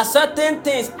 there are certain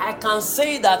things I can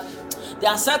say that there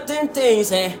are certain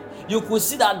things you could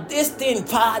see that this thing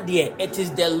part there, it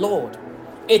is the Lord.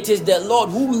 It is the Lord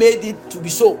who made it to be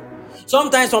so.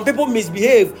 Sometimes some people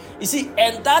misbehave, you see,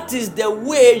 and that is the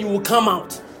way you will come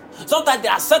out. Sometimes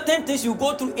there are certain things you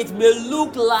go through, it may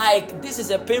look like this is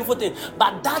a painful thing,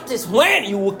 but that is when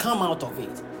you will come out of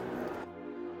it.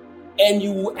 And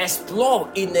you will explore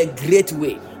in a great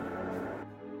way.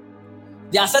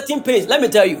 There are certain pains, let me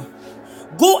tell you.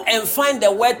 Go and find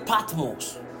the word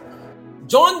Patmos.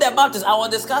 John the Baptist, I was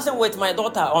discussing with my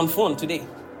daughter on phone today,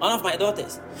 one of my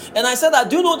daughters. And I said that,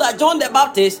 do you know that John the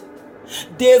Baptist,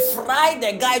 they fried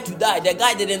the guy to die. The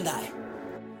guy didn't die.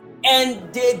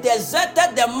 And they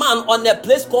deserted the man on a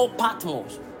place called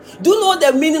Patmos. Do you know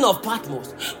the meaning of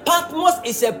Patmos? Patmos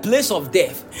is a place of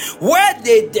death where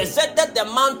they deserted the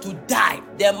man to die.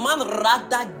 The man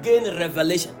rather gained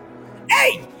revelation.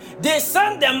 Hey! They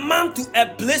sent the man to a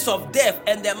place of death,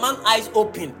 and the man's eyes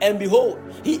opened, and behold,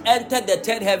 he entered the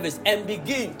third heavens and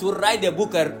began to write the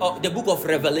book of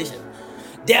Revelation.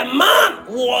 The man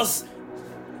was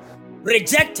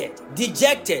rejected,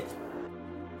 dejected.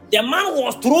 The man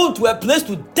was thrown to a place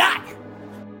to die.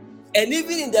 And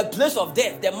even in the place of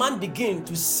death, the man began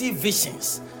to see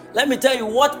visions. Let me tell you,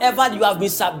 whatever you have been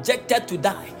subjected to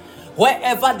die,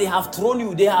 wherever they have thrown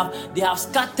you, they have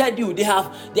scattered you, they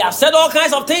have said all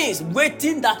kinds of things,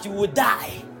 waiting that you will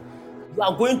die. You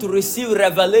are going to receive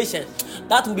revelation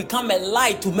that will become a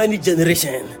light to many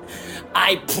generations.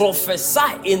 I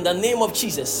prophesy in the name of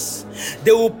Jesus.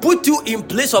 They will put you in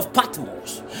place of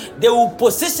Patmos. They will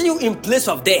position you in place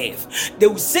of death. They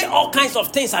will say all kinds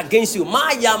of things against you.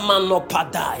 Maya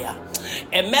manopadaya.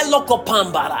 Emeloko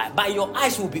pambara. But your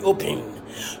eyes will be open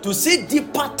to see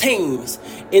deeper things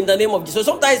in the name of Jesus.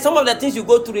 So sometimes some of the things you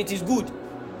go through, it is good.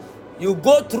 You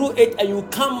go through it and you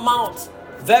come out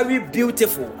very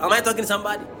beautiful. Am I talking to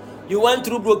somebody? You went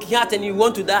through broken heart and you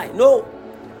want to die. No.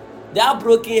 That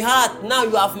broken heart, now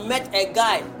you have met a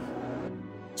guy.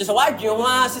 Just why do you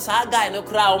want to say a guy no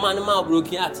crowd man ma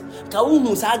broken heart? Ka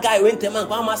who say guy went man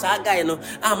kwa ma say guy no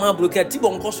ma broken heart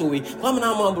tibon koso we. Kwa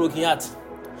ma broken heart.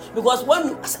 Because when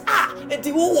you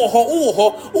eti wo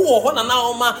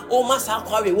na o ma sa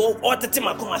kwa we wo o tete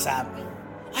makoma sa.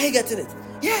 Are you getting it?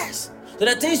 Yes. So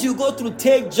the things you go through,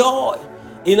 take joy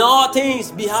in all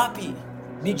things, be happy,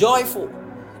 be joyful,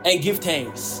 and give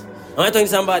thanks. Am I talking to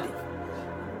somebody?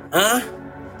 Huh?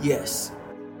 Yes.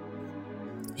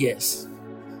 Yes.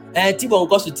 And Tibon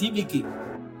Koso TBK.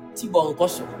 Tibon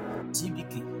Koso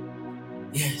TBK.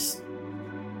 Yes.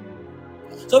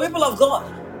 So people of God,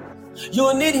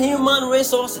 you need human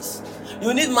resources.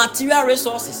 You need material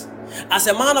resources. As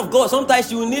a man of God,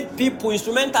 sometimes you need people,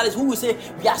 instrumentalists, who will say,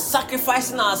 we are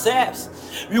sacrificing ourselves.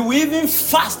 We will even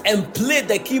fast and play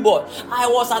the keyboard. I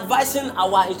was advising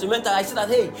our instrumental. I said that,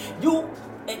 hey,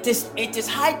 it is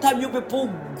high time you people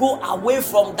go away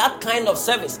from that kind of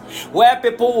service where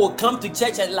people will come to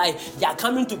church and like they are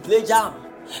coming to play jam,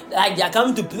 like they are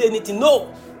coming to play anything.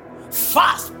 No.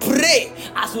 Fast, pray.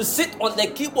 As you sit on the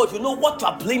keyboard, you know what you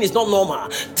are playing is not normal.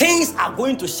 Things are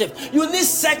going to shift. You need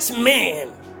such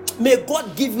men. May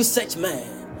God give you such men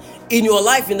in your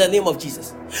life in the name of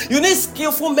Jesus. You need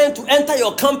skillful men to enter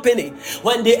your company.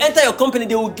 When they enter your company,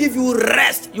 they will give you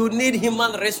rest. You need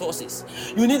human resources.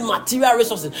 You need material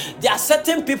resources. There are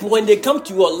certain people, when they come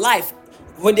to your life,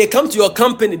 when they come to your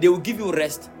company, they will give you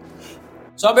rest.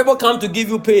 Some people come to give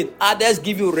you pain, others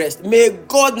give you rest. May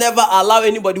God never allow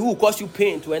anybody who will cause you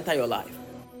pain to enter your life.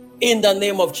 In the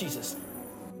name of Jesus.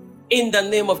 In the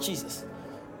name of Jesus.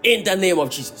 In the name of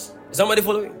Jesus. Is somebody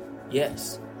following?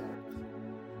 Yes.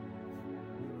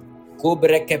 Go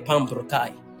breke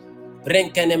pambrokai.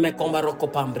 Brenkene me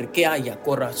komaroko pambrikea ya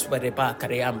kora swerepa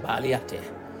kareamba aliate.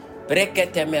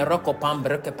 Brekete me rokopam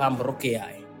brekepam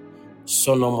brokeai.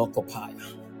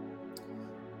 Sonomokopaya.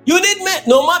 You need me,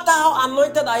 no matter how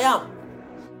anointed I am.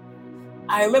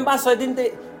 I remember certain day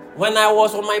when I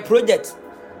was on my project.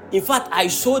 In fact, I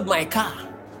sold my car.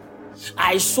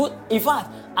 In fact,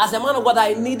 as a man of God,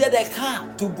 I needed a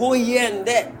car to go here and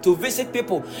there to visit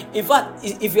people. In fact,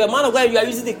 if you're a man of God, you are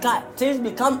using the car, things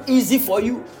become easy for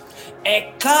you.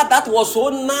 A car that was so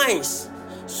nice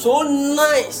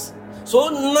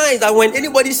that when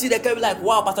anybody see the car, be like,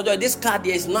 wow, Pastor Joy, this car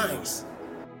there is nice.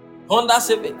 Honda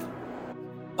Civic.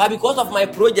 But because of my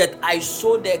project, I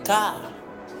sold the car.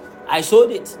 I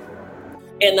sold it.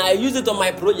 And I used it on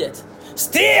my project.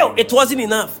 Still, it wasn't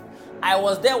enough. I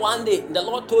was there one day. The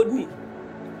Lord told me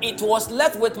it was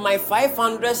left with my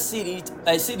 500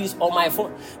 CDs on my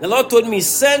phone. The Lord told me,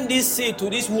 send this seed to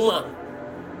this woman.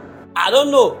 I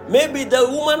don't know. Maybe the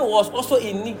woman was also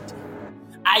in need.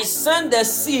 I sent the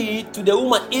seed to the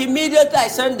woman. Immediately, I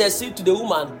sent the seed to the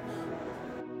woman.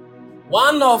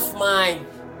 One of my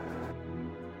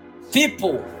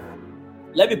people,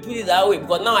 let me put it that way,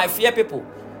 because now I fear people.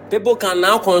 People can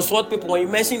now consult people. When you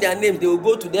mention their names, they will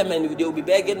go to them and they will be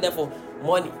begging them for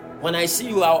money. When I see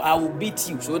you, I will beat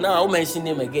you. So now I'll mention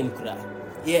them again.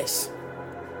 Yes.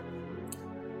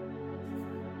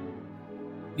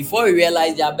 Before you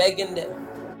realize, they are begging them.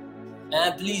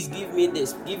 And please give me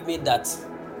this, give me that.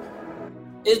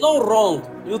 It's not wrong.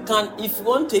 You can, if you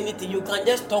want anything, you can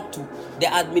just talk to the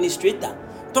administrator.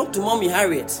 Talk to Mommy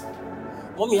Harriet.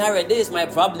 Mommy Harriet, this is my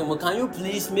problem. Well, can you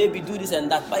please maybe do this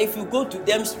and that? But if you go to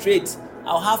them straight,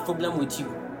 I'll have problem with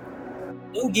you.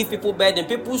 Don't give people burden.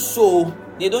 People sow.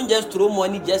 They don't just throw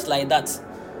money just like that.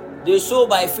 They sow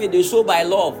by faith. They sow by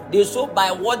love. They sow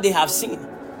by what they have seen.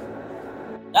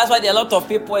 That's why there are a lot of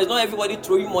people. It's not everybody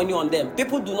throwing money on them.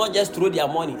 People do not just throw their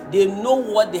money. They know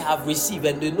what they have received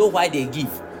and they know why they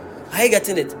give. Are you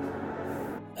getting it?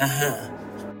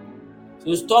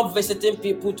 So stop visiting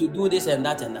people to do this and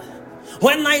that and that.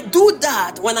 When I did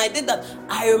that,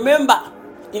 I remember,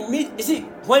 you see,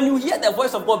 when you hear the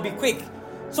voice of God, be quick.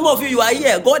 Some of you are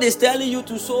here. God is telling you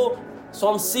to sow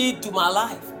some seed to my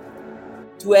life,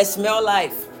 to a small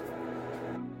life,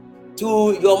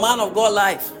 to your man of God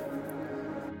life.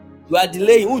 You are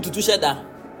delaying.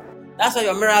 That's why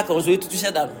your miracle was to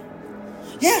shut down.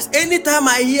 Yes, anytime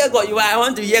I hear God, I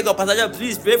want to hear God. Pastor Joy,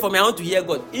 please pray for me. I want to hear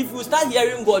God. If you start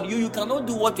hearing God, you cannot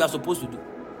do what you are supposed to do.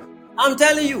 I'm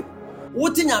telling you.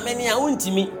 Because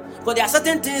there are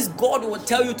certain things God will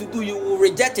tell you to do, you will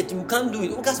reject it, you can't do it.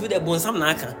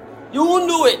 You won't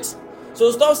do it.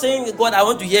 So stop saying, God, I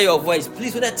want to hear your voice.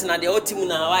 Please, now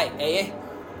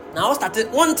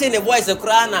started one thing, the voice of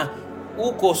crying.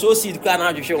 So see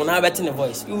the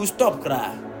voice. You will stop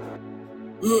crying.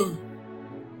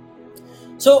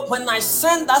 So when I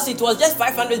sent that seed, it was just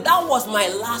 500. That was my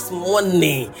last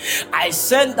money. I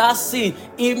sent that seed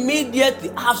immediately.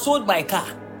 I have sold my car.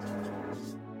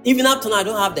 Even up to now, I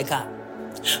don't have the car.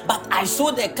 But I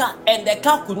sold the car, and the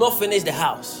car could not finish the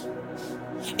house.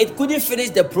 It couldn't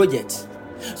finish the project.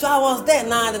 So I was there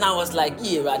now, and I was like,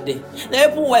 yeah, right there. The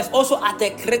people was also at a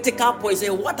critical point,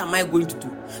 saying, what am I going to do?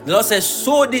 The Lord said,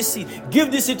 sow this seed. Give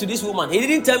this seed to this woman. He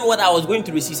didn't tell me what I was going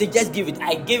to receive. He said, just give it.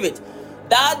 I gave it.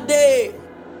 That day,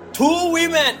 2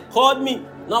 women called me.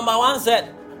 Number one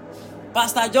said,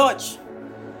 Pastor George,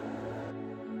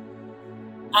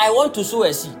 I want to sow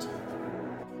a seed.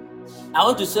 I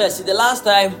want to sow a seed. The last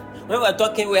time when we were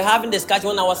talking, we were having discussion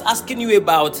when I was asking you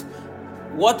about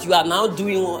what you are now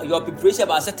doing, your preparation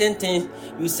about certain things.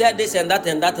 You said this and that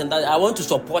and that and that. I want to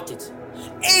support it.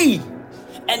 Hey!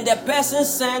 And the person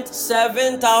sent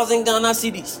 7,000 Ghana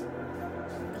cedis.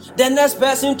 The next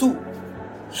person too.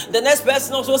 The next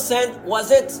person also sent, was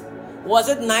it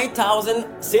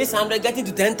 9,600 getting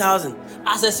to 10,000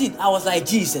 as a seed? I was like,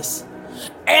 Jesus.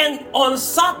 And on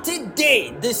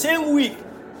Saturday, the same week,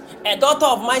 a daughter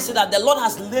of mine said that the Lord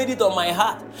has laid it on my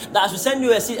heart that I should send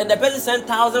you a seed. And the person sent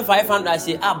 1,500. I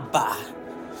say, Abba,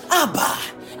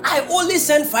 I only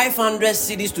send 500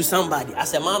 CDs to somebody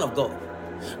as a man of God,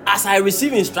 as I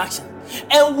receive instruction.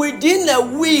 And within a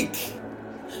week,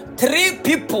 3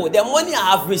 people, the money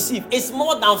I have received is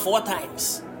more than 4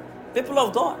 times. People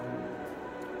of God.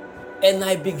 And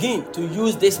I begin to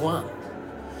use this one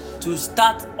to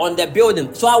start on the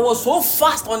building. So I was so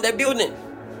fast on the building.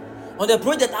 On the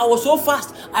project, I was so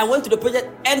fast. I went to the project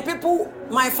and people,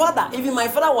 my father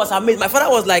was amazed. My father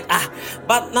was like,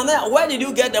 but Nana, where did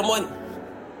you get the money?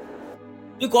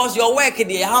 Because your work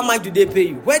there, how much do they pay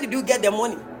you? Where did you get the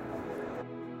money?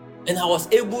 And I was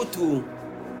able to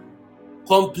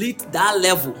complete that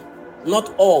level.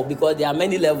 Not all, because there are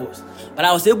many levels. But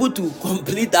I was able to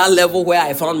complete that level where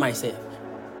I found myself.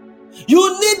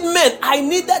 You need men. I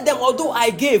needed them, although I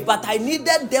gave, but I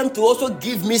needed them to also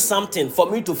give me something for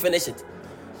me to finish it.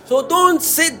 So don't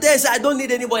sit there and say, I don't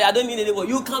need anybody. I don't need anybody.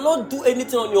 You cannot do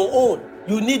anything on your own.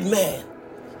 You need men.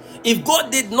 If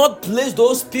God did not place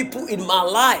those people in my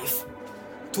life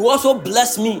to also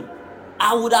bless me,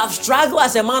 I would have struggled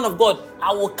as a man of God.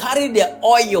 I will carry the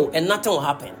oil and nothing will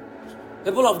happen.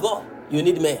 People of God, you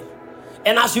need men.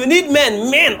 And as you need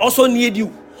men, men also need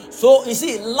you. So you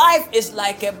see, life is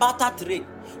like a barter trade.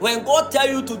 When God tells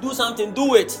you to do something,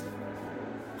 do it.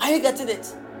 Are you getting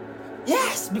it?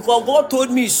 Yes, because God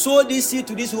told me, sow this seed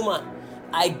to this woman.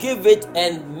 I gave it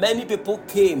and many people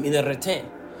came in a return.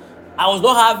 I was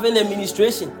not having a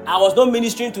ministration. I was not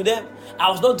ministering to them. I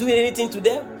was not doing anything to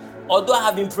them. Although I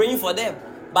have been praying for them.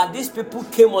 But these people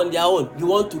came on their own. You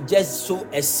want to just sow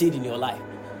a seed in your life.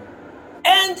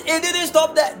 And it didn't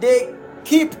stop there. They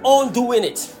keep on doing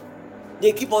it.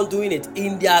 They keep on doing it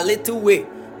in their little way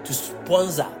to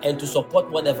sponsor and to support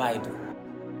whatever I do.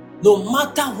 No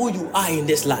matter who you are in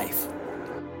this life,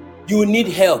 you need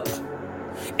help.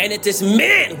 And it is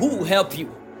men who will help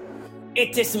you.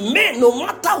 It is men, no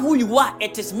matter who you are,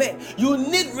 it is men. You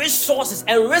need resources,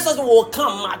 and resources will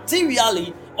come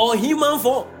materially or human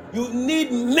form. You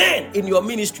need men in your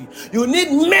ministry. You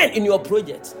need men in your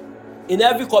project, in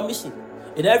every commission,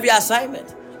 in every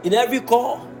assignment, in every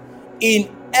call, in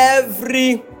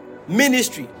every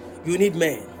ministry. You need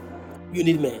men. You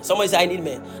need men. Somebody say, I need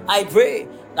men. I pray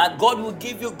that God will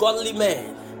give you godly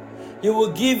men. He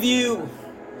will give you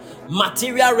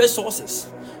material resources.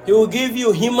 He will give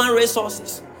you human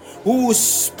resources who will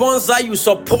sponsor you,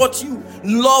 support you,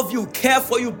 love you, care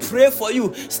for you, pray for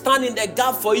you, stand in the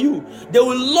gap for you. They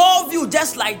will love you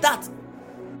just like that.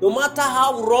 No matter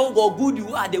how wrong or good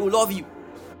you are, they will love you.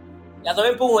 There are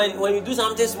some people when you do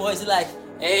something small, it's like,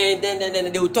 and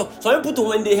then they will talk. Some people,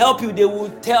 when they help you, they will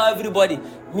tell everybody,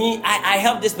 me, I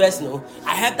help this person, oh,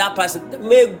 I help that person.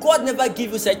 May God never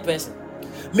give you such person.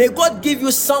 May God give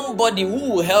you somebody who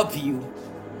will help you,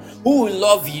 who will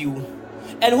love you,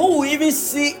 and who will even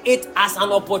see it as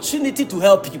an opportunity to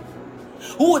help you,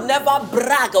 who will never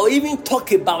brag or even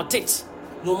talk about it,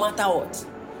 no matter what.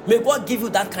 May God give you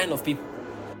that kind of people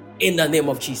in the name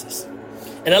of Jesus.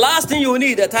 And the last thing you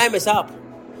need, the time is up.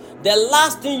 The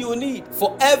last thing you need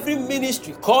for every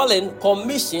ministry, calling,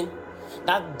 commission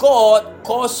that God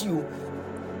calls you,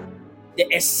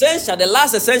 the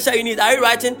last essential you need, are you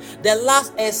writing? The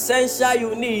last essential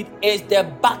you need is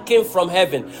the backing from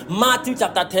heaven. Matthew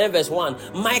chapter 10 verse 1,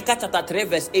 Micah chapter 3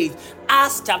 verse 8,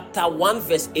 Acts chapter 1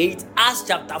 verse 8, Acts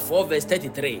chapter 4 verse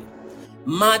 33.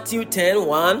 Matthew 10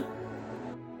 1,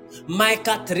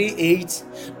 Micah 3 8,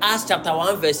 Acts chapter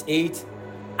 1 verse 8,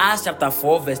 Acts chapter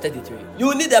 4 verse 33.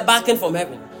 You need the backing from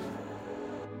heaven.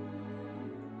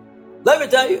 Let me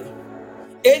tell you,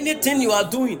 anything you are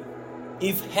doing,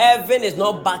 if heaven is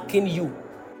not backing you,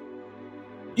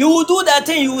 you will do that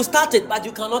thing, you will start it, but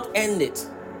you cannot end it.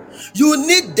 You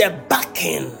need the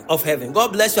backing of heaven.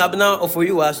 God bless you, Abner, for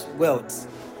you as well.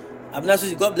 Abner,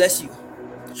 God bless you.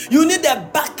 You need the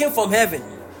backing from heaven.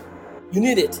 You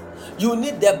need it. You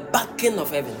need the backing of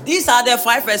heaven. These are the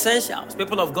 5 essentials,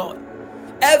 people of God.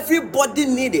 Everybody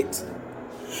need it.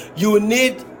 You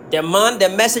need the man, the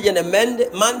message, and the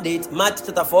mandate. Matthew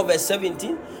chapter 4 verse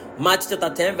 17, Matthew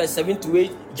chapter 10 verse 7 to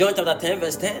 8, John chapter 10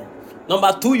 verse 10.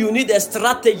 Number 2, you need the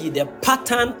strategy, the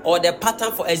pattern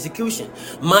for execution.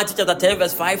 Matthew chapter 10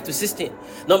 verse 5 to 16.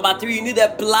 Number 3, you need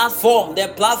the platform.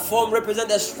 The platform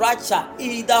represents the structure,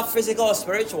 either physical or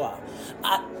spiritual,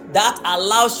 that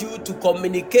allows you to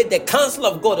communicate the counsel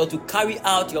of God or to carry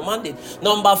out your mandate.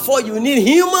 Number 4, you need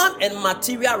human and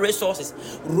material resources.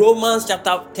 Romans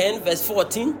chapter 10 verse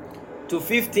 14 to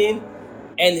 15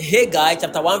 and Haggai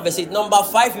chapter 1 verse 8. Number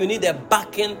 5, you need the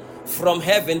backing from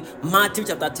heaven. Matthew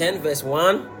chapter 10 verse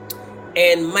 1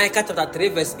 and Micah chapter 3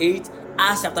 verse 8,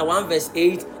 Acts chapter 1 verse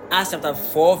 8, Acts chapter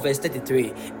 4 verse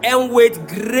 33. Acts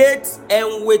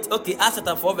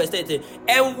chapter 4 verse 33.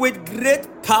 And with great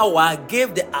power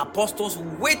gave the apostles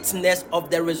witness of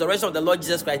the resurrection of the Lord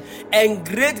Jesus Christ, and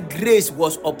great grace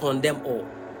was upon them all.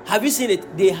 Have you seen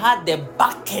it? They had the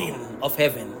backing of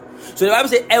heaven. So the Bible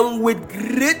says, and with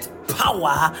great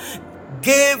power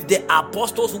gave the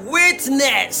apostles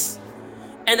witness.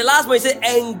 And the last one says,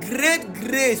 and great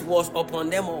grace was upon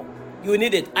them all. You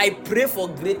need it. I pray for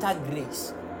greater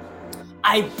grace.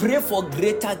 I pray for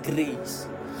greater grace.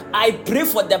 I pray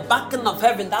for the backing of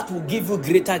heaven that will give you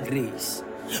greater grace.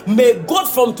 May God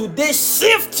from today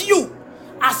shift you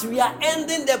as we are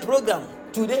ending the program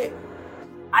today.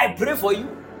 I pray for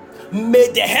you.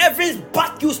 May the heavens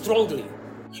back you strongly.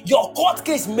 Your court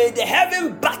case, may the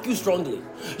heaven back you strongly.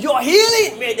 Your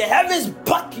healing, may the heavens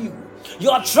back you.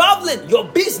 Your traveling, your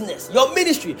business, your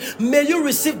ministry, may you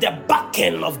receive the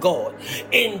backing of God.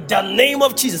 In the name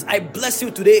of Jesus, I bless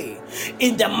you today.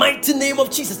 In the mighty name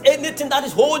of Jesus, anything that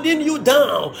is holding you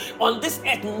down on this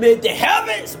earth, may the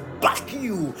heavens back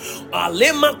you.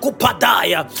 Alema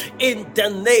kupadaya. In the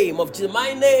name of Jesus.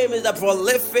 My name is the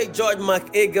prolific George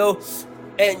Mceagle.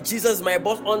 And Jesus, my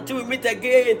boss. Until we meet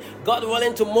again, God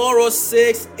willing, tomorrow,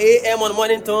 6 a.m. on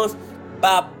Morning Tones.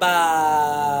 Bye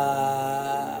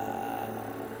bye.